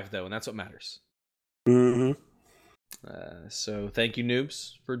survived though, and that's what matters. Mm-hmm. So thank you,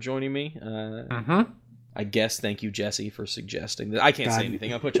 noobs, for joining me. I guess thank you, Jesse, for suggesting that. I can't say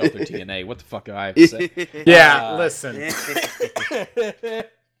anything. I'll put y'all through TNA. What the fuck do I have to say? Yeah, listen.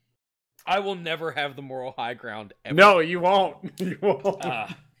 I will never have the moral high ground ever. No, you won't. You won't.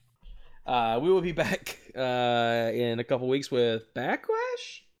 We will be back in a couple weeks with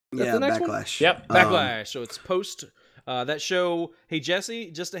Backlash? Yeah, the next Backlash. One? Yep. Backlash. So it's post that show. Hey,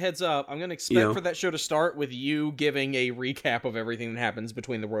 Jesse, just a heads up. I'm going to expect for that show to start with you giving a recap of everything that happens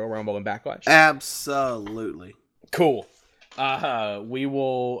between the Royal Rumble and Backlash. Absolutely. Cool. We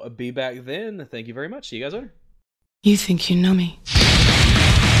will be back then. Thank you very much. See you guys later. You think you know me?